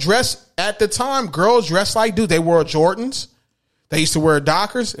girls dressed, at the time, girls dressed like dudes. They wore Jordans. They used to wear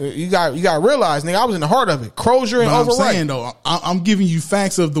Dockers. You got to realize, nigga, I was in the heart of it. Crozier and Overripe. I'm saying though, I'm giving you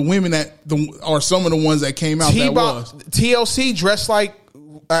facts of the women are some of the ones that came out. That was TLC dressed like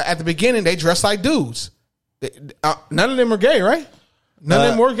at the beginning. They dressed like dudes. None of them are gay, right? None of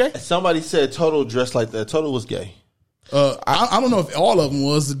them were gay. Somebody said Total dressed like that. Total was gay. I don't know if all of them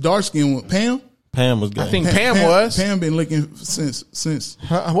was. The dark skin one, Pam. Pam was gay. I think Pam was. Pam been licking since.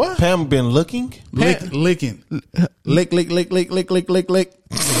 What? Pam been looking? Licking. Lick. Me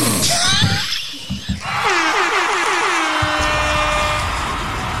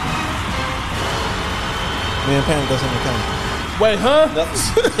and Pam got something in common. Wait, huh?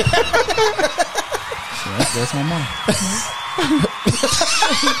 That's my mom.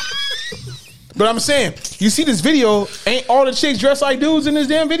 But I'm saying, you see this video, ain't all the chicks dressed like dudes in this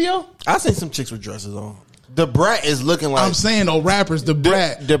damn video? I seen some chicks with dresses on. The Brat is looking like... I'm saying, rappers, the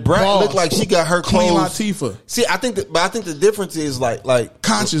Brat. The Brat look like she got her clothes... Queen Latifah. See, I think the difference is like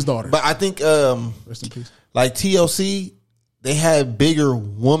Conscious Daughter. But I think... Rest in peace. Like TLC, they had bigger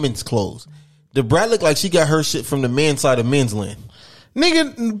women's clothes. The Brat looked like she got her shit from the men's side of Men's Land.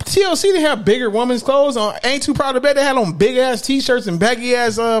 Nigga, TLC didn't have bigger women's clothes on. Ain't Too Proud to Bet. They had on big ass t-shirts and baggy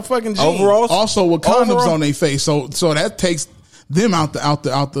ass fucking jeans. Overalls, also with condoms on their face. So that takes them out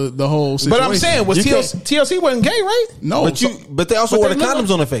the whole situation. But I'm saying, TLC wasn't gay, right? No, but they also wore the condoms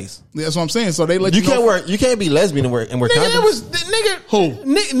on their face. That's what I'm saying. So they let you can't be lesbian and wear condoms.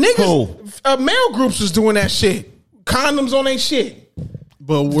 Nigga, male groups was doing that shit. Condoms on their shit.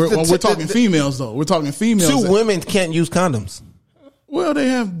 But we're talking females though. We're talking females. Two women can't use condoms. Well, they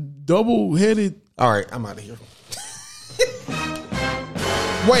have double-headed. All right, I'm out of here.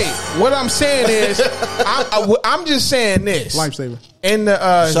 Wait, what I'm saying is, I'm just saying this. Lifesaver. In the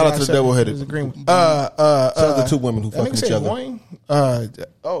shout out to the double-headed. Shout out to two women who fuck each other.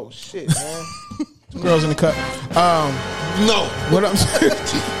 Oh shit, man. Two girls in the cut. No. What I'm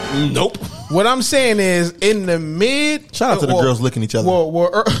saying. Nope. What I'm saying is, in the mid. Shout out to the girls licking each other.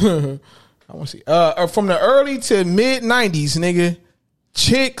 I want to see. From the early to mid 90s, nigga,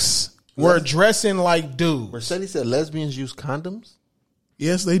 chicks were dressing like dudes. Mercedes said lesbians use condoms?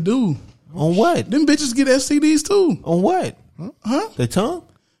 Yes, they do. On what? Them bitches get STDs too. On what? Huh? They tongue?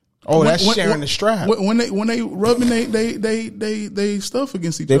 Oh, that's sharing the strap. When they rubbing they stuff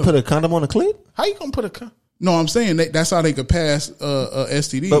against each other. They put a condom on the clit? How you gonna put a condom? No, I'm saying that's how they could pass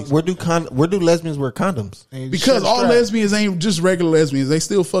STDs. But where do lesbians wear condoms? Because all lesbians ain't just regular lesbians. They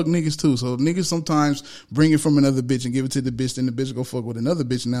still fuck niggas too. So niggas sometimes bring it from another bitch and give it to the bitch. Then the bitch go fuck with another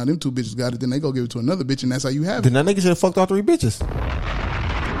bitch. And now them two bitches got it. Then they go give it to another bitch. And that's how you have it. Then that nigga should have fucked all three bitches.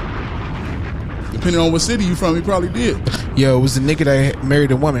 Depending on what city you from, he probably did. Yo, it was the nigga that married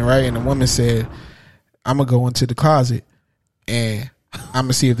a woman, right? And the woman said, I'm going to go into the closet and I'm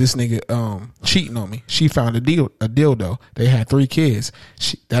gonna see if this nigga cheating on me. She found a dildo. They had 3 kids.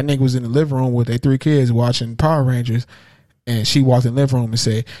 That nigga was in the living room with their 3 kids watching Power Rangers, and she walked in the living room and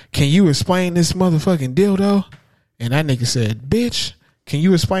said, "Can you explain this motherfucking dildo?" And that nigga said, "Bitch, can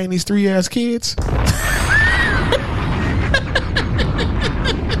you explain these 3 ass kids?"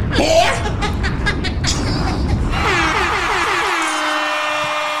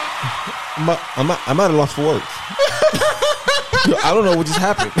 I'm at a loss for words. I don't know what just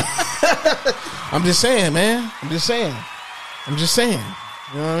happened. I'm just saying, man. I'm just saying. You know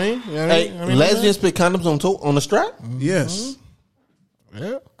what I mean? You know what I mean? Lesbians put condoms on the strap? Yes.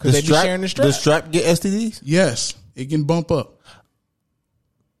 Yeah. Because they be sharing the strap. Does strap get STDs? Yes. It can bump up.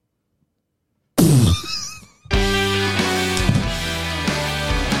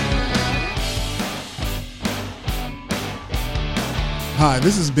 Hi,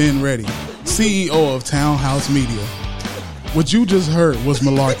 this is Ben Reddy, CEO of Townhouse Media. What you just heard was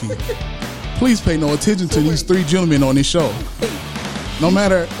malarkey. Please pay no attention to these 3 gentlemen on this show. No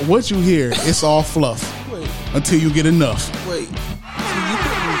matter what you hear, it's all fluff. Until you get enough. Wait. So you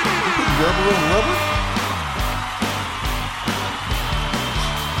put rubber on rubber?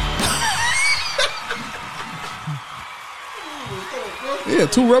 Yeah,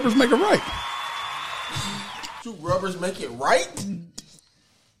 2 rubbers make it right. 2 rubbers make it right?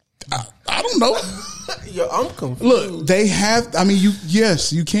 I don't know. Yo, I'm confused. Look, they have. I mean,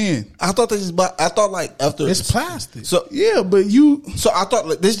 yes, you can. I thought I thought like after it's plastic. So yeah, but you. So I thought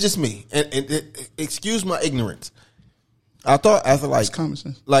like, this is just me, and excuse my ignorance. I thought after like common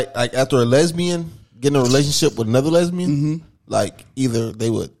sense. like after a lesbian getting a relationship with another lesbian, like either they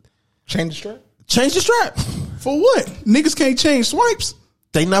would change the strap. Change the strap for what? Niggas can't change swipes.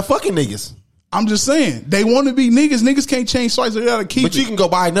 They not fucking niggas. I'm just saying they want to be niggas. Niggas can't change swipes. They gotta keep. But you can go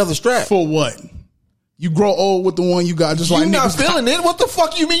buy another strap for what? You grow old with the one you got, just like you not niggas feeling it. What the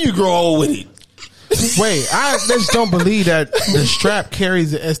fuck you mean you grow old with it? Wait, I just don't believe that the strap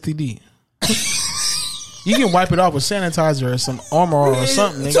carries the STD. You can wipe it off with sanitizer or some Armor or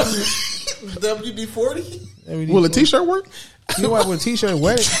something. WD-40. Will a t-shirt work? You wipe with a t-shirt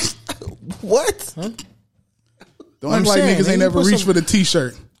wet it. What? Huh? Don't act like niggas ain't never reached for the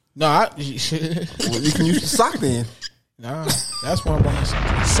t-shirt. No, well, you can use the sock then. Nah, that's one of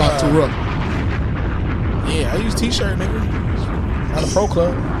sock to rub. Yeah, I use t-shirt, nigga. Not a pro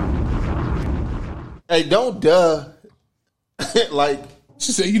club. Hey, don't like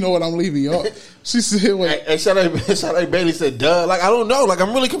she said, you know what, I'm leaving y'all. She said, wait. Hey, Sade Bailey said, duh. Like, I don't know. Like,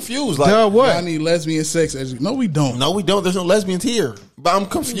 I'm really confused. Like, duh, what? I need lesbian sex education. No, we don't. No, we don't. There's no lesbians here. But I'm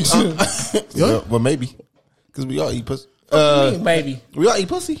confused. Well, maybe. Because we all eat pussy. Maybe. We all eat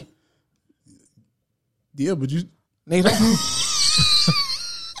pussy. Yeah, but you.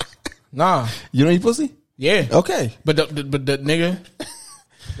 Nah. You don't eat pussy? Yeah. Okay. But the nigga.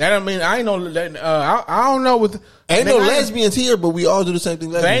 That don't mean I ain't know. I don't know what. Ain't no lesbians here, but we all do the same thing.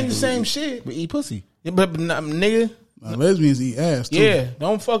 They ain't the same shit. We eat pussy. Yeah, but nigga. Lesbians eat ass too. Yeah,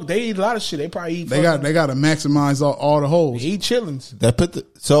 don't fuck. They eat a lot of shit. They probably eat. They got to maximize all the holes. They eat chillings.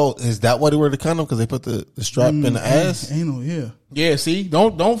 So is that why they wear the condom? Because they put the strap in the ass? Anal, yeah. Yeah. See,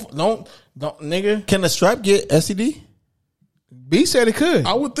 don't, nigga. Can the strap get STD? B said it could.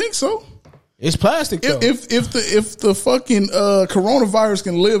 I would think so. It's plastic though. If the fucking coronavirus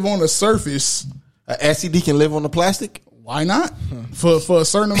can live on the surface, a STD can live on the plastic. Why not? For a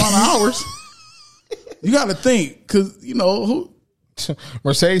certain amount of hours. You got to think, because who.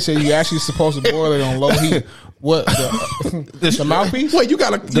 Mercedes said you actually supposed to boil it on low heat. What the mouthpiece? Wait, you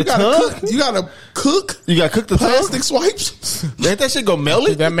gotta cook. You gotta cook the plastic swipes. Ain't that shit go melt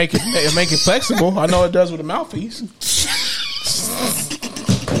it? That make it flexible. I know it does with the mouthpiece.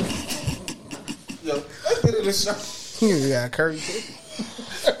 Yo, let's get it a shot. Yeah, curry too.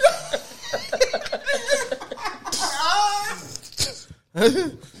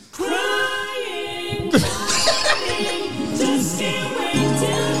 Crying, just can't wait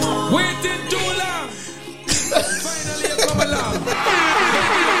till morning. Waiting too long. Finally, you come along.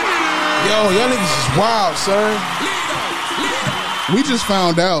 Yo, y'all niggas is wild, sir. We just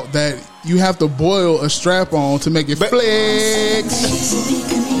found out that you have to boil a strap on to make it flex.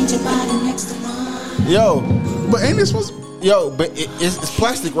 Yo, but ain't this supposed? But it's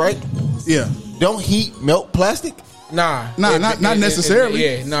plastic, right? Yeah. Don't heat melt plastic? Nah, not necessarily.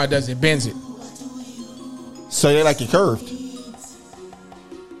 It does. It bends it. So they like it curved.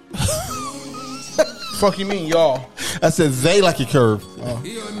 Fuck you mean, y'all? I said they like it curved.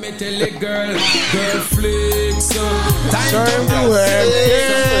 You me tell a girl flicks. Time Time to to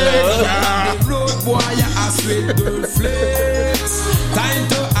have sex. The road boy, you a sweet girl flicks. Time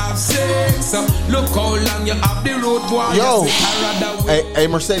to have sex. Look how long you have the road boy. Yo, hey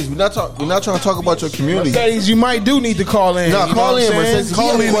Mercedes, we're not trying to talk about your community. Mercedes, you might do need to call in. No, call in, Mercedes.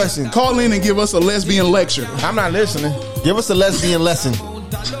 Call in and give us a lesbian lecture. I'm not listening. Give us a lesbian lesson.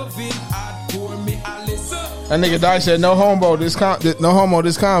 That nigga Dice said no homo this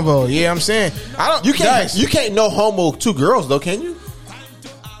convo. Yeah, I'm saying You can't no homo two girls though, can you?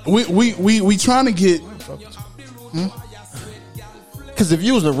 We trying to get. Because if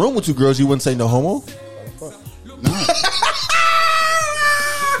you was in a room with two girls, you wouldn't say no homo.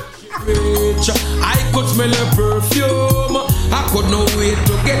 I could smell her perfume. I could no wait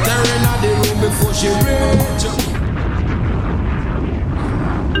to get her in the room before she reach.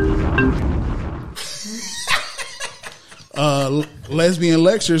 Lesbian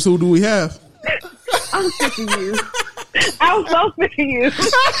lectures. Who do we have? I'm sick of you. I'm so sick of you.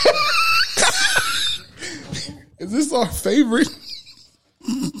 Is this our favorite?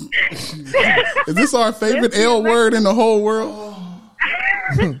 Is this our favorite L word in the whole world?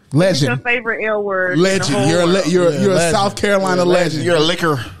 Legend. Your favorite L word. Legend. You're a South Carolina legend. You're a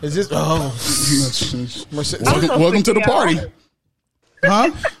liquor. Is this? Welcome to the party.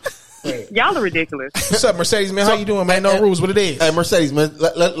 Huh? Y'all are ridiculous. What's up, Mercedes, man? How you doing, man? No rules. What it is? Hey, Mercedes, man.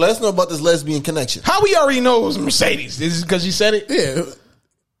 Let us know about this lesbian connection. How we already know it was Mercedes? Is it because you said it? Yeah.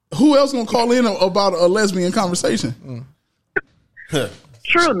 Who else gonna call in about a lesbian conversation?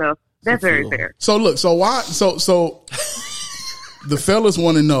 True enough. That's very fair. So look. So why? So the fellas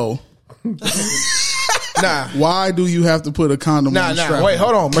want to know. Why do you have to put a condom on the strap? Wait,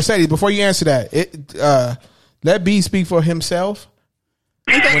 hold on, Mercedes. Before you answer that, let B speak for himself.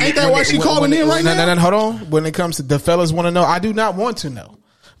 Ain't that why she calling in right now? No, hold on. When it comes to the fellas want to know, I do not want to know.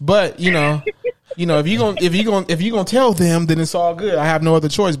 But if you gonna tell them, then it's all good. I have no other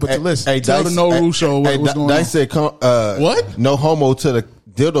choice but to listen. Hey, Tell the No Rule Show what's going on. Dice said, what? No homo to the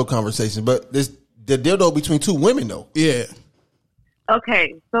dildo conversation, but the dildo between two women though. Yeah.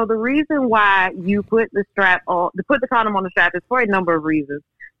 Okay, so the reason why you put the condom on the strap is for a number of reasons.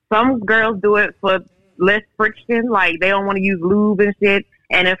 Some girls do it for less friction, like they don't want to use lube and shit.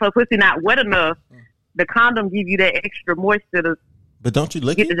 And if her pussy not wet enough, the condom give you that extra moisture to. But don't you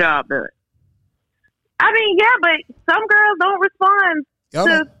lick get the job done? I mean, yeah, but some girls don't respond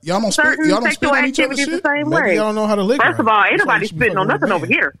to certain sexual activities the same way. Maybe y'all don't know how to lick. First of all, ain't nobody spitting on nothing over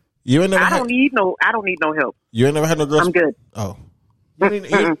here. You ain't never I don't need no help. You ain't never had no girls? I'm good. Oh.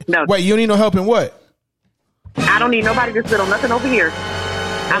 No. Wait, you don't need no help in what? I don't need nobody to spit on nothing over here.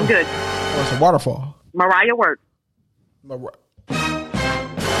 I'm good. Oh, it's a waterfall. Mariah works.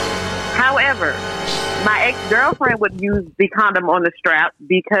 However, my ex-girlfriend would use the condom on the strap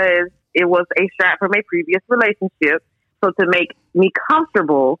because it was a strap from a previous relationship. So to make me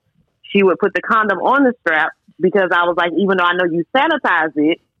comfortable, she would put the condom on the strap because I was like, even though I know you sanitize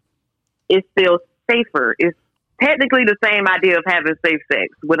it, it's still safer. It's technically the same idea of having safe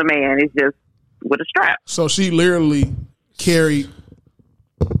sex with a man. It's just with a strap. So she literally carried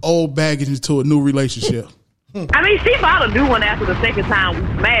old baggage into a new relationship. I mean, she bought a new one after the second time we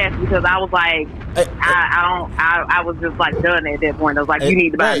smashed because I was like, I was just like done at that point. I was like, you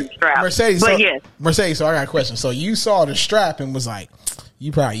need to buy a new strap. Mercedes, but so, yes. Mercedes. So I got a question. So you saw the strap and was like,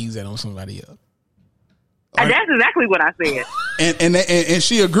 you probably use that on somebody else. And that's exactly what I said. And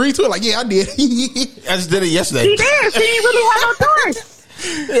she agreed to it. Like, yeah, I did. I just did it yesterday. She did. She didn't really have no choice.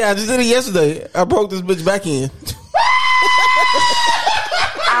 Yeah, I just did it yesterday. I broke this bitch back in.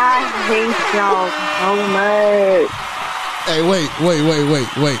 I hate y'all so much. Hey, wait.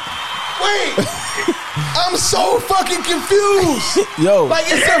 I'm so fucking confused. Yo, like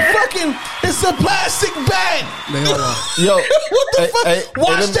it's a plastic bag. Yo, what the fuck?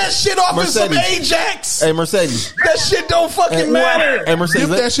 Wash that shit off in some Ajax. Hey, Mercedes, that shit don't fucking matter. Hey, Mercedes,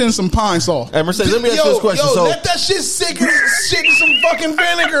 dip that shit in some pine salt. Hey, Mercedes, let me ask you this question. Yo, So, let that shit shit in some fucking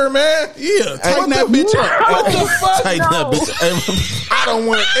vinegar, man. Yeah, tighten that bitch up. What the fuck? tighten that bitch. I don't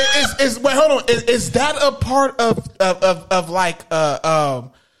want it. Wait, hold on. Is that a part of like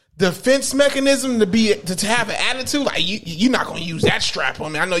defense mechanism to have an attitude? Like you're not gonna use that strap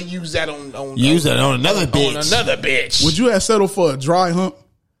on me. I know you use that on another bitch. On another bitch. Would you have settled for a dry hump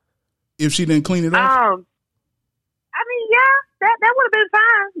if she didn't clean it off? I mean, yeah, that would have been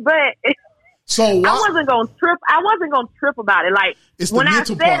fine, but so I wasn't gonna trip. I wasn't gonna trip about it. Like when I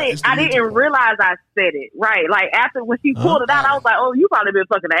said it, I didn't realize I said it. Right? Like after when she pulled it out, I was like, "Oh, you probably been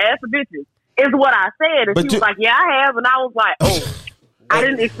fucking the ass of bitches." Is what I said, and she was like, "Yeah, I have," and I was like, "Oh." I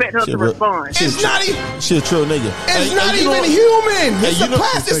didn't expect her to respond. It's not even. She a true nigga. It's not even human. It's a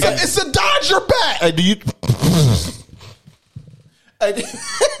plastic. It's a Dodger bat. Hey, do you?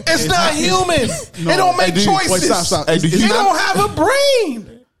 It's not human. They don't make choices. Wait, stop. They don't have a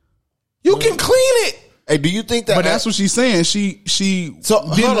brain. You can clean it. Hey, do you think that? But that's what she's saying. She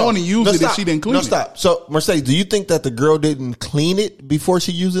didn't want to use it if she didn't clean it. Stop. So Mercedes, do you think that the girl didn't clean it before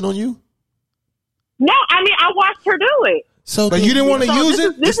she used it on you? No, I mean I watched her do it. So, but you didn't want to use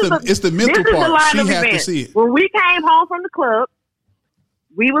it. It's the mental part. She had to see it. When we came home from the club,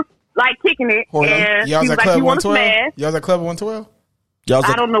 we was like kicking it, and she was like, "You want to smash?" Y'all was at Club 112.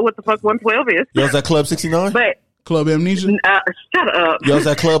 I don't know what the fuck 112 is. Y'all was at Club 69, but Club Amnesia. Shut up. Y'all was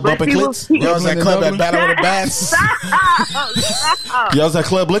at Club Bumping Clits. Y'all was at Club at Battle of the Bats. Y'all was at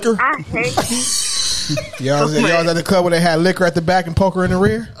Club Liquor. I hate you. Y'all was at the club where they had liquor at the back and poker in the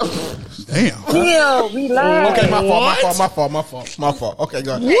rear. Damn. Relax. Okay, my fault. Okay,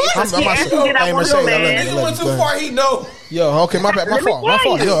 go ahead. Hey, Mercedes, I love you. Went too far. He know. Yo, okay, my bad. My fault.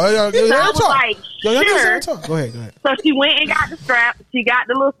 Yo, talk. Go ahead. So she went and got the strap. She got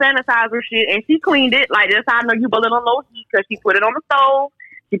the little sanitizer shit, and she cleaned it. Like that's how I know you boil it on low heat because she put it on the stove.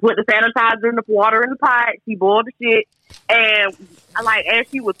 She put the sanitizer in the water in the pot. She boiled the shit, and as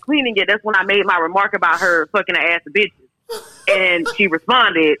she was cleaning it, that's when I made my remark about her fucking the ass of bitches, and she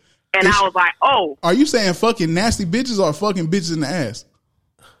responded. And I was like, "Oh, are you saying fucking nasty bitches or fucking bitches in the ass?"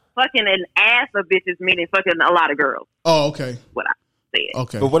 Fucking an ass of bitches meaning fucking a lot of girls. Oh, okay. What I said.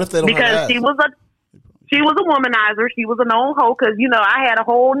 Okay, but what if they don't? Because have ass? she was a womanizer. She was a known hoe because I had a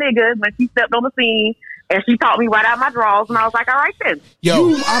whole nigga when she stepped on the scene. And she taught me right out my drawers, and I was like, "All right then." Yo,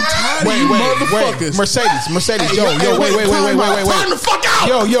 I'm tired of you motherfuckers. Mercedes. Yo, wait. Time the fuck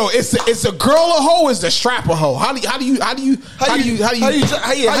out. Yo, it's a girl a hoe. Is the strap a hoe? How do you judge?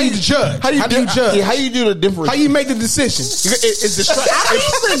 How you do the difference? How you make the decision? Is the strap?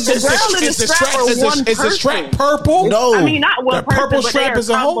 Is the strap purple? No, I mean not one the person, purple but strap is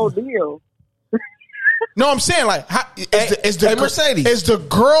a hoe. Deal. No, I'm saying is the Mercedes, is the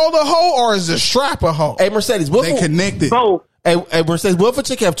girl the hoe or is the strap a hoe? Hey, Mercedes, they connected. Both. Hey, Mercedes, what if a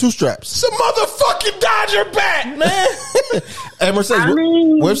chick have two straps? It's a motherfucking Dodger bat, man. Hey, Mercedes,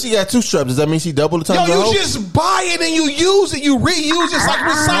 what if she got two straps? Does that mean she double the time? Yo, you just buy it and you use it. You reuse it. It's like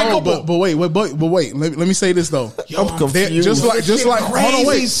recyclable. But wait. Let me say this though. Yo, I'm confused. Just like crazy, hold on,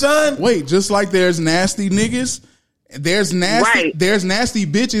 wait, son. Wait, just like there's nasty niggas. There's nasty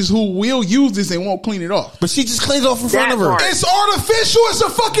bitches who will use this and won't clean it off. But she just cleans off in front of her. It's artificial. It's a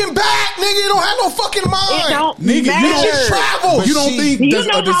fucking bag, nigga. You don't have no fucking mind. Nigga, you just travel. You don't think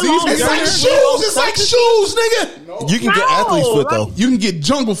a disease? It's like shoes. It's like shoes, nigga. No. You can get athlete's foot though. You can get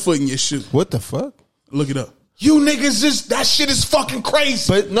jungle foot in your shoe. What the fuck? Look it up. You niggas that shit is fucking crazy.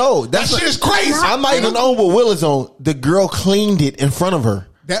 But no, that shit is crazy. I might even know what Will is on. The girl cleaned it in front of her.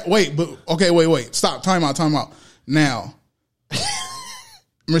 Wait. Stop. Time out. Now,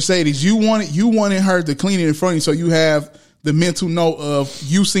 Mercedes, you wanted her to clean it in front of you, so you have the mental note of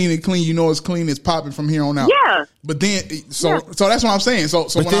you seen it clean. You know it's clean. It's popping from here on out. Yeah. But then, so that's what I'm saying. So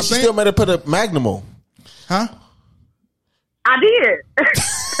but when then I'm she saying, still made her put a Magnum on. Huh? I did.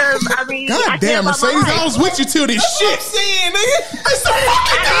 I mean, God damn, Mercedes, I was with you till this shit. I'm saying, nigga. It's the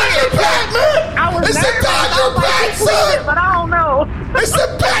fucking Dodger bat, man. I was It's the nervous. Dodger I was bat, like, son. but I don't know. It's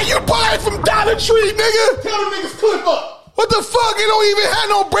the bat you buy it from Dollar Tree, nigga. Tell them niggas clip up. What the fuck? It don't even have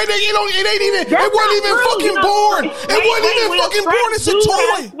no brain. It ain't even. That's it wasn't not even true. fucking You know, born. It wasn't even fucking born. It's a do toy.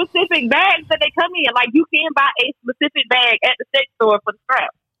 have specific bags that they come in. Like you can buy a specific bag at the sex store for the strap.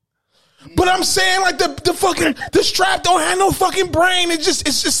 But I'm saying like the strap don't have no fucking brain.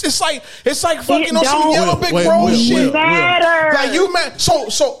 It's like fucking on some yellow big bro shit. Like you man.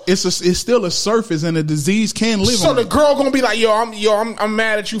 So it's still a surface and a disease can live so on the it. girl gonna be like, I'm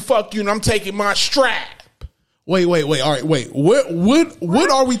mad at you, fuck you, and I'm taking my strap. Wait. All right, wait.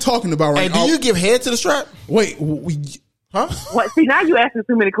 What are we talking about right now? Do you give head to the strap? Wait, huh? What? See, now you asking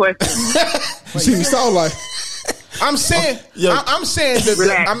too many questions. You see me sound like. I'm saying, I'm saying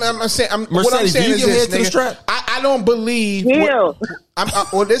that. Mercedes, what I'm saying do you is give this, head to the nigga. strap? I don't believe. Well,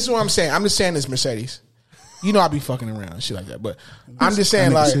 this is what I'm saying. I'm just saying this, Mercedes. You know I be fucking around and shit like that, but I'm just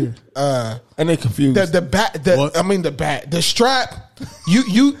saying like, and they confused. The strap.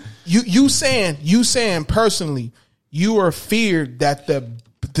 You saying personally, you are feared that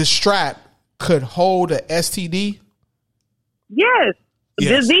the strap could hold a STD. Yes.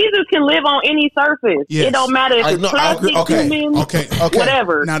 Diseases can live on any surface. Yes. It don't matter if it's plastic, human,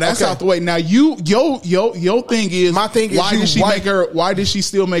 whatever. Now that's out the way. Now your thing is, my thing is, why did she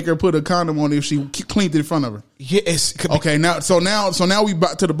still make her put a condom on if she cleaned it in front of her? Yes. Okay. Now we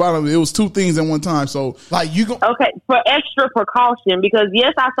back to the bottom of it. It was two things at one time. So like you go. Okay, for extra precaution, because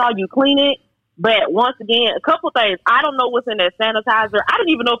yes, I saw you clean it, but once again, a couple things. I don't know what's in that sanitizer. I didn't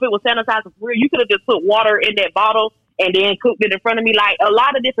even know if it was sanitizer for real. You could have just put water in that bottle and then cooked it in front of me. Like, a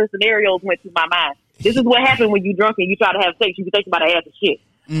lot of different scenarios went through my mind. This is what happened when you drunk and you try to have sex. You can think about ass and shit.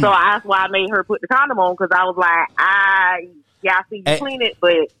 So that's why I made her put the condom on, because I was like, I see you clean it,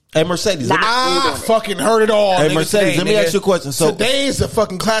 but... Hey, Mercedes, I fucking heard it all. Hey, Mercedes, let me ask you a question. So today's a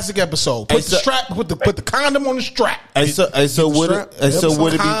fucking classic episode. Put the condom on the strap. Condom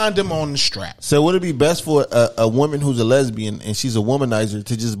on the strap. So would it be best for a woman who's a lesbian and she's a womanizer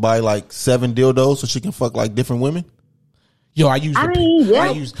to just buy like 7 dildos so she can fuck like different women? Yo,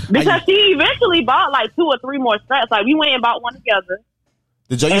 because she eventually bought like 2 or 3 more straps. Like, we went and bought one together.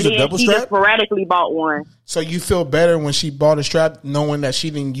 Did y'all use a double strap? She sporadically bought one. So you feel better when she bought a strap, knowing that she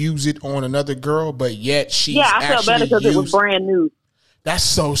didn't use it on another girl, but yet she's I felt better because it was brand new. That's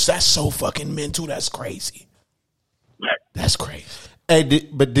so fucking mental. That's crazy. That's crazy. Hey, did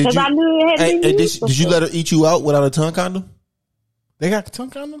you? I knew it had been used did you let her eat you out without a tongue condom? They got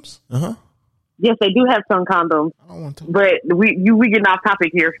tongue condoms. Yes, they do have tongue condoms. I don't want to. But we getting off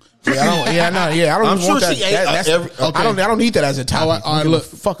topic here. I don't I'm even sure want that. she ate I don't need that as a topic. All right, look,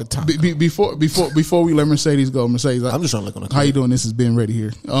 fuck a topic. Before we let Mercedes go, Mercedes, I'm just trying to look on the. How you doing? This is Ben Ready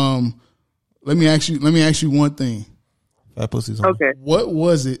here. Let me ask you one thing. Fat pussy's on. Okay. What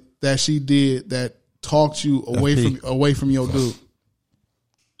was it that she did that talked you away from your dude?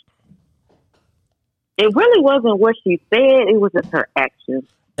 It really wasn't what she said. It was just her actions.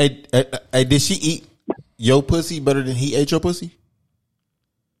 Hey, did she eat your pussy better than he ate your pussy?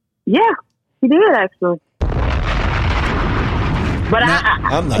 Yeah, she did actually. But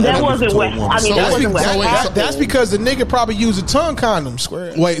I'm not. That wasn't what. I mean, that wasn't what. That's because the nigga probably used a tongue condom.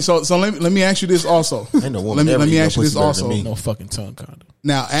 Square. Wait, so let me ask you this also. Ain't no woman let me ask you this pussy better also. than me. No fucking tongue condom.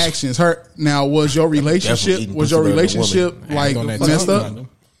 Now, actions hurt. Now, was your relationship like messed up?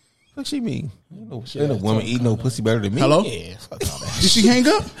 What she mean? Ain't no woman eating no pussy better than me. Hello? Yeah, fuck all that. Did she hang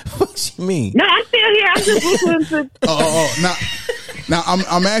up? What she mean? No, I'm still here. I'm just listening to. Now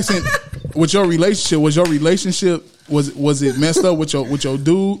I'm asking, with your relationship, was it messed up with your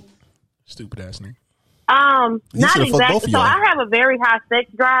dude? Stupid ass nigga. Not exactly. So I have a very high sex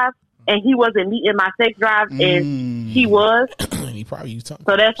drive, and he wasn't meeting my sex drive, and he was. He probably used tongue.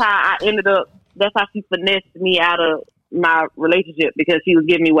 So that's how I ended up. That's how she finessed me out of my relationship, because she was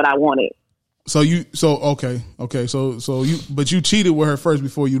giving me what I wanted. So you cheated with her first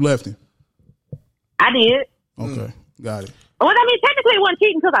before you left him. I did. Okay, got it. Well, I mean, technically, it wasn't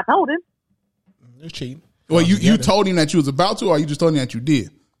cheating because I told him. You're cheating. Well, you told him that you was about to, or you just told him that you did?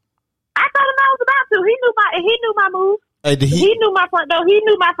 I told him I was about to. He knew my move. Hey, he knew my front door. He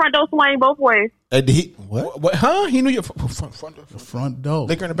knew my front door swing both ways. Hey, did he what? Huh? He knew your front door. The front door.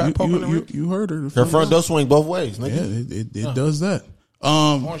 Liquor in the back. You heard her. Her front door swing both ways. Nigga. Yeah, it does that.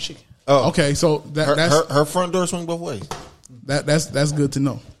 Okay, so that's her front door swing both ways. That's good to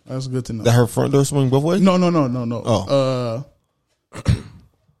know. That's good to know. That her front door swing both ways? No. Oh.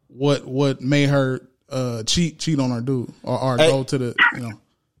 What made her cheat on her dude or go to the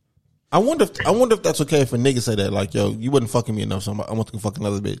I wonder if that's okay if a nigga say that, like, yo, you wasn't fucking me enough, so I want to fuck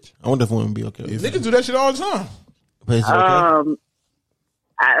another bitch. I wonder if women be okay. Niggas do that shit all the time. But is it okay?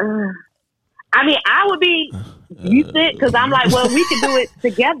 I mean, I would be used to it because I'm like, well, we could do it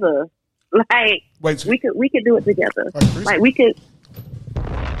together. Like, we could do it together. Like, we could.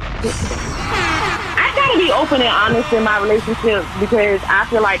 I gotta be open and honest in my relationship because I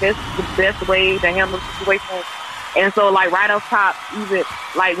feel like that's the best way to handle the situation. And so, like, right off top, even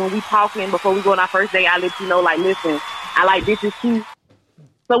like when we talking before we go on our first date, I let you know, like, listen, I like bitches too,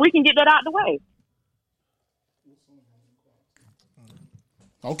 so we can get that out the way.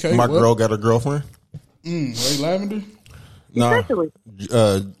 Okay, my girl got a girlfriend. Ray Lavender. Nah,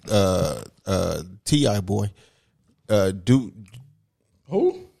 T.I. boy, dude.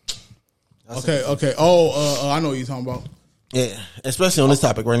 Who? Okay. Oh, I know what you're talking about. Yeah, especially on this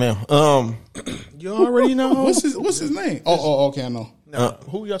topic right now. You already know what's his name? Oh, okay, I know.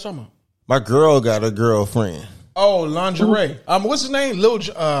 Who y'all talking about? My girl got a girlfriend. Oh, lingerie. What's his name? Lil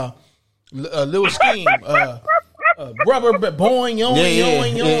Scheme. Rubber boing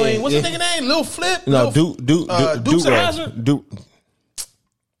yoing. What's the nigga name? Lil Flip. No, Dukes of Hazzard.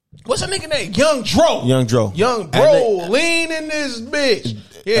 What's that nigga name? Young Dro. Young bro. Lean in this bitch.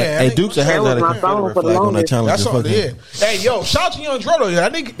 Yeah, hey, Dukes of Hazzard had a Confederate flag on that challenge. That's all. Yeah. Hey, yo, shout out to Young Dro though. Yeah,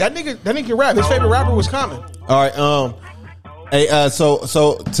 that nigga can rap. His favorite rapper was Common. All right. Hey, so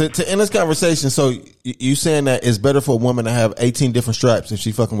to end this conversation, so you saying that it's better for a woman to have 18 different straps if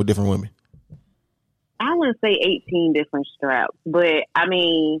she fucking with different women? I wouldn't say 18 different straps, but I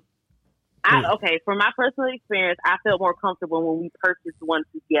mean, from my personal experience, I felt more comfortable when we purchased one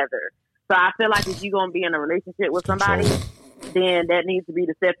together. So I feel like if you're gonna be in a relationship with somebody, then that needs to be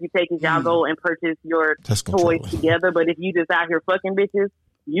the step you take is y'all go and purchase your toys together. But if you just out here fucking bitches,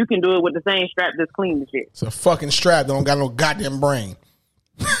 you can do it with the same strap, just clean the shit. It's a fucking strap that don't got no goddamn brain.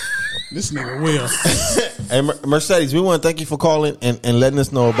 This nigga will. Hey, Mercedes, we want to thank you for calling and letting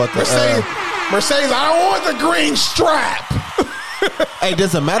us know about the Mercedes, I don't want the green strap. Hey,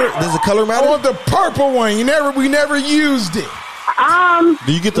 does it matter? Does the color matter? I want the purple one. We never used it.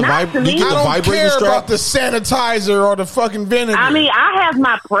 Do you get the vibrating strap? I don't care about the sanitizer or the fucking vinegar. I mean, I have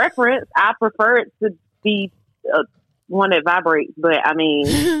my preference. I prefer it to be one that vibrates, but I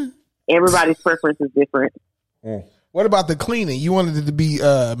mean, everybody's preference is different. What about the cleaning? You wanted it to be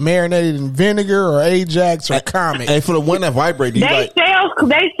marinated in vinegar or Ajax or Comet? Hey, for the one that vibrates, they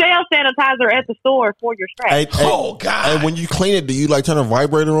sell sanitizer at the store for your strap. Oh God! And when you clean it, do you like turn a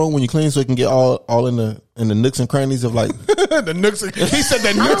vibrator on when you clean so it can get all in the nooks and crannies of like the nooks? He said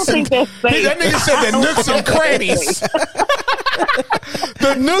the nooks. That nigga said the nooks and crannies.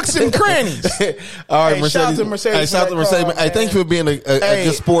 The nooks and crannies. All right, hey, Mercedes. Shout out to Mercedes. Hey, shout out to Mercedes. Hey, thank you for being a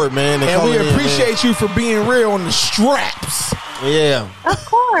good sport, man. And we appreciate you for being real on the straps. Yeah, of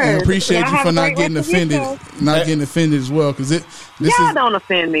course. We appreciate you for not getting offended. Not getting offended as well, because y'all don't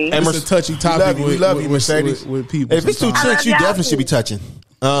offend me. It's a touchy topic. We love you, Mercedes. With people. If it's two chicks, you definitely should be touching.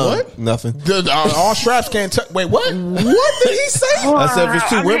 What? Nothing. All straps can't touch. Wait, what? What did he say? I said if it's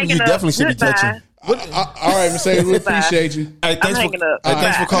two women, you definitely should be touching. All right, Mercedes, we appreciate you. Hey,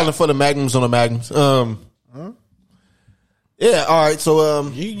 thanks for calling for the Magnums on the Magnums. Yeah, all right. So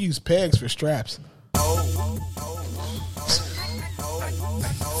you use pegs for straps.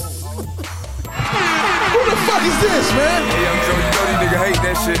 Who the fuck is this, man? Hey, young Joe, you know these niggas hate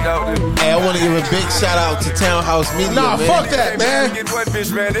that shit out there. Hey, I want to give a big shout out to Townhouse Media. Nah, man. fuck that, man. Get one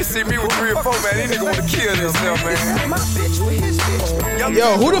bitch, man. They see me with 3 or 4, man. These niggas want to kill themselves, man.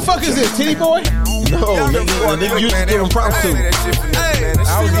 Yo, who the fuck is this? Titty boy? No, nigga used to give him props to. I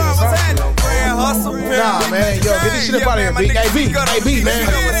was giving props to. Nah, man. Yo, get this shit up out of here, B. Hey, B, man.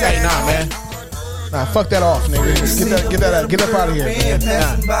 Hey, nah, man. Nah, fuck that off, nigga. Get up out of here, man.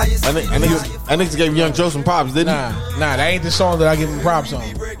 Nah. I niggas gave Young Joe some props, didn't he? Nah, that ain't the song that I give him props on.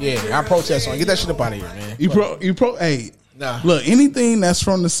 Yeah, I protest on. Get that shit up out of here, man. Hey, nah. Look, anything that's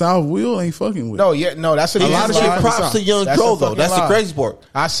from the South, Will ain't fucking with. No, that's a lot of shit. Props to Young Joe though. That's the crazy part.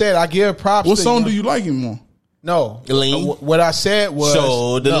 I said I give props. What song do you like him more? No, lean. What I said was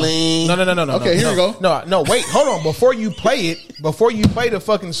show the lean. No. Okay, here we go. No, wait, hold on. Before you play the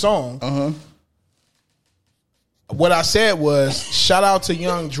fucking song. What I said was shout out to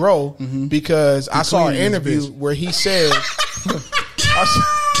Young Dro because I saw an interview where he said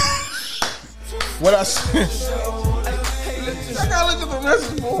what I said. I gotta look at the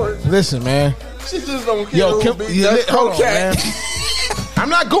message board. Listen, man. She just don't care. Yo, hold on, man. I'm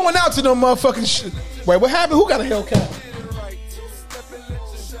not going out to no motherfucking shit. Wait, what happened? Who got a Hellcat?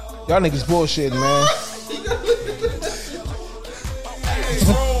 Y'all niggas bullshitting, man.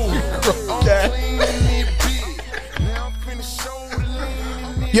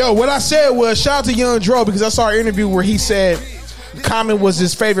 Yo, what I said was shout out to Young Dro because I saw an interview where he said Common was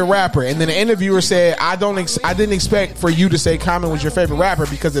his favorite rapper, and then the interviewer said, "I didn't expect for you to say Common was your favorite rapper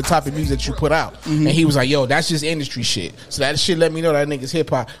because of the type of music that you put out." And he was like, "Yo, that's just industry shit." So that shit let me know that nigga's hip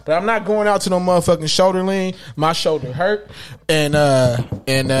hop. But I'm not going out to no motherfucking shoulder lean. My shoulder hurt, and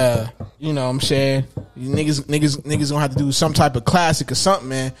you know what I'm saying, niggas gonna have to do some type of classic or something,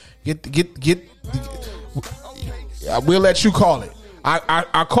 man. We'll let you call it.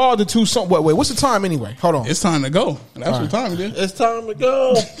 I called the two song. Wait, what's the time anyway? Hold on. It's time to go. That's what time it is. It's time to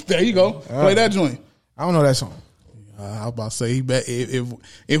go. There you go. Play that joint. I don't know that song. I was about to say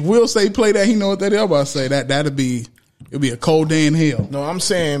if Will say play that, he know what that is. I was about to say it'll be a cold day in hell. No, I'm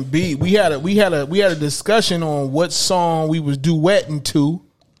saying B. We had a discussion on what song we was duetting to.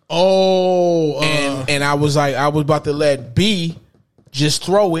 And I was about to let B just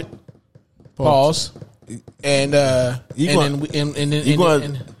throw it. Pause. And then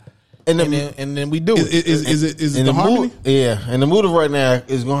we do it. Is it the harmony? Mood, yeah, and the mood of right now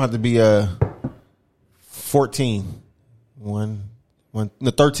is gonna have to be 13,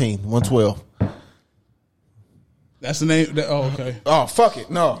 112. That's the name. Okay. Oh fuck it.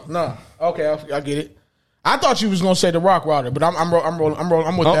 No. Okay, I get it. I thought you was gonna say the Rock Router, but I'm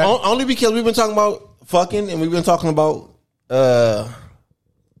rolling with that. Only because we've been talking about fucking and we've been talking about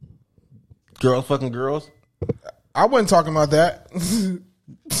girls fucking girls. I wasn't talking about that.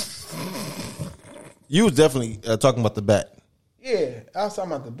 You was definitely talking about the bat. Yeah, I was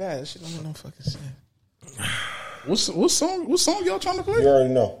talking about the bat. That shit don't make no fucking sense. What song y'all trying to play? You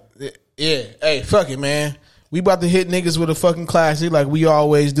already know. Yeah. Hey, fuck it, man. We about to hit niggas with a fucking classic like we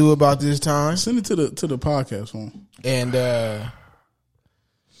always do about this time. Send it to the podcast phone. And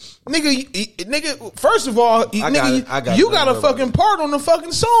nigga, first of all, you got a fucking part on the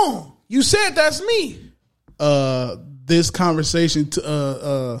fucking song. You said that's me. This conversation.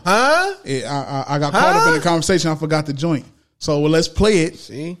 I got caught up in the conversation. I forgot the joint. So let's play it.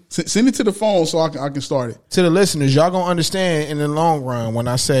 See, send it to the phone so I can start it. To the listeners, y'all gonna understand in the long run when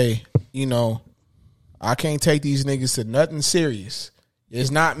I say, you know, I can't take these niggas to nothing serious.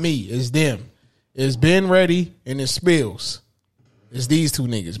 It's not me. It's them. It's Ben Ready and it's Spills. It's these two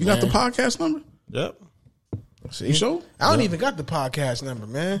niggas. You got the podcast number? Yep. See? You sure? I don't even got the podcast number,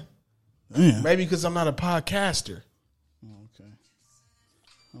 man. Damn. Maybe because I'm not a podcaster.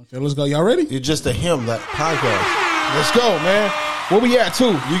 Okay, let's go. Y'all ready? You're just a him, that podcast. Let's go, man. Where we at,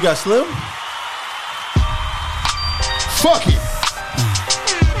 too? You got Slim? Fuck it.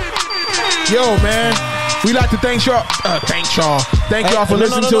 Yo, man. We like to thank y'all. Thank y'all for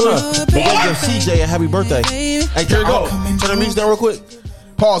listening to it. But wait, give CJ a happy birthday. Hey, here we go. Turn the music down real quick.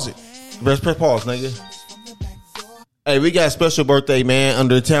 Pause it. Press pause, nigga. Hey, we got a special birthday, man,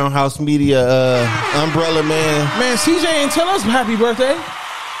 under the Townhouse Media umbrella, man. Man, CJ ain't tell us happy birthday.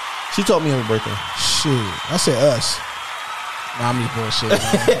 She told me happy birthday. Shit, I said us. Nah, I'm just bullshit,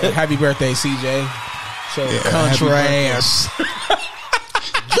 man. Happy birthday, CJ. Show country ass.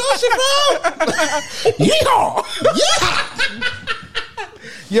 Yeehaw!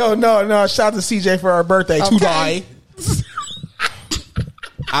 Yo, no. Shout out to CJ for her birthday today.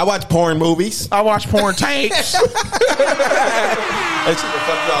 I watch porn movies. I watch porn tapes. Hey, she gonna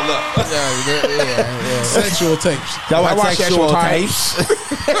fuck y'all up. Yeah. Sexual tapes. Y'all I watch sexual tapes.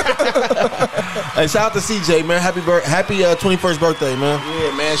 Hey, shout out to CJ, man. Happy 21st birthday, man.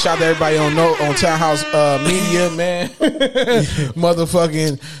 Yeah, man. Shout out to everybody on Townhouse Media, man.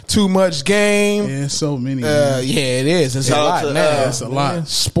 Motherfucking Too Much Game. Yeah, so many. Yeah, it is. It's a lot, man. It's a lot.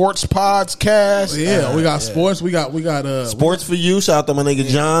 Sports podcast. Yeah, we got sports. We got Sports for you. Shout out to my nigga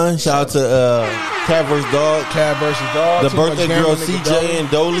John. Shout out to Cat vs. Dog. The birthday girl CJ and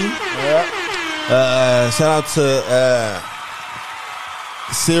Dolly. Yeah. Shout out to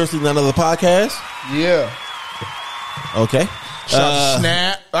Seriously None Other Podcast. Yeah. Okay. Shout out to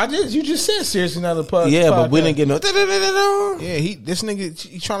Snap. You just said Seriously None Other Podcast. Yeah, but we didn't get no. Yeah, this nigga,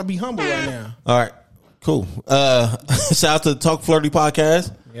 he trying to be humble right now. All right. Cool. Shout out to Talk Flirty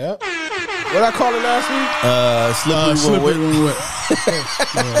Podcast. Yep. What I call it last week? Slippery When Wet.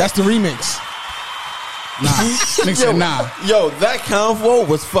 That's the remix. Nah. Yo, that convo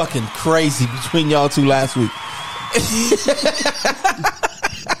was fucking crazy between y'all two last week.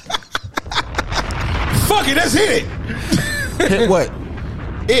 Fuck it, let's hit it. Hit what?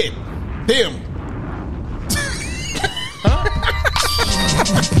 It. Them.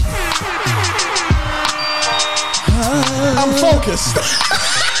 I'm focused.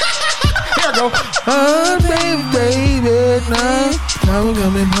 Here I go. Oh, baby, now I'm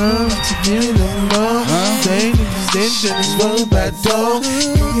coming home to give you the more. Saying extension is what about dog.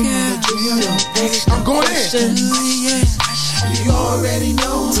 I'm going in. You already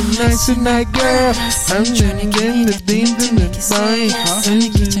know. Tonight, girl. I'm trying to get the beat to the side.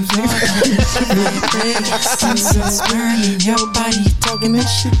 Burning your body, talking that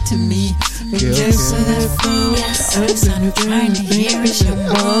shit to me. Yes, I'm trying to hear it, your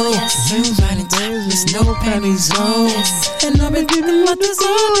boy. You riding tight, there's no panties on. And I've been giving my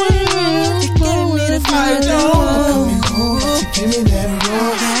desire to get me the fire door. Give me that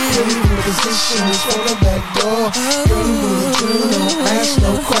raw, positions from the back door. Girl, you don't ask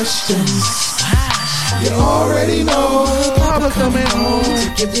no questions. You already know. Papa coming home to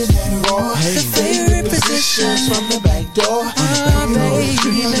give you that raw. The favorite positions from the back door.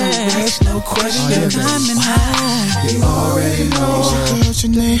 You don't ask no questions. You already know. Girl,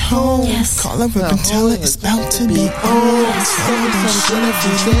 Janae home. Call her up and tell her it's about to be on. Tell her that shit if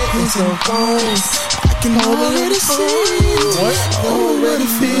you think it's on bones. I can already see it. Already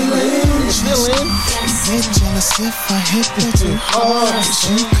feeling. Get jealous if I hit that too hard.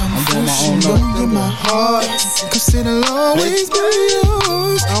 You come first, you know you're my heart. Cause it'll always be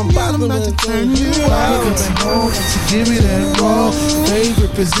yours. I'm about to turn you out. Give me that raw.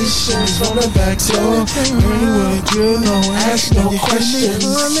 Favorite positions on the back door. Anyway, you know, ask no questions.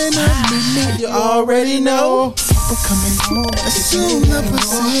 You already know. Papa coming home. Assume the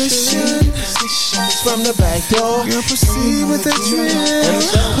position from the back door. Girl, proceed with the drip.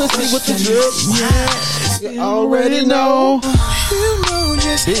 Proceed with the drip. Yeah, you already know. You know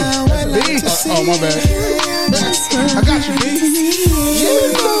just how I like to see. Oh, my bad. I got you, B. You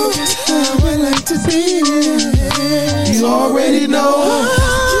know just how I like to be. You already know.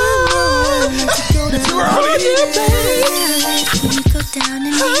 You already know. You go down and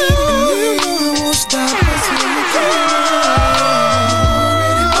you know I won't stop until you go.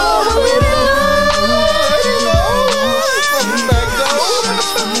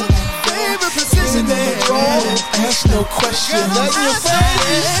 Ask no question. Not in your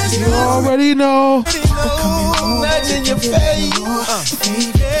face. You already know. Not in your face.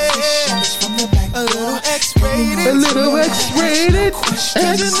 A little X-rated.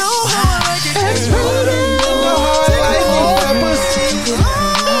 And you know how I like it. X-rated. You know how I like it.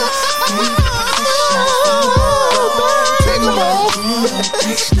 Take them off.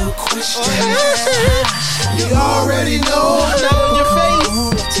 Ask no question. You already know. Not in your face.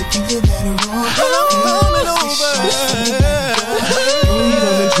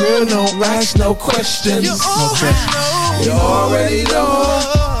 No ask no questions. You already know.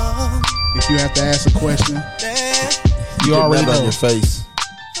 If you have to ask a question, you already know. On your face.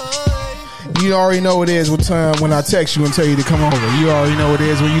 You already know what it is when I text you and tell you to come over. You already know what it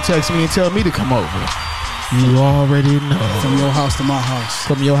is when you text me and tell me to come over. You already know. From your house to my house.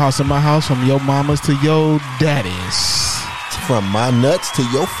 From your house to my house. From your mamas to your daddies. From my nuts to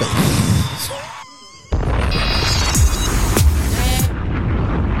your face.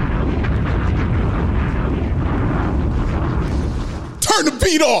 Turn the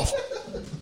beat off.